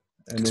clipboards,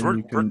 and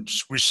then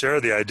we share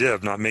the idea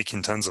of not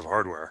making tons of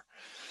hardware.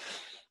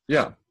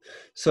 Yeah.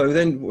 So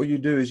then what you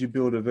do is you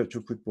build a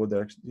virtual clipboard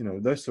that, you know,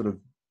 those sort of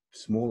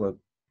smaller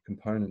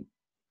component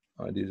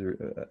ideas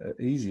are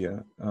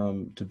easier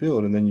to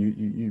build, and then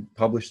you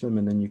publish them,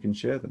 and then you can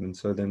share them. And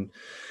so then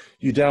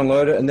you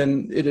download it, and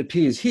then it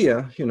appears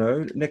here, you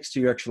know, next to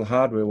your actual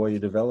hardware while you're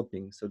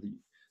developing. So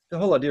the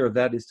whole idea of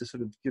that is to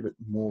sort of give it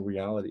more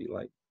reality,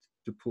 like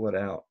to pull it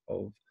out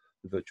of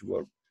the virtual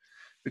world.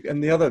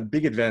 And the other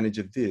big advantage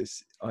of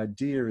this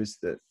idea is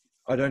that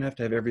I don't have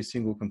to have every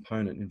single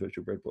component in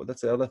Virtual Breadboard.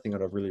 That's the other thing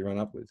that I've really run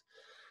up with.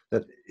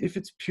 That if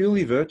it's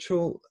purely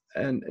virtual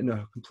and in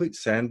a complete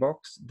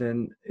sandbox,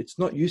 then it's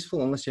not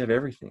useful unless you have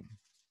everything.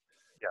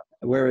 Yeah.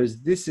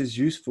 Whereas this is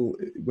useful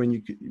when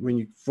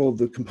you for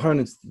the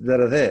components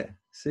that are there.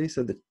 See,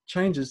 so that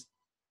changes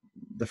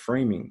the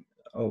framing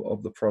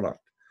of the product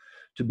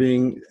to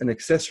being an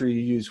accessory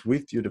you use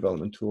with your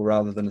development tool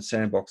rather than a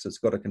sandbox that's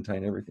got to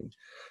contain everything.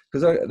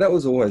 Because that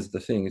was always the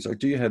thing. It's like,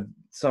 do you have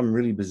some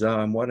really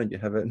bizarre, and why don't you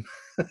have it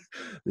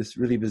this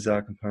really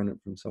bizarre component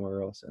from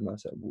somewhere else? And I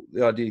said, well,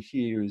 the idea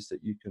here is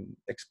that you can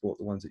export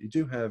the ones that you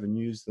do have and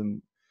use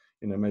them,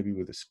 you know, maybe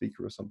with a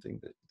speaker or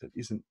something that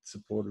isn't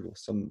supported, or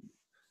some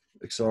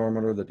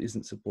accelerometer that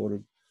isn't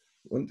supported,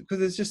 because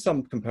there's just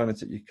some components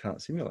that you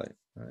can't simulate,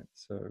 right?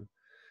 So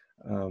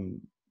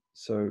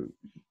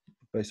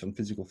based on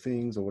physical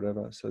things or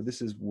whatever. So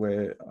this is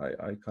where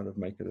I kind of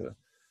make it a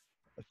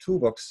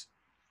toolbox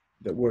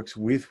that works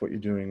with what you're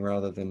doing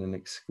rather than an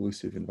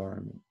exclusive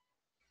environment.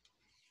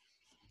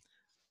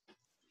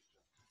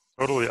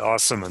 Totally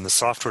awesome. And the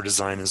software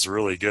design is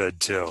really good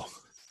too.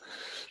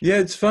 Yeah,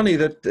 it's funny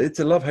that it's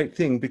a love-hate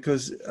thing,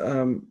 because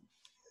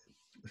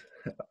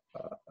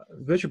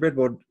Virtual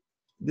Breadboard,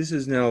 this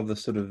is now the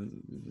sort of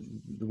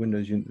the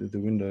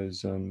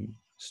Windows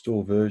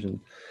store version.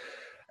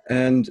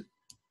 And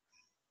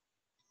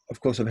of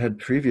course, I've had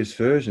previous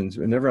versions,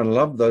 and everyone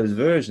loved those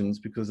versions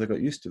because they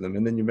got used to them.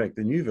 And then you make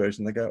the new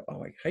version, they go,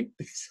 "Oh, I hate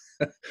this."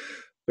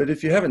 But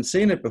if you haven't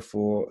seen it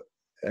before,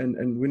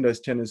 and Windows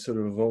 10 is sort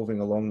of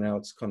evolving along now,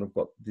 it's kind of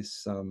got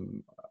this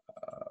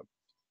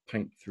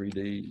Paint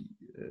 3D.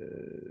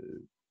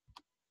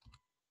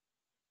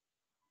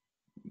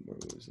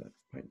 What was that?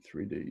 Paint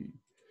 3D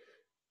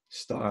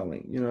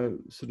styling. You know,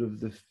 sort of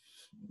the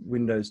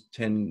Windows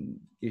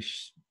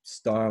 10-ish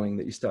styling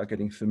that you start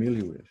getting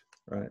familiar with,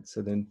 right?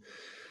 So then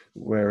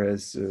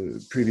Whereas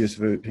previous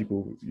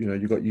people, you know,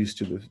 you got used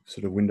to the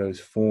sort of Windows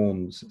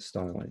Forms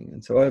styling.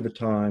 And so over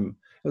time,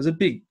 it was a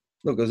big,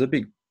 look, it was a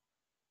big,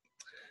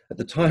 at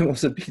the time it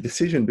was a big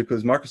decision,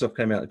 because Microsoft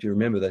came out, if you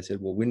remember, they said,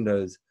 well,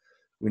 Windows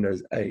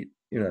 8,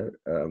 you know,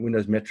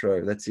 Windows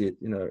Metro, that's it,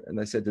 you know, and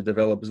they said to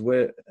developers,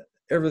 where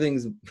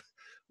everything's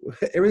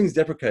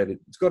deprecated,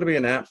 it's got to be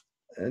an app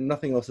and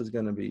nothing else is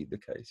going to be the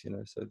case, you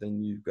know. So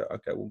then you go,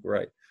 okay, well,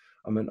 great,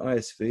 I'm an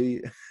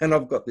ISV and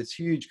I've got this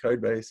huge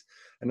code base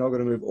and I've got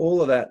to move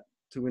all of that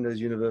to Windows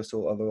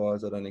Universal,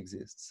 otherwise I don't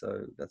exist.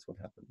 So that's what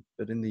happened.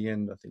 But in the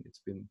end, I think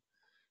it's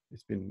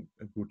been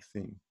a good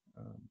thing,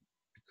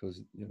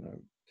 because, you know,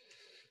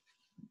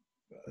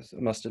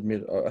 I must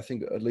admit, I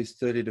think at least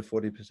 30 to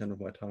 40% of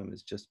my time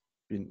has just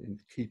been in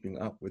keeping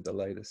up with the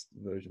latest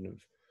version of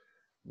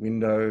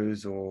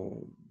Windows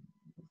or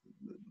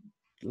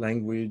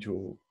language,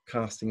 or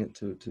casting it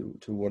to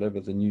whatever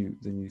the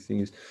new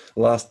thing is.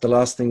 The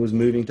last thing was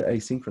moving to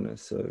asynchronous.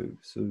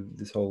 So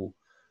this whole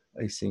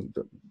async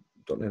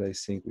 .NET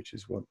Async, which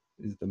is what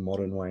is the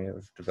modern way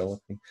of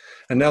developing.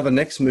 And now the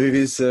next move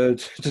is to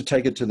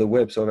take it to the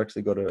web. So I've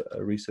actually got a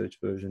research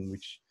version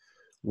which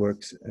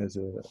works as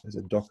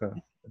a Docker.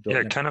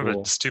 Yeah, kind of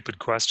a stupid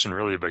question,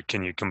 really, but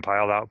can you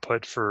compile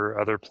output for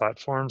other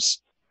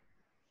platforms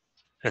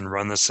and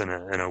run this in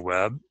a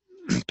web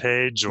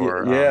page?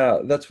 Or yeah,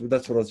 that's what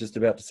I was just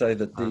about to say,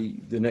 that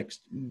the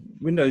next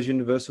Windows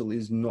Universal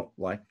is not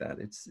like that.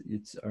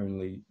 It's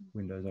only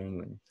Windows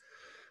only.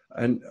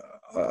 And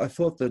I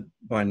thought that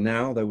by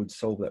now they would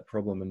solve that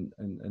problem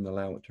and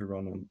allow it to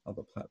run on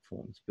other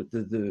platforms. But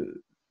the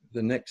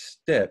next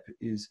step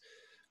is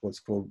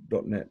what's called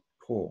 .NET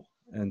Core.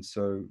 And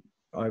so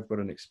I've got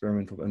an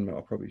experimental, and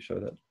I'll probably show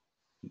that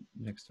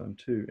next time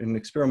too, an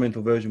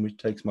experimental version which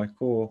takes my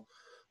core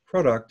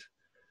product,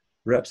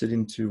 wraps it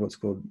into what's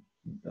called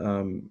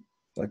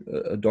like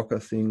a Docker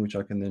thing, which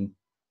I can then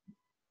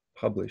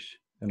publish.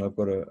 And I've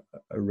got a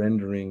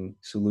rendering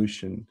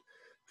solution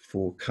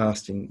for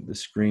casting the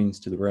screens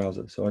to the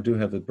browser. So I do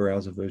have a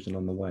browser version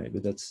on the way,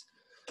 but that's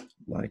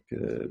like,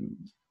 that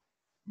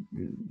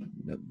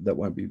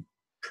won't be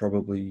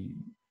probably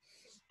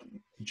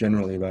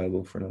generally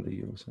available for another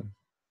year or so.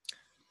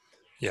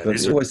 Yeah, but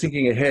it's always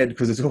thinking ahead,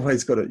 because it's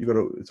always got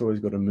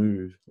to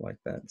move like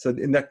that. So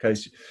in that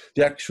case,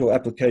 the actual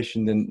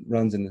application then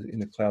runs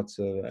in a cloud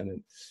server, and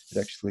it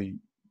actually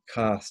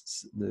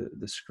casts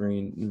the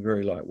screen in a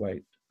very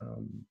lightweight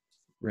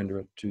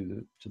renderer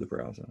to the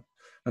browser.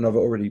 And I've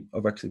already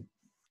got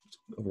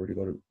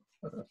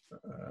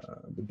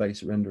the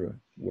base renderer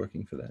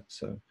working for that.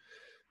 So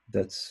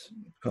that's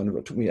kind of,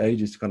 it took me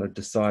ages to kind of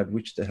decide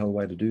which the hell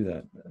way to do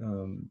that.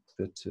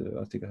 But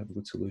I think I have a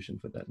good solution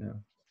for that now.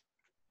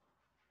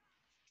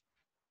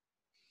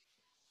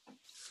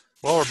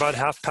 Well, we're about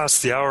half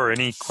past the hour.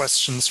 Any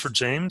questions for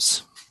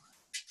James?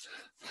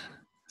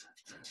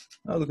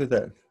 Oh, look at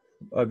that.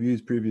 I've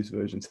used previous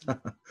versions.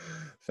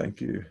 Thank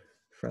you,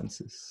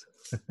 Francis.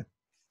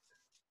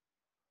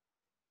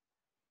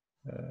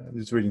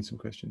 Just reading some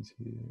questions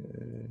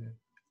here.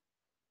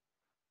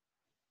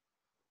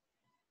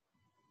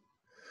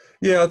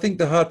 Yeah, I think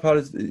the hard part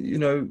is, you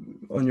know,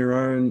 on your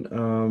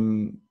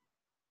own,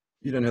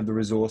 you don't have the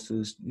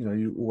resources. You know,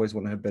 you always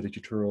want to have better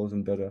tutorials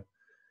and better.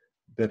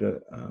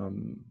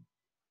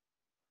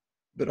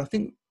 But I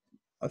think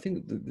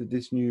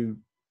this new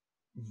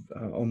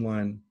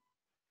online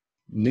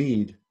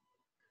need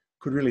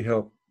could really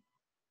help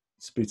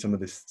speed some of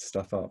this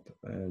stuff up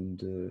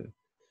and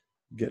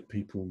get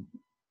people.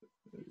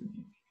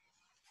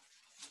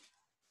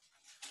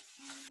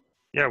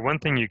 Yeah, one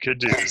thing you could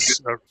do is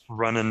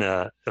run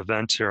an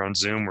event here on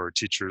Zoom where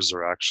teachers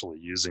are actually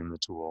using the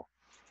tool.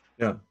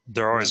 Yeah,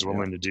 they're always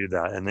willing to do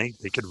that, and they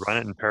could run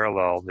it in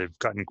parallel. They've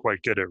gotten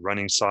quite good at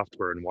running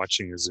software and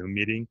watching a Zoom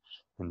meeting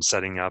and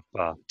setting up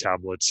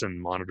tablets and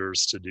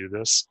monitors to do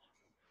this.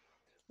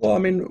 Well, I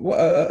mean,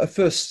 a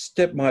first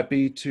step might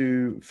be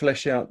to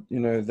flesh out, you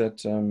know,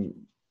 that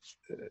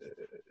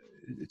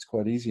it's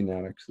quite easy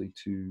now actually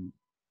to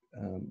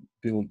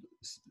build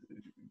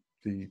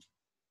the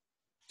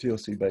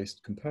TLC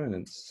based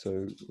components.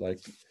 So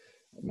like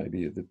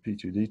maybe the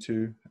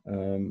P2D2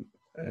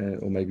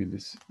 or maybe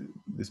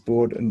this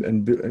board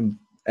and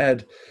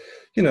add,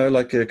 you know,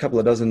 like a couple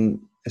of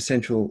dozen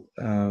essential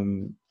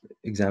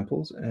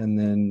examples, and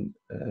then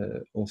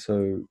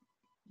also,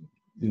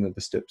 you know,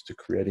 the steps to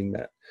creating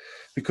that,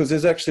 because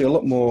there's actually a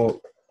lot more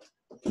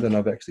than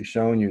I've actually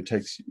shown you.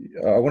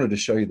 I wanted to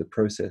show you the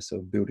process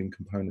of building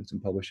components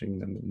and publishing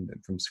them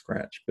from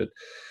scratch, but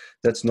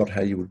that's not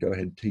how you would go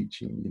ahead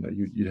teaching. You know,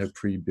 you'd have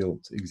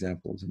pre-built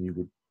examples, and you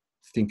would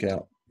think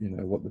out, you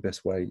know, what the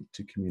best way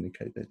to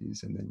communicate that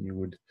is, and then you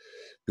would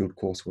build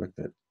coursework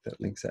that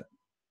links that,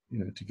 you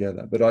know,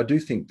 together. But I do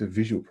think the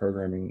visual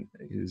programming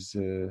is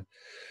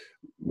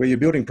where you're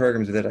building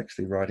programs without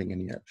actually writing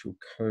any actual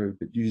code,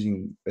 but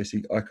using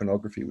basic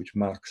iconography, which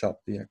marks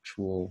up the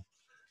actual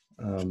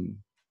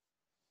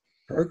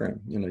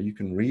program. You know, you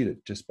can read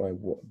it just by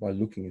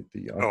looking at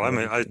the Oh, I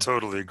iconography.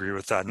 totally agree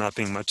with that. Not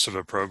being much of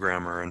a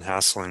programmer and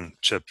hassling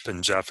Chip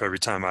and Jeff every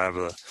time I have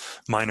a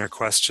minor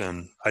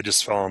question. I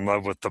just fell in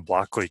love with the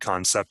Blockly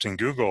concept, and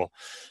Google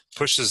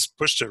pushed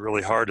it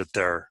really hard at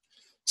their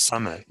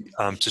summit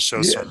to show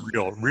Yeah, some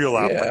real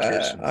yeah,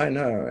 applications, I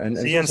know, and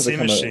it's also CNC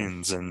become a.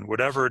 machines and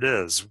whatever it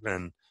is.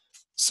 And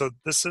so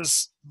this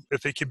is,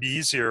 if it could be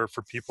easier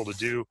for people to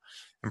do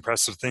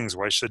impressive things,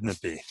 why shouldn't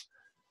it be?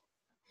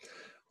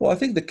 Well, I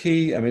think the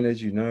key, I mean,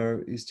 as you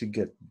know, is to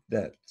get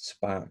that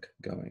spark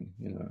going.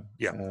 You know,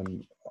 Yeah.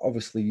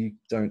 Obviously, you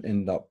don't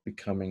end up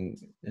becoming,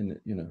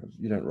 you know,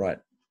 you don't write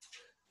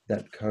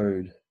that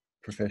code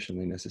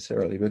professionally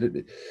necessarily, but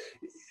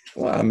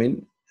well, I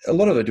mean, a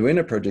lot of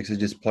Arduino projects are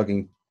just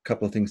plugging a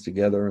couple of things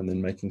together and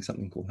then making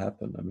something cool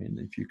happen. I mean,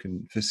 if you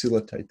can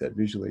facilitate that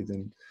visually,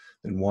 then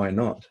why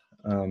not?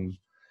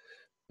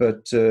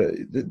 But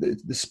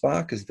the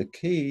spark is the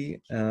key,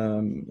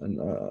 and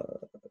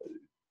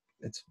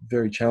it's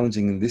very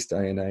challenging in this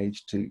day and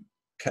age to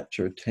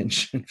capture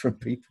attention from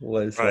people.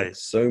 There's Right. like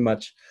so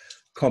much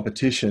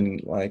competition,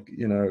 like,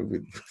 you know,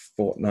 with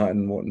Fortnite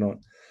and whatnot.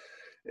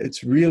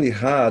 It's really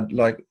hard.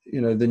 Like,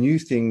 you know, the new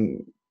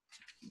thing,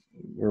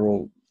 we're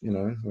all, you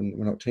know,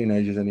 we're not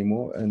teenagers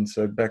anymore. And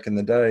so back in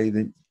the day,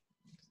 the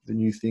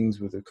new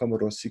things with the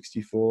Commodore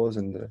 64s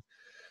and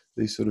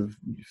these sort of,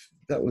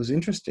 that was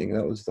interesting.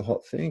 That was the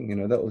hot thing, you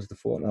know, that was the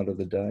Fortnite of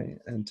the day.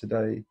 And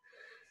today,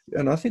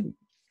 and I think,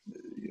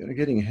 you know,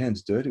 getting your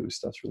hands dirty with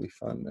stuff's really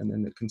fun, and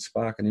then it can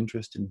spark an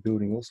interest in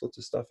building all sorts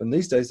of stuff. And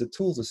these days the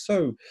tools are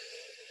so,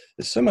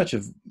 there's so much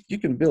of, you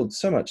can build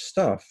so much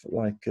stuff,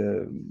 like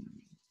that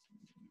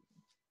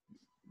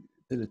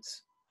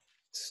it's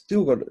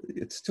still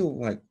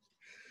like,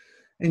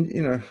 and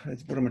you know,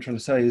 what am I trying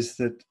to say is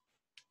that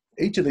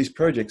each of these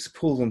projects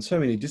pulls on so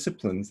many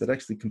disciplines that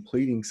actually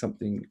completing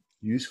something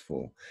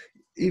useful,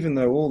 even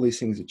though all these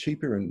things are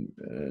cheaper and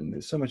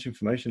there's so much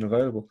information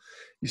available,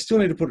 you still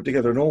need to put it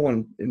together in all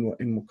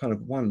in kind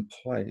of one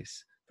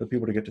place for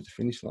people to get to the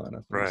finish line. I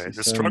think Right.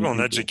 The so many struggle in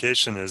people.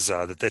 education is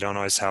that they don't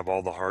always have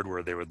all the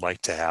hardware they would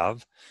like to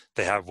have.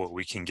 They have what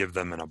we can give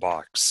them in a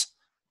box.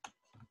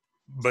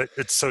 But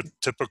it's so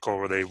typical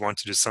where they want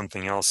to do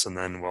something else and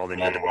then, well, they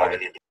need to buy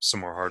some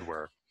more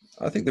hardware.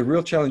 I think the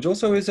real challenge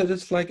also is that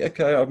it's like,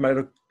 okay, I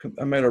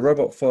made a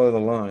robot follow the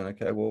line.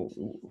 Okay, well,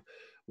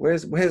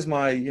 where's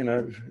my, you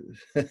know,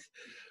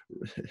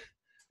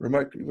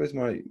 remote, where's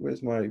my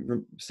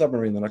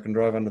submarine that I can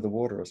drive under the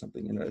water or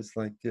something? You know, it's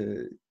like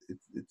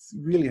it's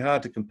really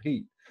hard to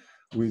compete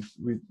with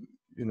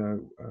you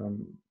know,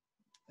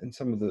 and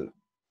some of the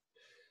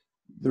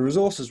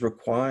resources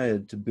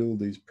required to build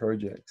these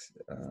projects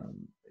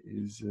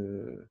is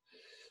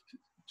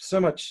so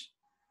much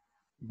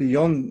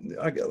beyond.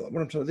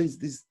 What I'm trying to,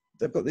 these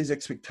they've got these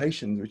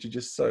expectations which are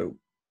just so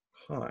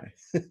high.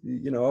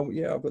 You know,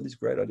 yeah, I've got this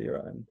great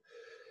idea,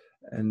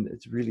 and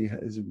it's really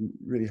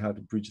hard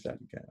to bridge that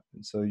gap.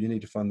 And so you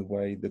need to find the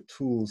way the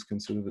tools can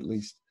sort of at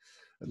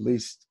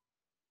least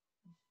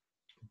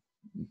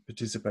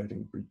participate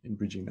in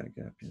bridging that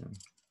gap. You know.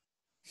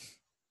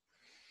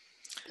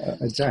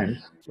 James,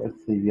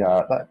 it's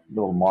the that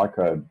little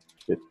MicroBit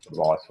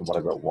device or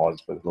whatever it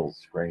was with a little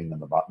screen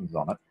and the buttons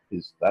on it.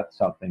 Is that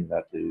something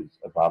that is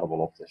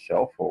available off the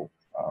shelf, or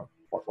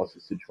what's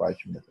the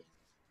situation with it?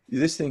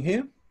 This thing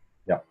here?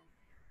 Yeah.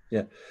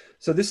 Yeah.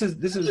 So this is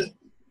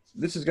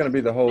going to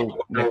be the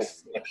whole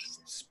next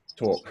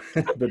talk.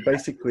 But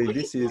basically,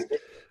 this is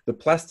the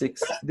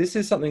plastics. This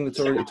is something that's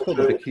already, it's called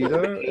the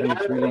TAQOZ, and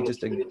it's really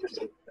just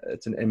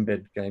it's an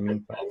embed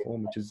gaming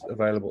platform which is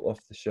available off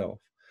the shelf.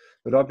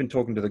 But I've been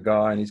talking to the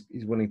guy, and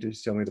he's willing to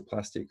sell me the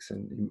plastics,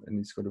 and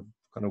he's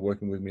kind of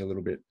working with me a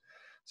little bit.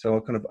 So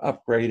I'm kind of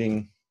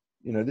upgrading.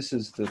 You know, this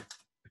is the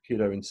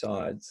TAQOZ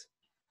insides,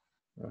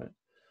 right?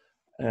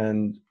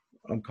 And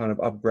I'm kind of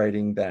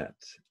upgrading that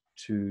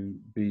to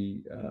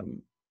be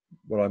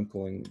what I'm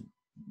calling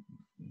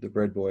the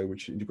BreadBoy,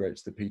 which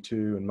integrates the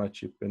P2 and my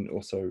chip, and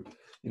also,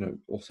 you know,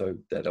 also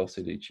that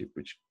LCD chip,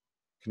 which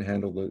can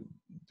handle the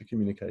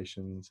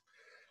communications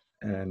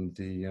and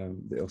the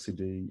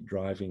LCD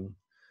driving.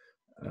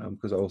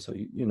 Because also,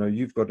 you know,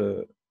 you've got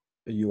a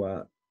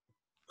UART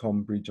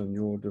COM bridge on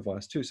your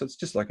device too, so it's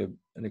just like an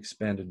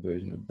expanded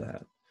version of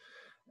that.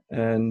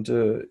 And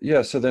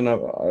yeah, so then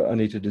I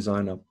need to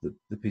design up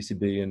the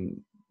PCB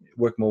and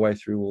work my way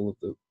through all of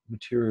the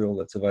material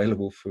that's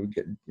available for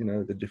you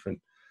know, the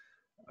different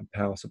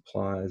power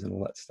supplies and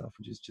all that stuff,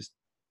 which is just,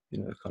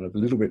 you know, kind of a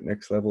little bit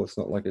next level. It's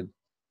not like a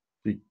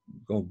big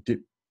gold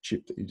dip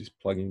chip that you just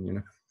plug in, you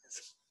know.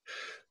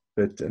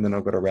 But, and then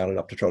I've got to route it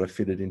up to try to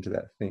fit it into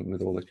that thing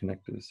with all the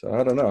connectors. So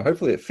I don't know,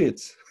 hopefully it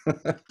fits.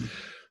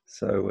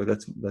 So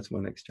that's my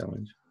next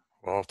challenge.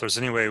 Well, if there's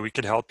any way we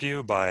could help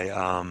you by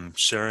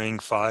sharing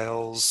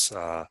files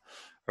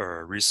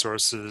or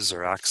resources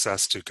or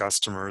access to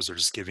customers or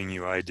just giving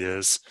you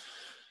ideas,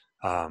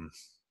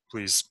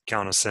 please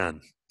count us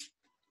in.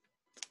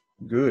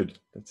 Good,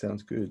 that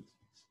sounds good.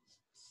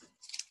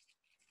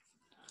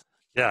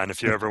 Yeah, and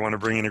if you ever want to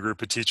bring in a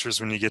group of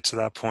teachers when you get to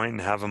that point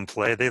and have them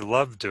play, they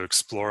love to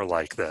explore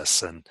like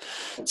this. And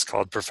it's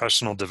called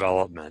professional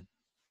development,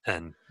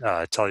 and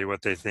tell you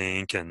what they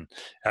think and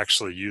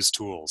actually use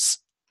tools.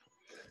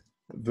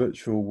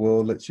 Virtual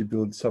world lets you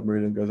build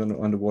submarine and goes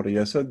underwater.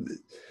 Yeah, so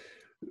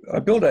I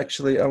built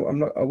actually. I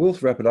will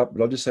wrap it up,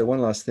 but I'll just say one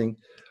last thing.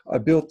 I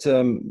built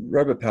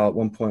RoboPal at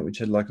one point, which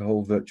had like a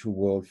whole virtual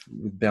world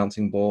with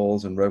bouncing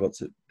balls and robots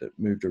that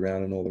moved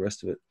around and all the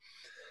rest of it.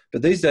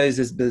 But these days,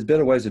 there's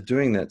better ways of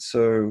doing that.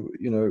 So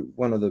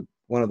one of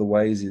the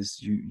ways is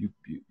you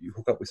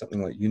hook up with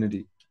something like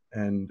Unity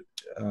and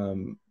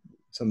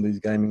some of these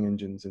gaming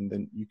engines, and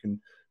then you can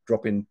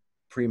drop in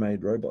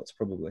pre-made robots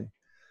probably,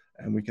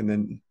 and we can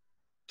then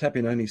tap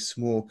in only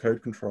small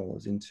code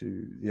controllers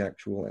into the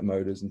actual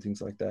motors and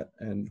things like that,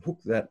 and hook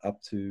that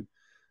up to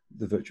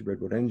the Virtual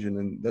Breadboard engine,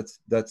 and that's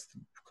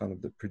kind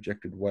of the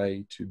projected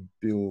way to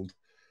build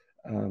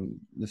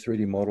the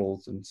 3D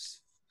models and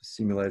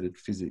simulated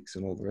physics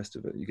and all the rest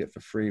of it you get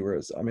for free.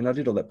 Whereas, I mean, I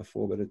did all that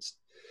before, but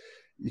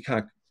you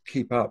can't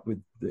keep up with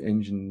the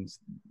engines,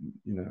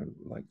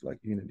 like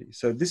Unity.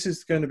 So this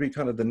is going to be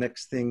kind of the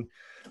next thing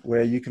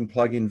where you can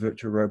plug in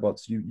virtual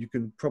robots. You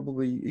can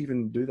probably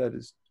even do that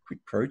as quick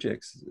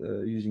projects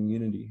using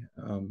Unity.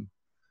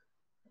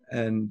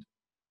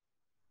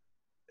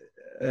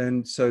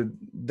 And so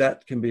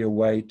that can be a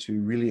way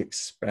to really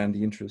expand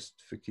the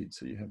interest for kids.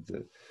 So you have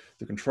the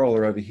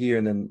controller over here,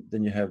 and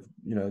then you have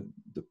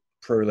the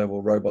pro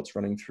level robots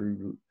running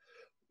through.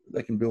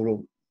 They can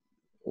build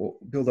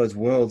those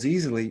worlds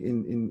easily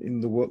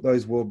in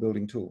those world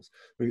building tools.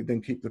 We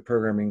then keep the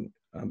programming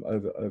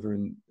over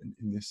in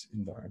this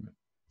environment.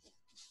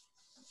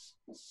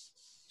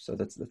 So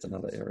that's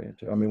another area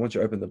too. I mean, once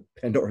you open the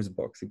Pandora's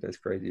box, it goes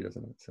crazy,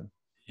 doesn't it? So.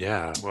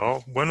 Yeah.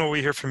 Well, when will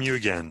we hear from you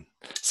again?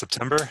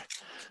 September?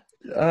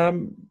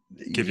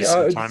 Give you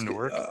Yeah, some time to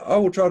work? I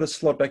will try to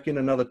slot back in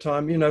another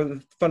time.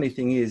 The funny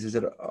thing is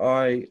that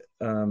I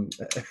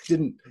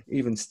didn't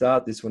even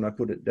start this when I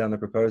put it down the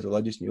proposal.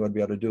 I just knew I'd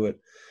be able to do it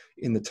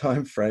in the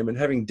time frame, and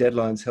having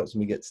deadlines helps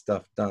me get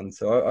stuff done.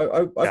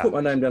 So I put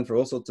my name down for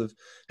all sorts of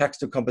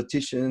Hackster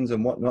competitions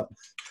and whatnot.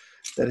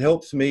 That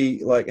helps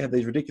me like have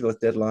these ridiculous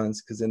deadlines,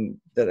 because then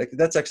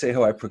that's actually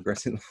how I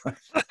progress in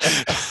life.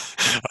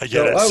 I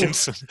get it.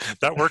 Seems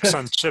that works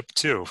on Chip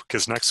too,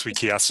 because next week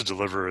he has to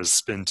deliver his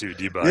Spin 2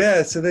 debug.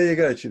 Yeah, so there you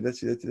go, Chip. That's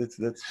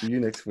for you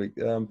next week.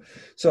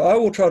 So I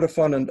will try to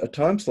find a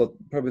time slot,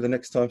 probably the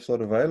next time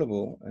slot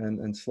available,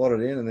 and slot it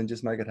in, and then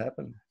just make it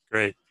happen.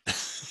 Great.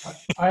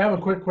 I have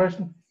a quick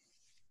question.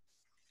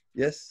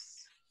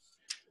 Yes.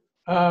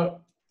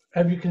 Have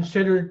you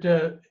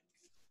considered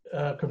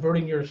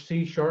converting your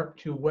C# to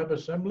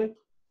WebAssembly?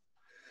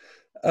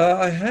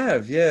 I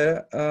have,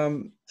 yeah,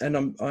 and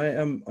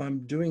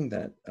I'm doing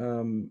that,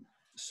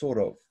 sort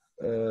of.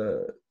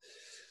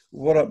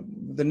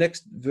 The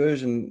next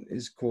version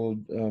is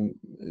called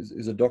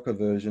is a Docker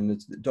version.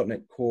 It's the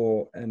 .NET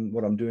Core, and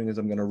what I'm doing is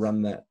I'm going to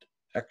run that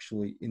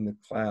actually in the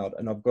cloud.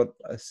 And I've got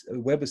a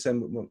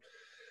WebAssembly, well,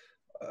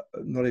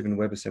 not even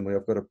WebAssembly.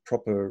 I've got a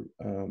proper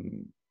how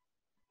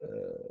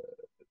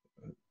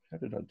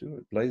did I do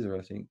it? Blazor,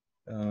 I think.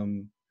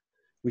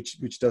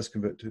 Which does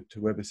convert to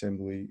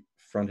WebAssembly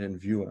front-end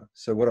viewer.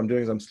 So what I'm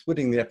doing is I'm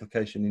splitting the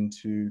application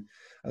into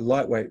a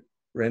lightweight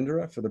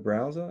renderer for the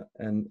browser,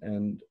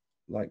 and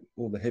like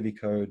all the heavy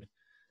code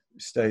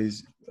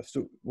stays.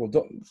 Well,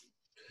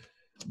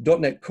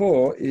 .NET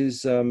Core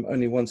is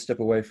only one step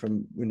away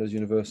from Windows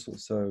Universal,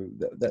 so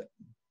that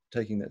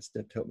taking that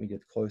step helped me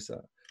get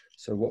closer.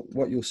 So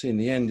what you'll see in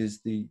the end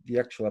is the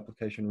actual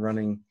application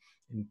running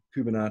in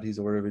Kubernetes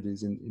or wherever it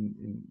is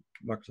in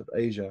Microsoft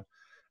Azure,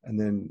 and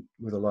then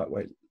with a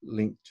lightweight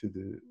link to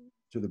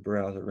the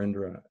browser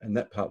renderer, and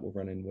that part will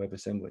run in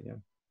WebAssembly. Yeah.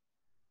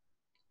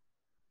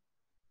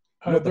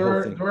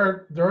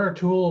 There are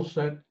tools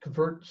that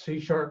convert C#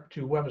 to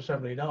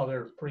WebAssembly now.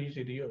 They're pretty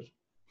easy to use.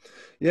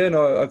 Yeah,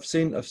 no, I've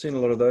seen a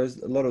lot of those.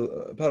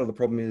 Part of the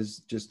problem is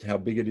just how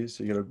big it is.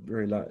 So you got a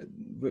very large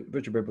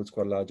Virtual Breadboard's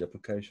quite a large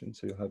application,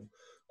 so you'll have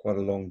quite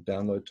a long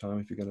download time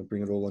if you're going to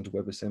bring it all into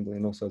WebAssembly,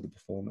 and also the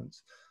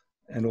performance,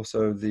 and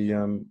also the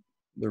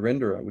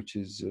renderer, which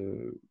is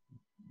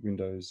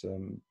Windows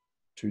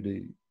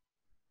 2D,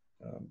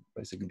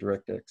 basically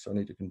DirectX. So I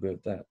need to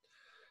convert that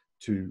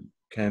to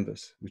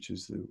Canvas, which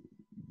is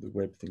the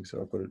web thing.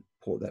 So I've got to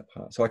port that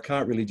part. So I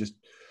can't really just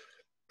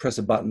press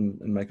a button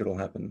and make it all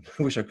happen.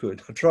 I wish I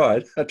could. I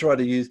tried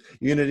to use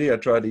Unity. I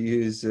tried to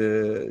use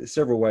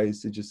several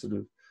ways to just sort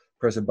of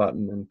press a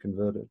button and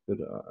convert it, but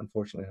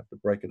unfortunately I have to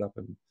break it up,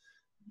 and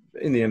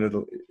in the end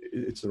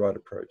it's the right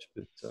approach.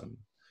 But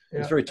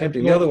it's very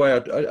tempting. The other way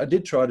I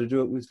did try to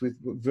do it was with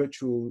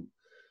virtual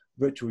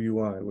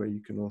UI, where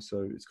you can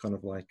also, it's kind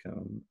of like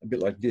a bit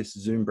like this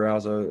Zoom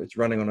browser. It's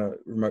running on a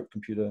remote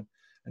computer,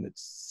 and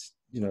it's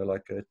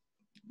like a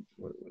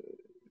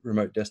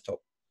remote desktop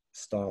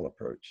style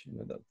approach.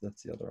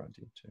 That's the other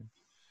idea too.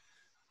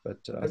 But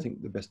I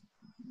think the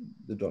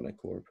 .NET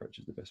Core approach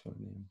is the best one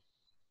in the end.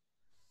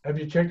 Have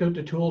you checked out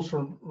the tools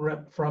from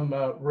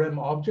REM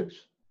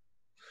Objects?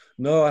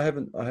 No, I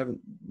haven't. I haven't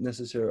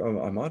necessarily.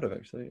 Oh, I might have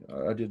actually.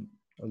 I did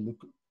a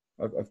look.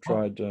 I've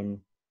tried.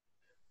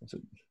 What's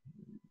it?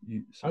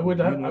 I would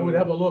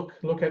have a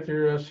look at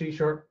your C#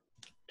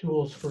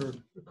 tools for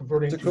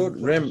converting. What's it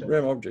called?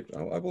 RAM object.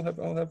 I'll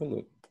have a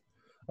look.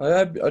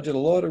 I did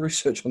a lot of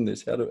research on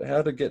this. How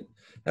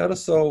to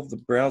solve the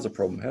browser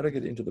problem. How to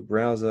get into the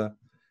browser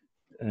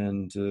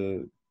and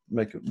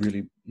make it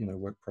really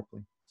work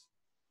properly.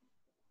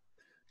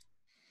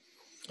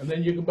 And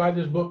then you can buy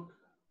this book.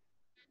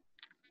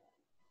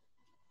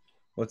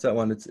 What's that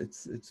one? It's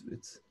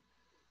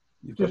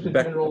you've got Just a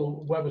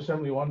general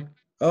WebAssembly one.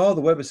 Oh,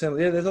 the WebAssembly.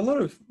 Yeah, there's a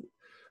lot of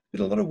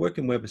work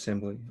in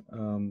WebAssembly.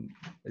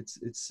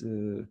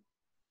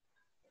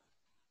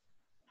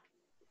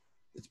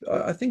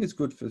 I think it's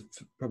good for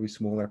probably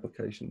small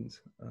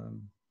applications.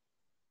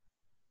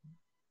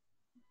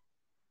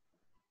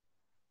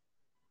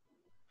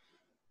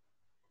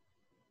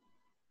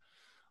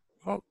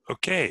 Well,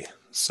 okay.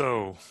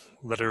 So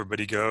let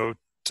everybody go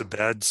to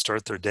bed,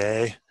 start their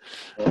day,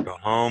 go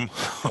home,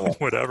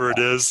 whatever it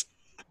is.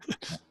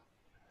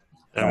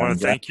 And I want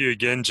to thank you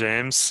again,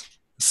 James.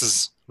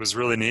 This was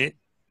really neat.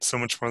 So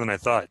much more than I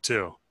thought,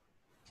 too.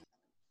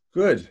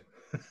 Good.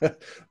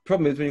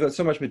 Problem is when you've got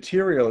so much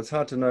material, it's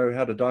hard to know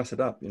how to dice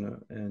it up,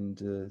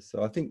 And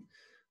so I think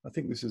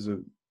this is a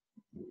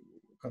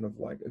kind of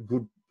like a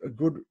good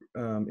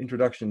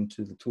introduction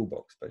to the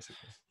toolbox,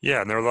 basically.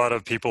 Yeah, and there are a lot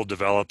of people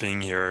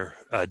developing here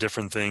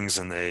different things,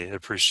 and they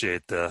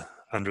appreciate the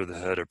under the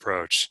hood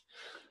approach.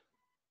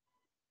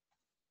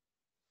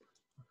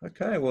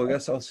 Okay, well, I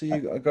guess I'll see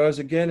you guys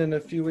again in a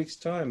few weeks'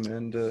 time,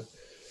 and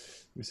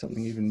with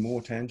something even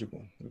more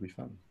tangible. It'll be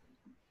fun.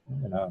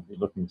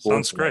 Looking forward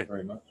Sounds to great. that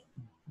very much.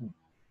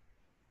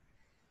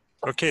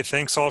 Okay,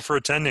 thanks all for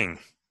attending.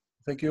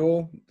 Thank you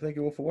all. Thank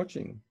you all for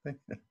watching.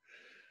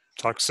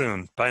 Talk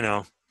soon. Bye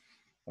now.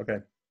 Okay.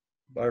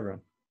 Bye,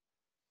 everyone.